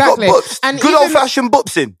booped. Exactly. He got booped. And Good even- old fashioned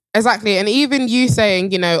boopsing. Exactly. And even you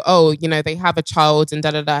saying, you know, oh, you know, they have a child and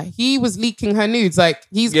da-da-da. He was leaking her nudes. Like,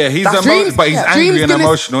 he's... Yeah, he's that's angry and gonna-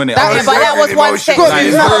 emotional, innit? That is- But that was one step. Got Nah,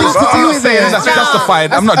 it's nothing very- to do I'm not with saying it. that's No.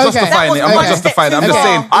 justified. I'm not That's okay. justifying it. I'm That not was justifying it. I'm one just step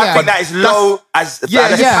saying. too I far. think that is low as Yeah,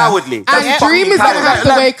 that's yeah. cowardly. And That's fucking Dream is gonna cowardly. have to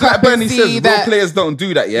wake up like Bernie and says, see real that... players don't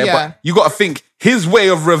do that, yeah? Yeah. But you got to think his way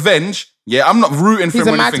of revenge, yeah? I'm not rooting for He's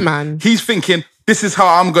him a or anything. madman. He's thinking, this is how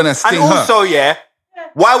I'm going to sting And her. also,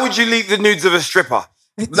 why would you leak the nudes of a stripper?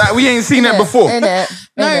 Like, we ain't seen that before. Innit?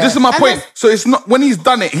 No. Innit? This is my And point. that's- So it's not, when he's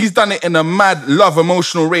done it in a mad love,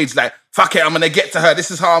 emotional rage, like, fuck it, I'm going to get to her.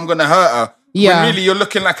 This is how I'm going to hurt her. Yeah. When really you're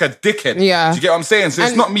looking like a dickhead. Yeah. Do you get what I'm saying? So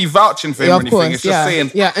it's And- not me vouching for him Yeah, or of anything. course, It's just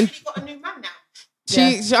saying. Yeah, and She got a new man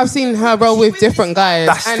now. I've seen her roll with different guys.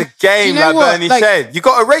 That's and the game, you know like what? Bernie said. You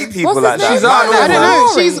got to rate people What's like his that. name? She's out I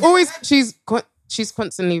don't know. Boring. She's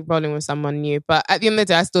constantly rolling with someone new. But at the end of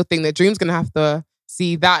the day, I still think that Dream's gonna have to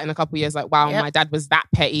see that in a couple of years. Like, wow, Yep. my dad was that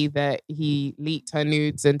petty that he leaked her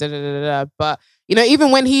nudes and da da da da. But you know,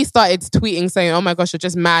 even when he started tweeting saying, "Oh my gosh, you're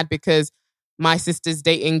just mad because my sister's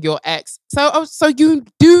dating your ex," so you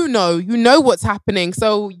do know, you know what's happening.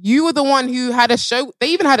 So you were the one who had a show. They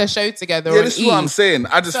even had a show together. Yeah, on this is what I'm E! saying.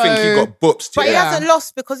 I just think he So- got booped. But he yeah. hasn't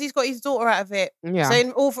lost because he's got his daughter out of it. Yeah. So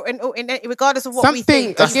regardlight of what we Something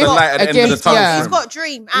think, That's he's the got- light at the end of the gift, tunnel. yeah. He's got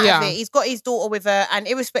Dream out Yeah. of it. He's got his daughter with her, and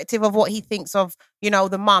irrespective of what he thinks of, you know,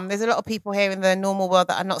 the mum. There's a lot of people here in the normal world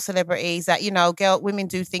that are not celebrities that, you know, women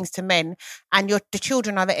do things to men, and the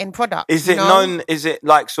children are the end product. Is you it know? known? Is it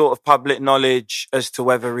like sort of public knowledge as to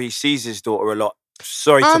whether he sees his daughter a lot?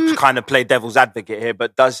 Sorry to kind of play devil's advocate here,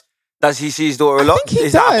 but does he see his daughter a lot? I think he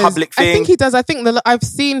Is does. that a public thing? I think he does. I think I've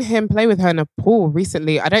seen him play with her in a pool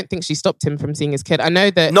recently. I don't think she stopped him from seeing his kid. I know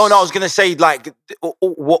that. No, I was gonna say like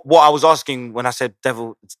what I was asking when I said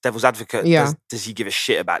devil's advocate. Yeah. Does he give a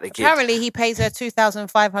shit about the kid? Apparently, he pays her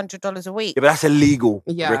 $2,500 a week. Yeah, but that's a legal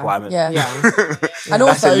Yeah. requirement. Yeah. Yeah. And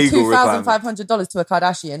That's also, a legal requirement. $2,500 to a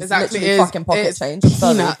Kardashian is Exactly. literally It's- fucking pocket it's change. I'm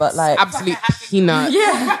sorry, peanuts. but like, Absolute peanut.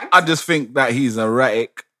 yeah. I just think that he's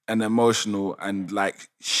erratic and emotional, and like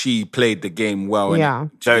she played the game well. Yeah.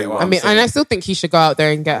 Very well. I mean, and I still think he should go out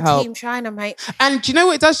there and get help. Team China, mate. And do you know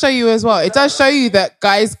what it does show you as well? It does show you that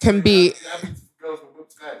guys can be.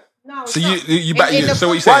 No, So it's you not. back In you. the So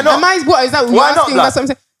what you football- saying? Why not? Am I, what is that? Why You're not, asking, like- that's what I'm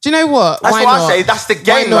saying. Do you know what? That's Why what not? I say. That's the Why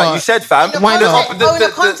game, not? like you said, fam. In Why not? the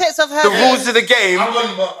context of her the game. rules of the game.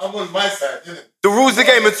 I'm on my side, innit? The rules of the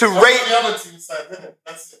game are to I'm on rate. the other team's side, innit?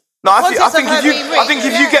 That's it. No, I Context think of if her you, being I think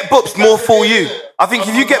rich, if you yeah. get booped, more for you. I think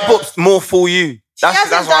if you get booped, more for you. She That's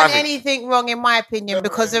hasn't what I done think. anything wrong, in my opinion,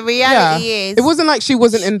 because the Yeah. reality is It wasn't like she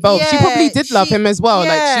wasn't involved. She probably Yeah, did love she- him as well. Like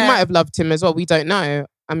she yeah. might have loved him as well. We don't know.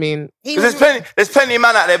 I mean, he Because was there's plenty of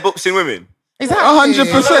men out there boopsing women. exactly.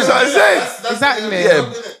 100%. That's what I'm saying. Exactly.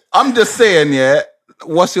 Yeah, I'm just saying. Yeah,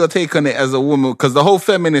 what's your take on it as a woman? Because the whole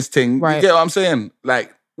feminist thing, Right. you get what I'm saying?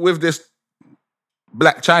 Like with this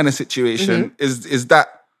Black China situation, Mm-hmm.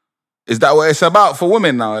 is that what it's about for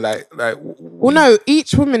women now? Like, Well, no,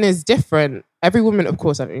 each woman is different. Every woman, of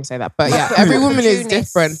course, I don't even say that, but yeah, every woman is Opportunist.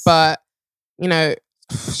 different. But you know,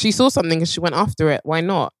 she saw something and she went after it. Why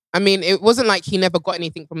not? I mean, it wasn't like he never got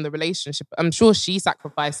anything from the relationship. I'm sure she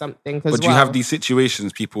sacrificed something. As But do well. you have these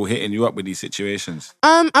situations, people hitting you up with these situations?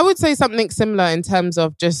 I would say something similar in terms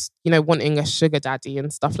of just, you know, wanting a sugar daddy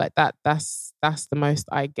and stuff like that. That's the most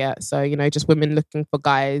I get. So, you know, just women looking for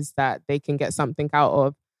guys that they can get something out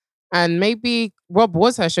of. And maybe Rob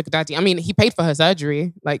was her sugar daddy. I mean, he paid for her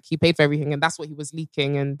surgery. Like, he paid for everything. And that's what he was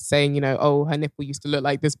leaking and saying, you know, oh, her nipple used to look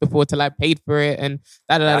like this before till I paid for it and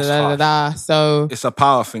da-da-da-da-da-da. So, It's a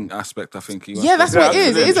power thing aspect, I think. He wants yeah, that's to- what it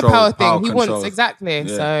is. It is a power thing. He control. wants, exactly.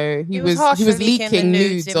 Yeah. So he He was was harsh for leaking leaking the nudes,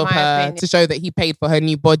 nudes in of my her opinion. to show that he paid for her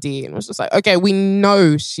new body. And it was just like, okay, we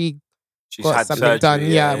know she She's got had something surgery, done.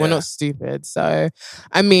 Yeah, we're not stupid. So,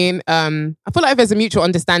 I mean, I feel like if there's a mutual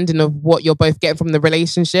understanding of what you're both getting from the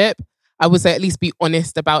relationship, I would say at least be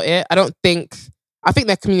honest about it. I think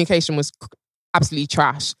their communication was absolutely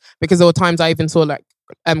trash, because there were times I even saw like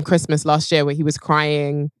Christmas last year where he was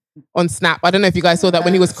crying on Snap. I don't know if you guys saw that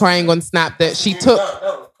when he was crying on Snap, that she took.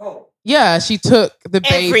 Yeah, she took the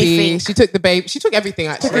baby. Everything. She took the baby. She took everything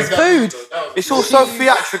actually. His food. It's all so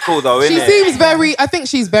theatrical, though, isn't She it? seems very. I think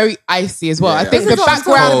she's very icy as well. I think This the is what I'm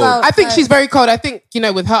talking background. about, I think like- she's very cold. I think, you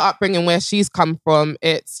know, with her upbringing, where she's come from,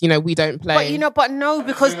 it's, you know, we don't play. But you know, but no,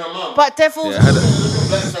 because but Devil's.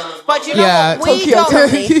 But you know Yeah, what? We Tokyo don't.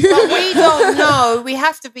 Tokyo. But we don't know. We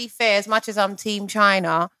have to be fair. As much as I'm Team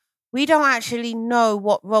China, we don't actually know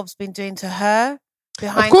what Rob's been doing to her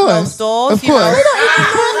behind course. closed doors. Of you know? course.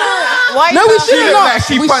 Why No, we can't- should not. Like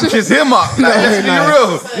she We punches should- him up. Like, let's be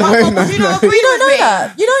real. You don't agree You don't with know me.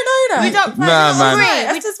 that. You don't know that. We don't. Nah, man. agree.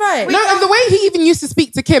 That's just right. No, and the way he even used to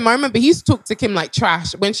speak to Kim, I remember he used to talk to Kim like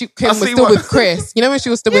trash when Kim I was see still what- with Chris. You know, when she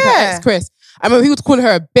was still with her Yeah. ex Chris. I remember he would call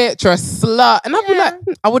her a bitch or a slut, and I'd be like,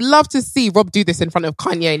 I would love to see Rob do this in front of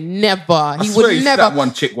Kanye. Never, I he swear would he never. slapped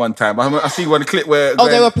one chick one time. I see one clip where. Oh,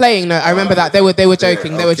 they were playing. No, I remember that. They were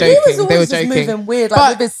joking. They were okay. He joking. was They were always just joking. moving weird, like But-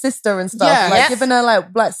 with his sister and stuff, Yeah. like Yes. giving her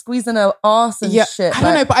like squeezing her arse and Yeah, shit. I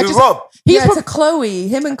don't know, but I Who, just Rob? he's yeah, prob- to Chloe,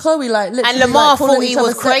 him and Chloe, like literally, And Lamar like, calling thought he each other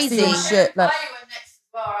was sexy crazy. and shit. Like,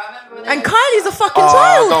 And and Kylie's a fucking Oh,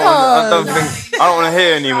 child. I don't cuz. think. I don't want to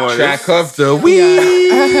hear anymore. of this. Track of the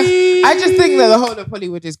week. I just think that the whole of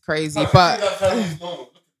Hollywood is crazy, but That family's normal.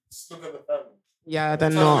 Look at the family. Yeah, they're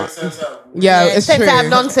not. Yeah, Yeah, it's tend true. to have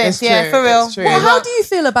nonsense, It's yeah, true. for real. It's true. Well, how do you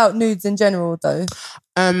feel about nudes in general, though?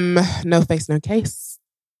 No face, no case.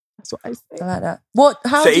 That's what I say. I like that. What?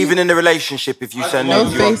 How? So do you- even in a relationship, if you send No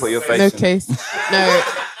nudes, you won't face, put your face no in. case. No.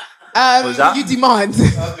 was that? You demand.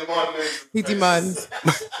 He demands.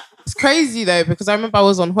 It's crazy though, because I remember I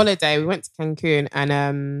was on holiday. We went to Cancun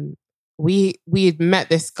and we had met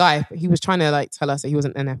this guy. He was trying to like tell us that he was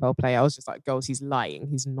an NFL player. I was just like, girls, he's lying.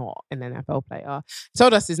 He's not an NFL player. He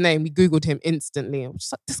told us his name. We Googled him instantly. I was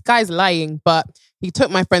just like, this guy's lying. But he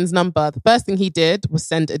took my friend's number. The first thing he did was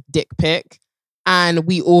send a dick pic. And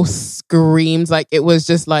we all screamed. Like, it was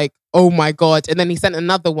just like, oh my God. And then he sent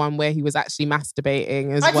another one where he was actually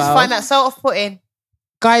masturbating as I well. just find that so off-putting.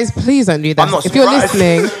 Guys, please don't do that. I'm not If you're surprised.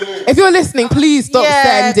 listening, please stop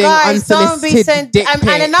sending unsolicited dick pics.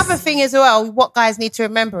 And another thing as well, what guys need to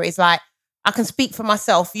remember is like, I can speak for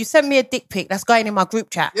myself. You send me a dick pic, that's going in my group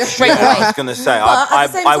chat straight I away. was gonna say, But at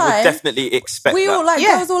the same I would time, definitely expect we all that. like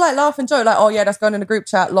girls all like laugh and joke, like, oh yeah, that's going in the group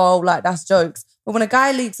chat, lol, like that's jokes. But when a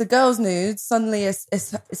guy leaks a girl's nudes, suddenly it's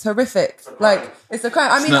horrific. Like it's a crime.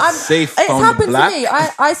 I mean, not safe it's from happened black. to me.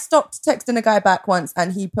 I stopped texting a guy back once,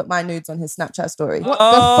 and he put my nudes on his Snapchat story. What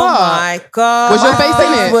Oh the fuck? my God. Was your face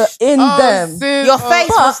in it? Were in them. sis. Your face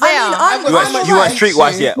But, was there. I mean, You weren't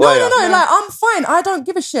streetwise yet. No, were no, you? no. Like I'm fine. I don't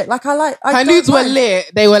give a shit. Like I Her don't nudes were mind.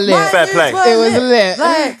 lit. They were lit. My Fair nudes play. were It was lit.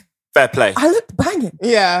 Like Fair play. I looked banging.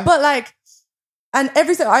 Yeah. But like, and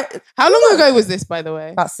everything. How long ago was this, by the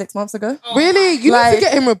way? About 6 months ago. Really? You need Like- to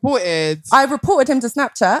get him reported. I reported him to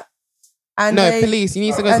Snapchat. And No, they- police. You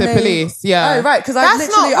need to go and to they- police. Yeah. Oh, right. Because I That's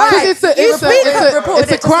literally. not right. I- Because You speak about- reported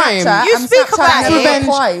it's a it to crime. Snapchat, You and speak Snapchat about never it. Revenge.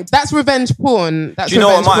 replied. That's revenge porn. That's Do you know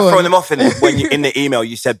what revenge might have porn. thrown him off in it when you in the email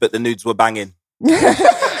you said, but the nudes were banging. Look,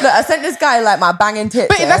 I sent this guy like my banging tits.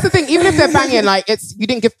 But yeah? that's the thing. Even if they're banging, like you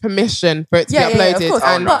didn't give permission for it to be uploaded. of course.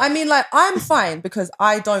 And But I mean, like, I'm fine because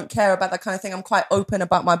I don't care about that kind of thing. I'm quite open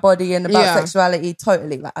about my body and about Yeah. sexuality.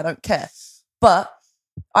 Totally, like, I don't care. But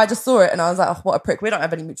I just saw it and I was like, oh, what a prick. We don't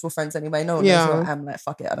have any mutual friends anyway. No one knows who Yeah. I am. Like,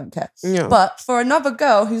 fuck it, I don't care. Yeah. But for another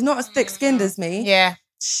girl who's not as thick-skinned as me, Yeah.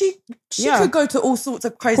 she Yeah. could go to all sorts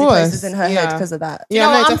of crazy Course, places in her head yeah. because of that. You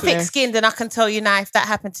know, no, I'm definitely. thick-skinned, and I can tell you now, if that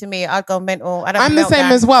happened to me, I'd go mental. I'd have I'm a the same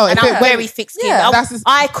meltdown. as well. And If it I'm went- very thick-skinned. Yeah.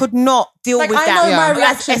 I could not deal Like, with I that. know my As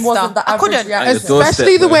reaction Esther. wasn't the I average couldn't. reaction. At your doorstep,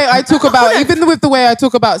 Especially the though. way I talk about, even with the way I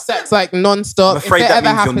talk about sex, like non-stop. I'm If afraid it that ever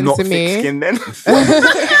means you're happened not to me, thick-skinned then.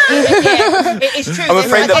 Yeah, it's true. I'm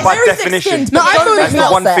afraid that If- by very definition, thick-skinned, but No, I don't thought make that's me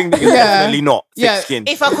the one upset. thing that you're Yeah. definitely not Yeah. thick-skinned.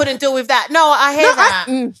 If I couldn't deal with that, no, I hear that.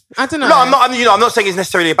 I don't know. No, I'm not. I'm not saying it's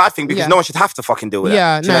necessarily a bad thing because Yeah. no one should have to fucking deal with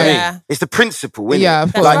Yeah, that. Do you know no. what I mean? Yeah. It's the principle, isn't Yeah, it?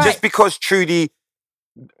 of course. Like That's just right. because Trudy,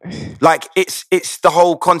 like it's the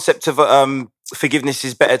whole concept of forgiveness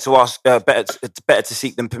is better to ask, better to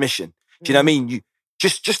seek than permission. Do you know what I mean? You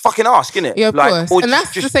just fucking ask, innit? Yeah, of like, course. or And just-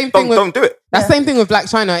 that's the just same don't, thing with- Don't do it. That's the same thing with Black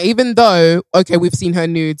China. Even though, okay, we've seen her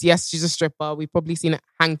nudes. Yes, she's a stripper. We've probably seen it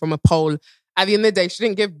hang from a pole. At the end of the day, she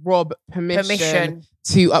didn't give Rob permission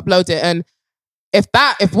to upload it. And if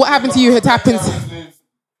what happened to you had happened...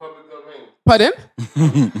 Pardon?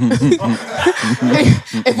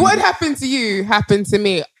 If what had happened to you happened to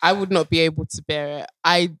me, I would not be able to bear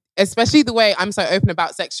it. Especially the way I'm so open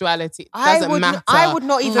about sexuality. It doesn't matter. I would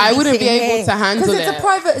not even. I wouldn't be sitting able here. to handle Because it. it's a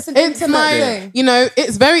private, it's an It's intimate my, thing. you know,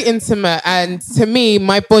 it's very intimate. And to me,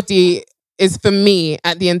 my body is for me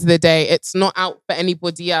at the end of the day. It's not out for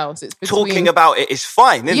anybody else. It's between... Talking about it is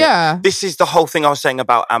fine, isn't Yeah. it? This is the whole thing I was saying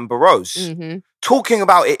about Amber Rose. Mm-hmm. Talking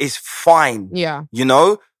about it is fine. Yeah. You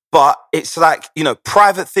know? But it's like, you know,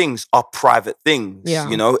 private things are private things. Yeah.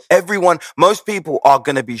 You know, most people are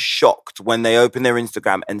going to be shocked when they open their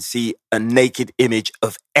Instagram and see a naked image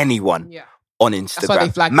of anyone Yeah. on why they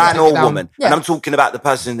Instagram, flag man it or down. woman. Yeah. And I'm talking about the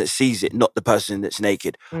person that sees it, not the person that's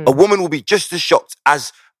naked. Mm. A woman will be just as shocked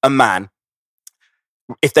as a man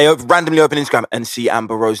if they randomly open Instagram and see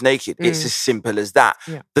Amber Rose naked. It's as simple as that.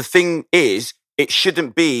 Yeah. The thing is, it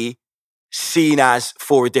shouldn't be seen as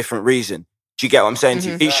for a different reason. Do you get what I'm saying to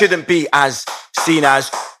you? It shouldn't be as seen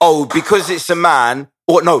as, oh, because it's a man,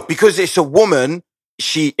 or no, because it's a woman,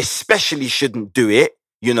 she especially shouldn't do it,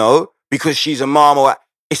 you know, because she's a mom, or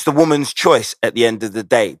it's the woman's choice at the end of the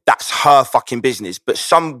day. That's her fucking business. But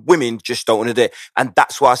some women just don't want to do it. And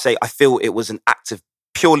that's why I say I feel it was an act of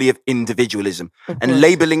purely of individualism. And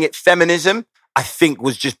labeling it feminism, I think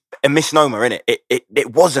was just a misnomer, innit?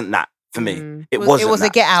 It wasn't that for me. It wasn't It was that.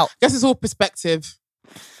 a get out. Guess it's all perspective.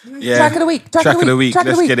 Yeah. Track of the week. Track of the week. Track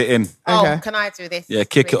of the Let's week. get it in. Oh, Okay. can I do this? Yeah,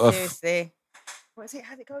 kick it off. Seriously. What is it?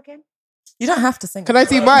 How's it go again? You don't have to sing. Can I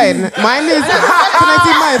do mine? Mine is. Can I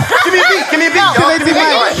do mine? Give me a beat. Give me a beat. Can I do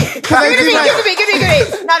mine? Can I do mine? Give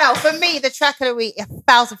me. No. For me, the track of the week,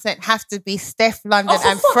 1,000% have to be Steph London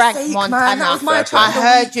and Frank Montana. Man, that was my track.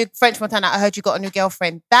 French Montana. I heard you got a new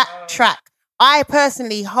girlfriend. That track, I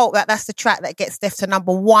personally hope that that's the track that gets Steph to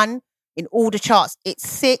number 1 in all the charts. It's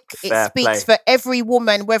sick. Fair it speaks play. for every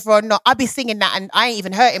woman, whether or not. I'll be singing that, and I ain't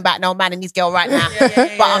even hurting about no man and his girl right now.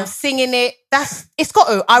 But I'm singing it. It's got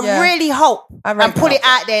to. I really hope and put it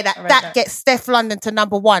out there that gets Steph London to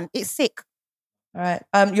number 1. It's sick. All right.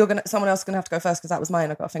 Someone else is gonna have to go first because that was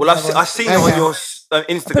mine. I got to think. Well, I've seen it on your Instagram.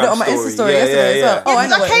 I put it on my Insta story yesterday as well. Oh, I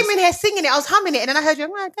know I came in here singing it. I was humming it, and then I heard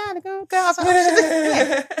you. Oh, girl. I was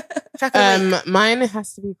like, Track of the week. Mine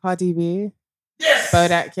has to be Cardi B. Yes.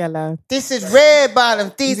 Bodak Yellow. This is red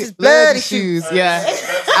bottom. These is bloody shoes. Yeah.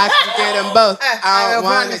 I can get them both. I don't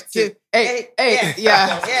want it to. Hey,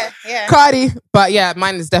 yeah. Cardi. But yeah,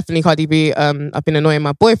 mine is definitely Cardi B. I've been annoying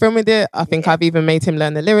my boyfriend with it. I think I've even made him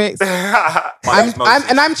learn the lyrics.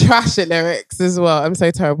 I'm trash at lyrics as well. I'm so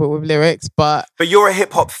terrible with lyrics, but you're a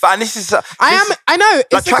hip hop fan. This is I know.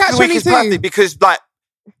 It's like, the track of the week is catch-22. perfect because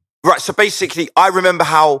right. So basically, I remember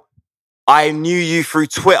how I knew you through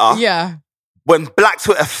Twitter. Yeah. When Black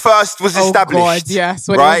Twitter first was established. Oh God, yes.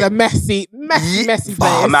 When right? it was a messy place.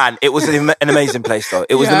 Oh man, it was an amazing place though.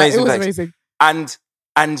 It was an amazing place. Amazing.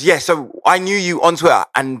 And yeah, so I knew you on Twitter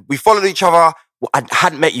and we followed each other. I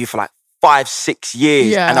hadn't met you for like 5-6 years.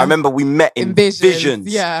 Yeah. And I remember we met in Visions.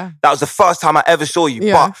 Yeah. That was the first time I ever saw you.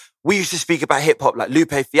 Yeah. But we used to speak about hip hop like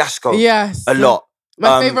Lupe Fiasco. Yes. A lot.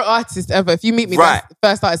 My favorite artist ever. If you meet me, that's the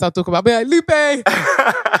first artist I'll talk about. I'll be like, Lupe.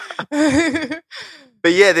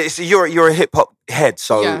 But yeah, you're a hip hop head,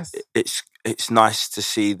 so Yes. it's nice to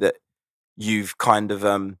see that you've kind of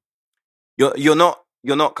you're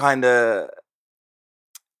not kind of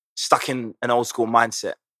stuck in an old school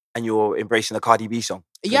mindset, and you're embracing a Cardi B song.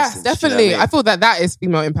 for Yes, instance, definitely. you know what I feel that is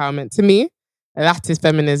female empowerment. To me, that is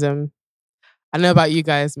feminism. I don't know about you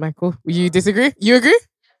guys, Michael. You disagree? You agree?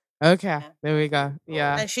 Okay, there we go.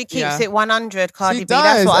 Yeah. And she keeps it 100, Cardi She B.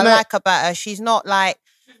 That's does, what I and like about her. She's not like...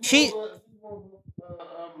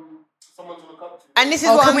 And this is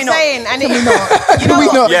what I'm saying. And Can we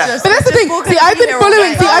not? Yeah. But that's the thing. See, I've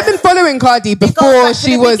been following Cardi before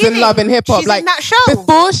she was in Love and Hip Hop. She's Like in that show.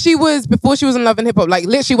 before she was in Love and Hip Hop. Like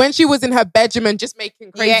literally when she was in her bedroom and just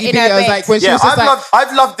making crazy in her videos. bed. Like when she was just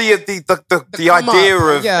I've loved the idea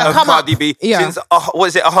of Cardi B since what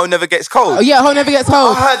is it? A Hoe Never Gets Cold. Oh, yeah, Hoe Never Gets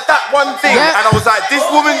Cold. I heard that one thing and I was like, this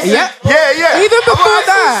woman's yeah.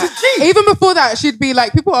 Even before that, she'd be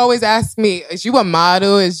like, people always ask me, "Is you a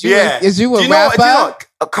model? Is you a rapper?" Do you know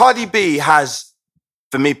what? Cardi B has,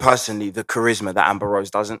 for me personally, the charisma that Amber Rose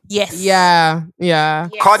doesn't. Yes. Yeah.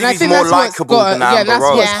 Cardi B's more likable than Amber Rose.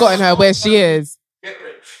 That's what's gotten her where she is.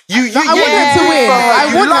 I want her to win.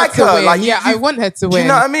 I want her to win. Like, I want her to win. Do you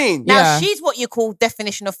know what I mean? Now, she's what you call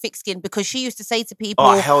definition of thick skin because she used to say to people,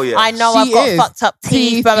 oh, hell yeah. I know I've got fucked up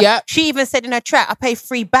teeth. She even said in her track, I pay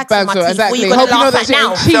 3 bags for my teeth. Exactly. What you going to laugh at now?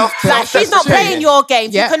 Like, she's not playing your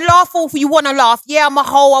games. You can laugh all you want to laugh. Yeah, I'm a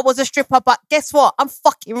hoe. I was a stripper. But guess what? I'm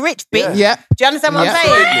fucking rich, bitch. Yeah. Do you understand what I'm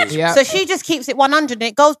saying? Yeah. So she just keeps it 100 and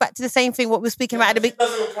it goes back to the same thing what we were speaking about at the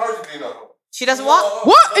beginning. She doesn't what?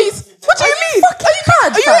 What do you mean? Are you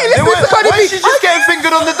mad? Are you really listening to Cardi B? Why is she just getting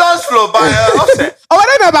fingered on the dance floor by Offset? Oh, I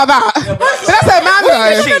don't know about that. But that's her man,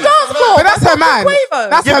 though. But that's her man.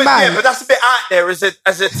 That's her man. Yeah, but that's a bit out there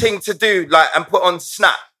as a thing to do, like, and put on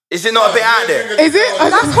Snap. Is it not a bit out there? Is it?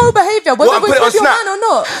 That's whole behaviour. Whether put it on it's your Snap? man or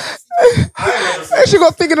not. She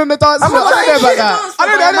got fingered on the dance floor. I don't know about that. I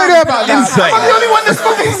don't know about that. I'm the only one that's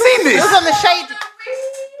fucking seen this. It was on the shade.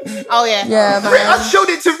 Oh, yeah. Yeah, man. I showed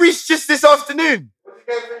it to Reese just this afternoon.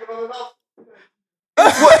 Wait,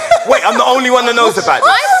 I'm the only one that knows about it.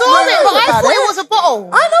 I saw it, but I thought it was a bottle.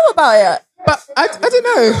 I know about it. But I don't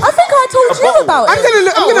know. I think I told you about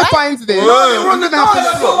it. I'm gonna find this. We're on the dance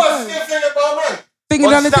floor.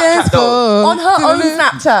 Thinking on the dance floor. On her own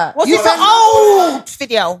Snapchat. Was it the old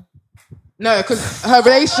video? No, because her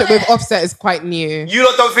relationship with Offset is quite new. You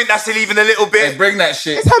lot don't think that's even a little bit? Hey, bring that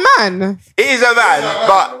shit. It's her man. It is a man,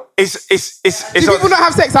 but it's Do people not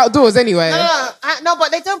have sex outdoors anyway? No, but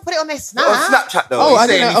they don't put it on their Snap. on Snapchat though. Oh, I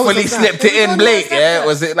Saying didn't know. he fully slipped it in late, yeah?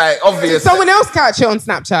 Was it like obvious? Did someone else catch it on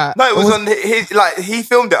Snapchat? No, it was on his, like, he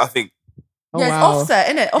filmed it, I think. Yeah, it's Offset,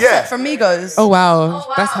 innit? Offset from Migos. Oh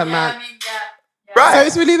wow, that's her man. Right. So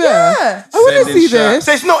it's really there. Yeah. I want to Sending see shots.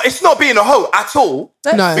 this. So it's not being a hoe at all.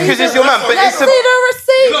 No. Because it's your man, but Let's it's see the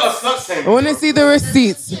receipt. I want to see the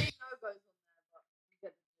receipts.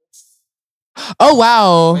 Oh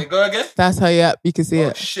wow, Wait, go again? that's her. Yeah, you can see Oh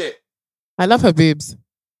it. shit. I love her boobs.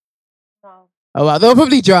 Oh well, they were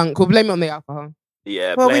probably drunk. We'll blame it on the alcohol.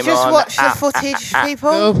 Yeah. Well, we blame just on- watched the footage,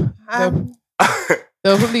 people.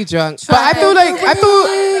 They were probably drunk. But I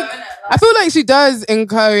feel like she does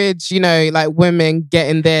encourage, like women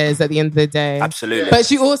getting theirs at the end of the day. Absolutely. But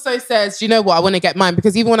she also says, you know what, I want to get mine.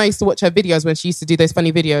 Because even when I used to watch her videos, when she used to do those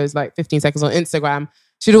funny videos, like 15 seconds on Instagram,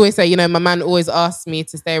 she'd always say, my man always asks me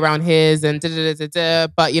to stay around his and da-da-da-da-da.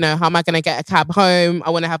 But, how am I going to get a cab home? I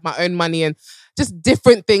want to have my own money and just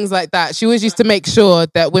different things like that. She always used to make sure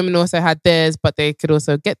that women also had theirs, but they could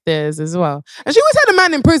also get theirs as well. And she always had a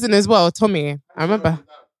man in prison as well, Tommy. I remember.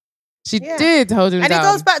 She did hold him and down.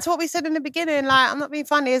 it goes back to what we said in the beginning. Like, I'm not being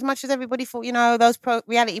funny. As much as everybody thought, those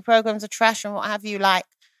reality programs are trash and what have you, like,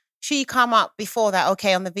 she come up before that,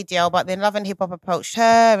 okay, on the video, but then Love and Hip Hop approached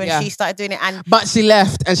her and she started doing it. But she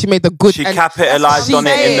left and she made the good. She capitalized on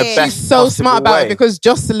it in the best She's so possible smart about way. it because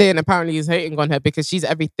Jocelyn apparently is hating on her because she's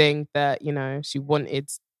everything that, she wanted.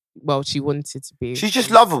 Well, she wanted to be. She's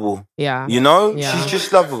just lovable. Yeah. Yeah. She's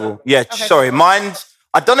just lovable. Yeah, sorry. Mine's,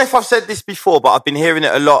 I don't know if I've said this before, but I've been hearing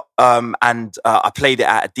it a lot. And I played it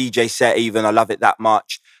at a DJ set even. I love it that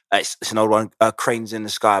much. It's an old one, Cranes in the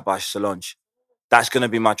Sky by Solange. That's going to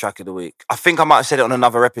be my track of the week. I think I might have said it on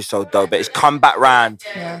another episode though, but it's come back round.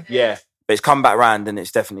 Yeah. But it's come back round and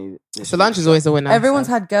it's definitely... Solange is always a winner. Everyone's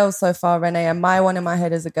had girls so far, Renee, and my one in my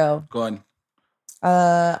head is a girl. Go on.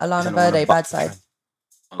 Alana Verde, Bad Side.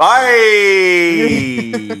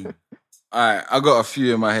 Bye. All right, I got a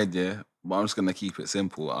few in my head, yeah, but I'm just gonna keep it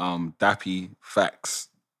simple. Dappy Facts.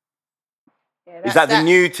 Is that the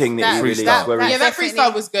new thing that you released? that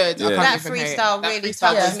freestyle was good. Yeah. That freestyle really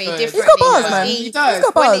touched me differently. He's got bars, man. He does. He's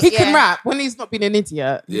got bars. He can rap. When he's not being an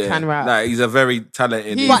idiot, he can rap. Like, he's a very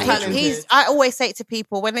talented He's But individual. I always say it to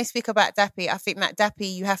people when they speak about Dappy, I think that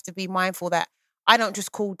Dappy, you have to be mindful that I don't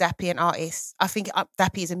just call Dappy an artist. I think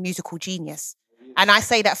Dappy is a musical genius. And I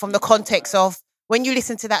say that from the context of when you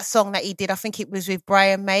listen to that song that he did, I think it was with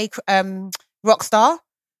Brian May, Rockstar.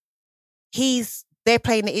 They're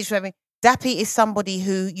playing the instrument. Dappy is somebody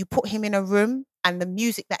who you put him in a room and the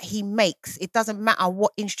music that he makes, it doesn't matter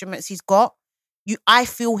what instruments he's got. I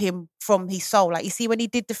feel him from his soul. Like, you see, when he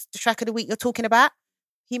did the track of the week you're talking about,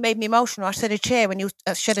 he made me emotional. I shed a tear when he was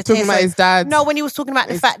shed a tear. Talking about his dad. No, when he was talking about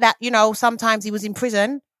the fact that, sometimes he was in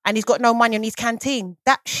prison and he's got no money on his canteen.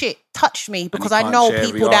 That shit touched me because I can't know share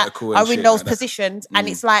every people that article and are in shit those like that. positions and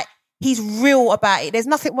it's like, he's real about it. There's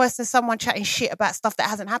nothing worse than someone chatting shit about stuff that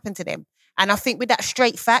hasn't happened to them. And I think with that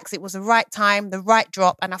straight facts, it was the right time, the right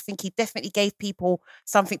drop. And I think he definitely gave people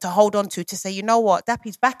something to hold on to say, you know what,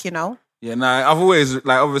 Dappy's back, Yeah, I've always,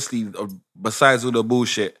 obviously, besides all the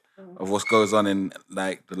bullshit of what goes on in,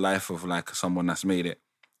 the life of, someone that's made it,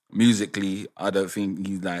 musically, I don't think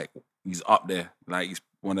he's up there. He's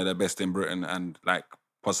one of the best in Britain and,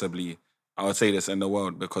 possibly, I would say this in the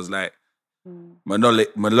world because,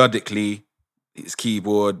 melodically, his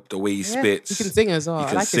keyboard, the way he spits. He can sing as well. I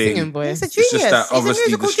like his singing voice. He's a genius. It's just that, He's obviously, a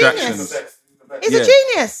musical distractions. genius. He's a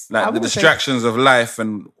genius. The distractions of life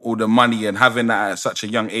and all the money and having that at such a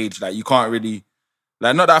young age, you can't really,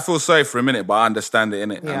 not that I feel sorry for a minute, but I understand it,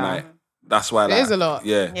 innit? Yeah. And that's why, It is a lot.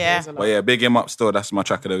 Yeah. Yeah. But yeah, big him up still. That's my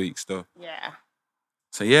track of the week still. Yeah.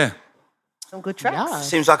 So yeah. Some good tracks.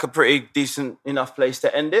 Seems like a pretty decent enough place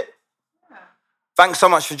to end it. Thanks so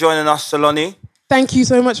much for joining us, Saloni. Thank you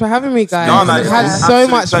so much for having me, guys. No, man, I've had it's so absolute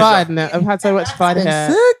much pleasure. fun. I've had so much fun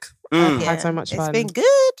here. Sick. I've had so much fun. It's been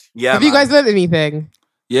good. Yeah. Have you guys learned anything?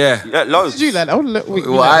 Yeah. Yeah, loads. What did you learn? Oh, look,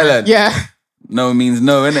 What I learned? Yeah. No means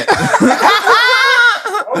no, innit? Okay.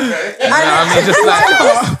 I mean, just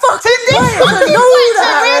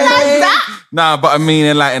nah, but I mean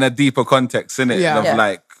in a deeper context, innit? Yeah. Of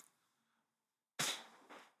Yeah.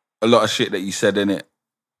 a lot of shit that you said in it.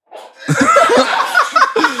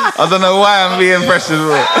 I don't know why I'm being precious.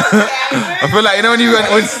 I feel like when you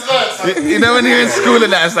when you're in school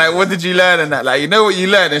and that, it's what did you learn and that? What you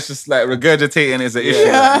learn. It's just regurgitating is an issue.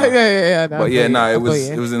 Yeah. No, But yeah, I it feel was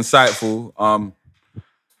you. insightful.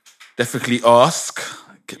 Definitely ask,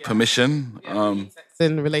 get permission.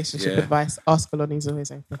 In relationship Yeah. advice, ask Alani's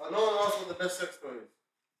always open. No one asked what the best sex toy is.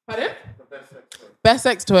 Pardon? The best sex toy. Best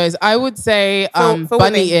sex toys, I would say For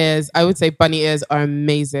bunny women. ears. I would say bunny ears are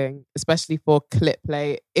amazing, especially for clip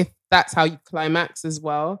play. If that's how you climax as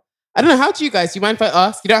well. I don't know. How do you guys? Do you mind if I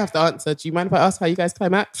ask? You don't have to answer. Do you mind if I ask how you guys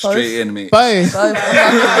climax? Straight in, mate. Both. Do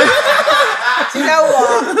you know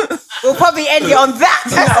what? We'll probably end it on that.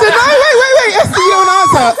 Esther, no, wait. Esther, you don't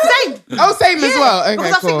answer. Same. Oh, same as well. Okay,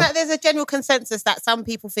 Because I cool. think that there's a general consensus that some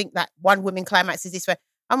people think that one woman climaxes this way.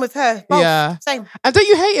 I'm with her. Both. Yeah. Same. And don't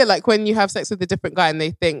you hate it when you have sex with a different guy and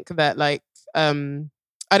they think that I don't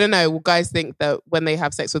know, guys think that when they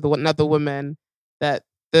have sex with another woman that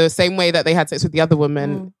the same way that they had sex with the other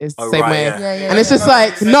woman is the same way. Yeah, And it's just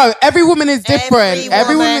like, no, every woman is different.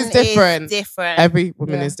 Every woman is different. different. Every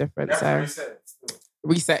woman Yeah. is different. You have to So reset it still.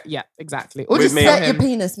 reset, yeah, exactly. Or With just me- tell Set your him.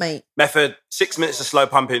 penis, mate. Method: 6 minutes of slow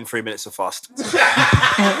pumping, 3 minutes of fast.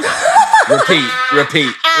 Repeat.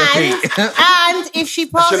 And if she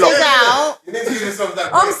passes out, You need to give yourself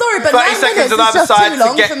that. I'm sorry, but 30 9 seconds minutes on is either just side too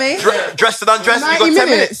long to get for me. dressed and undressed. You 90 got 10 minutes.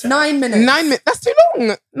 minutes. 9 minutes. 9 minutes. That's too long.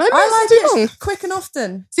 9 minutes I is too long. like it quick and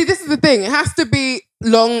often. See, this is the thing. It has to be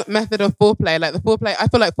long method of foreplay. Like the foreplay, I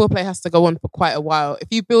feel like foreplay has to go on for quite a while. If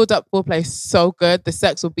you build up foreplay so good, the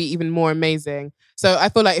sex will be even more amazing. So I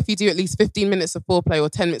feel like if you do at least 15 minutes of foreplay or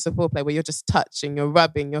 10 minutes of foreplay where you're just touching, you're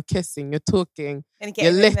rubbing, you're kissing, you're talking, and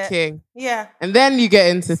you're getting in there. licking, Yeah. and then you get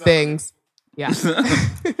into things. Yeah. And it's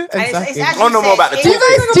Exactly. as I don't know you more said, about the Do you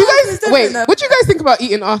talking. guys, different, wait, though. what do you guys think about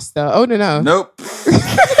eating ass though? Oh, no. Nope. It's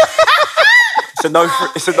a no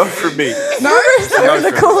from me. No, in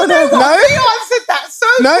the corner. No? You answered that so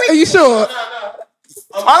No? Are you sure?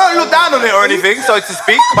 I don't look down on it or anything, so to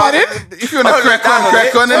speak. But If you want to crack on,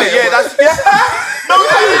 innit? Yeah, that's no 2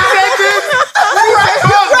 seconds. Right,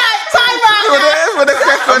 time out. For the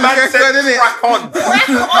crack on, innit? Crack on.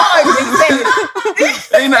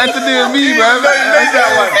 Ain't nothing to do with me, bro.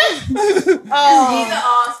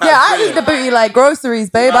 Oh. Yeah, I eat the booty like groceries,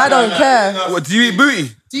 babe. I don't care. What, do you eat booty?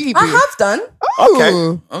 Do you eat I booty? have done.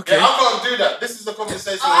 Oh. Okay. Yeah, I can't do that. This is a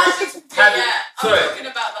conversation. I where just, had it- yeah, I'm Sorry. talking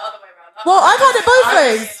about the other way around. Well, I've had it both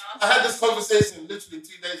ways. I had this conversation literally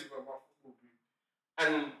 2 days ago about football group,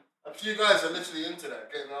 and a few guys are literally into that,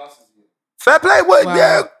 getting asses. Fair play. What? Wow.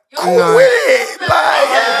 Yeah, cool No. with it. Like,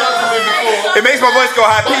 it makes my voice go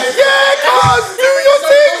high pitched. Yeah, cuz, do your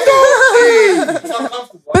thing, though.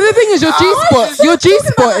 But the thing is, your G spot, your G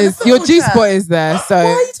spot is your G spot is there. Why are So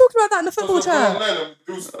you talking about that in the football chat?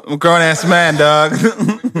 I'm a grown ass man, dog.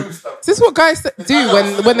 this is what guys do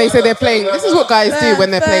when they say they're playing. This is what guys do when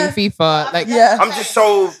they're playing FIFA. Like, Yeah. I'm just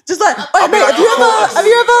so. Just like, I'll oh, be mate, like have you a tortoise.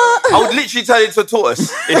 ever? I would literally turn into a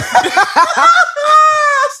tortoise.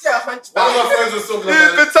 One of my friends was talking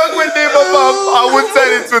about The tongue went near my bum. I would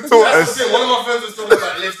turn into a That's tortoise. the thing. One of my friends was talking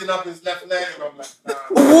about lifting up his left leg, and I'm like, nah.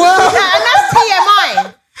 And that's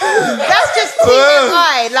TMI. That's just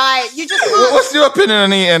TMI. Like, you just can't. What's your opinion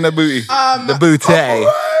on eating the booty? The booty.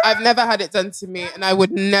 I've never had it done to me, and I would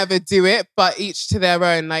never do it. But each to their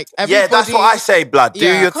own. Like, Yeah, everybody, that's what I say, blood. Do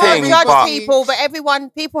Yeah. your Can't thing. judge But people, but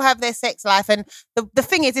people have their sex life, and the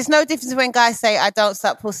thing is, it's no difference when guys say, "I don't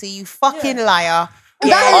suck pussy." You fucking liar. I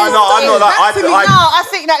know. Like, I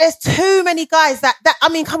think that there's too many guys that I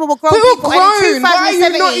mean, come on, we're grown We're all people. grown. And in Why are you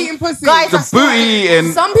not 2017, eating pussy? guys The are still booty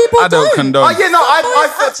eating. Some people I don't don't. condone. Oh yeah, no, I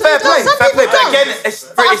fair play, Some fair play. people But don't. again, it's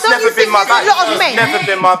But it's don't never you been think my there's bag. a lot of men It's never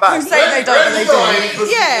been my bag. Say they don't, but they do.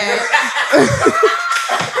 Yeah.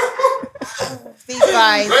 These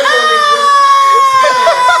guys.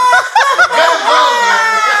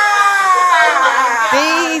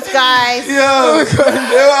 These guys. Yo, you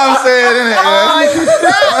know what I'm saying, innit?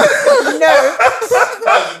 No.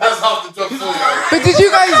 That's half the job for you. But did you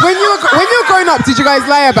guys, when you were growing up, did you guys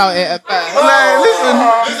lie about it at first? Like, listen,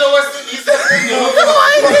 These are Western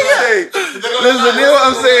listen, hear what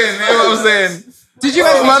I'm saying, hear what I'm saying. Did you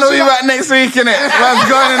guys? Man will be back next week, innit? Man's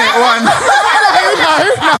going, innit?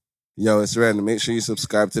 One. Yo, it's Ren. Make sure you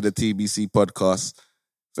subscribe to the TBC podcast.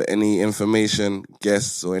 For any information,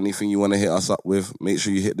 guests, or anything you want to hit us up with, make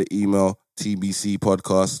sure you hit the email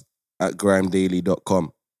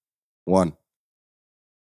tbcpodcast@grimedaily.com. One.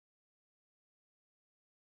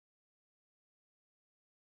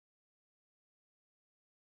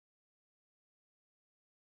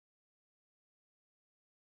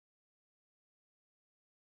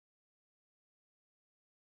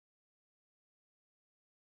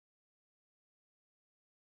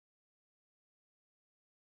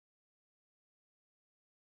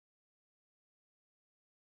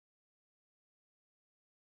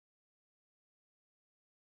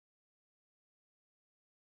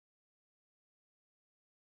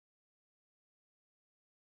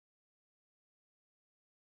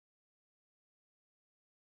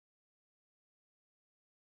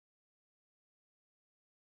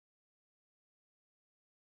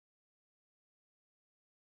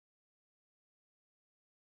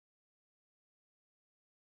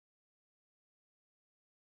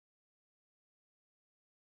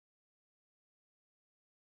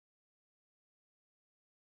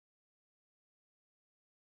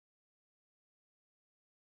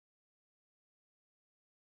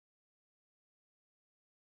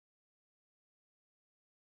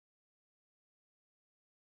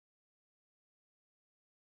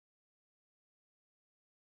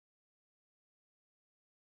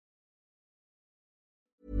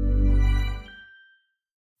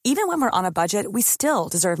 Even when we're on a budget, we still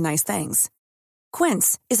deserve nice things.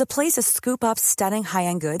 Quince is a place to scoop up stunning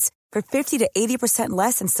high-end goods for 50 to 80%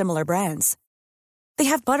 less than similar brands. They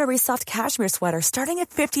have buttery soft cashmere sweaters starting at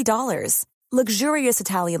 $50, luxurious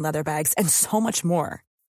Italian leather bags, and so much more.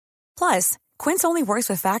 Plus, Quince only works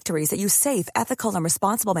with factories that use safe, ethical, and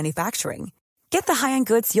responsible manufacturing. Get the high-end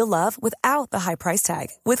goods you'll love without the high price tag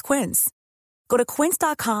with Quince. Go to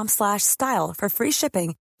quince.com/style for free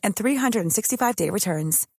shipping and 365-day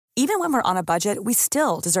returns. Even when we're on a budget, we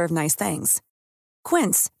still deserve nice things.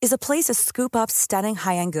 Quince is a place to scoop up stunning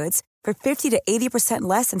high-end goods for 50 to 80%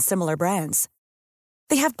 less than similar brands.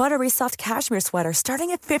 They have buttery soft cashmere sweaters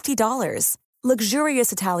starting at $50,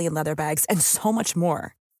 luxurious Italian leather bags, and so much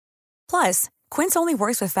more. Plus, Quince only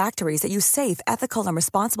works with factories that use safe, ethical, and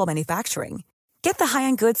responsible manufacturing. Get the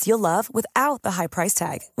high-end goods you'll love without the high price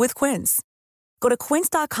tag with Quince. Go to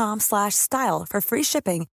quince.com/style for free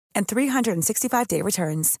shipping and 365-day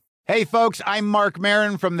returns. Hey, folks, I'm Mark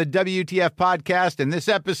Maron from the WTF Podcast, and this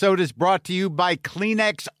episode is brought to you by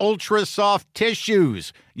Kleenex Ultra Soft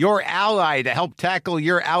Tissues, your ally to help tackle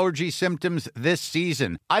your allergy symptoms this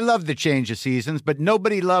season. I love the change of seasons, but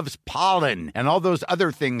nobody loves pollen and all those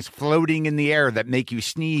other things floating in the air that make you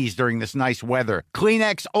sneeze during this nice weather.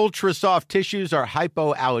 Kleenex Ultra Soft Tissues are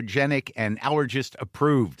hypoallergenic and allergist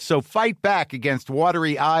approved, so fight back against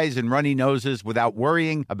watery eyes and runny noses without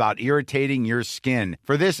worrying about irritating your skin.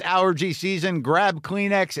 For this allergy season, grab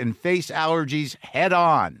Kleenex and face allergies head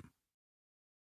on.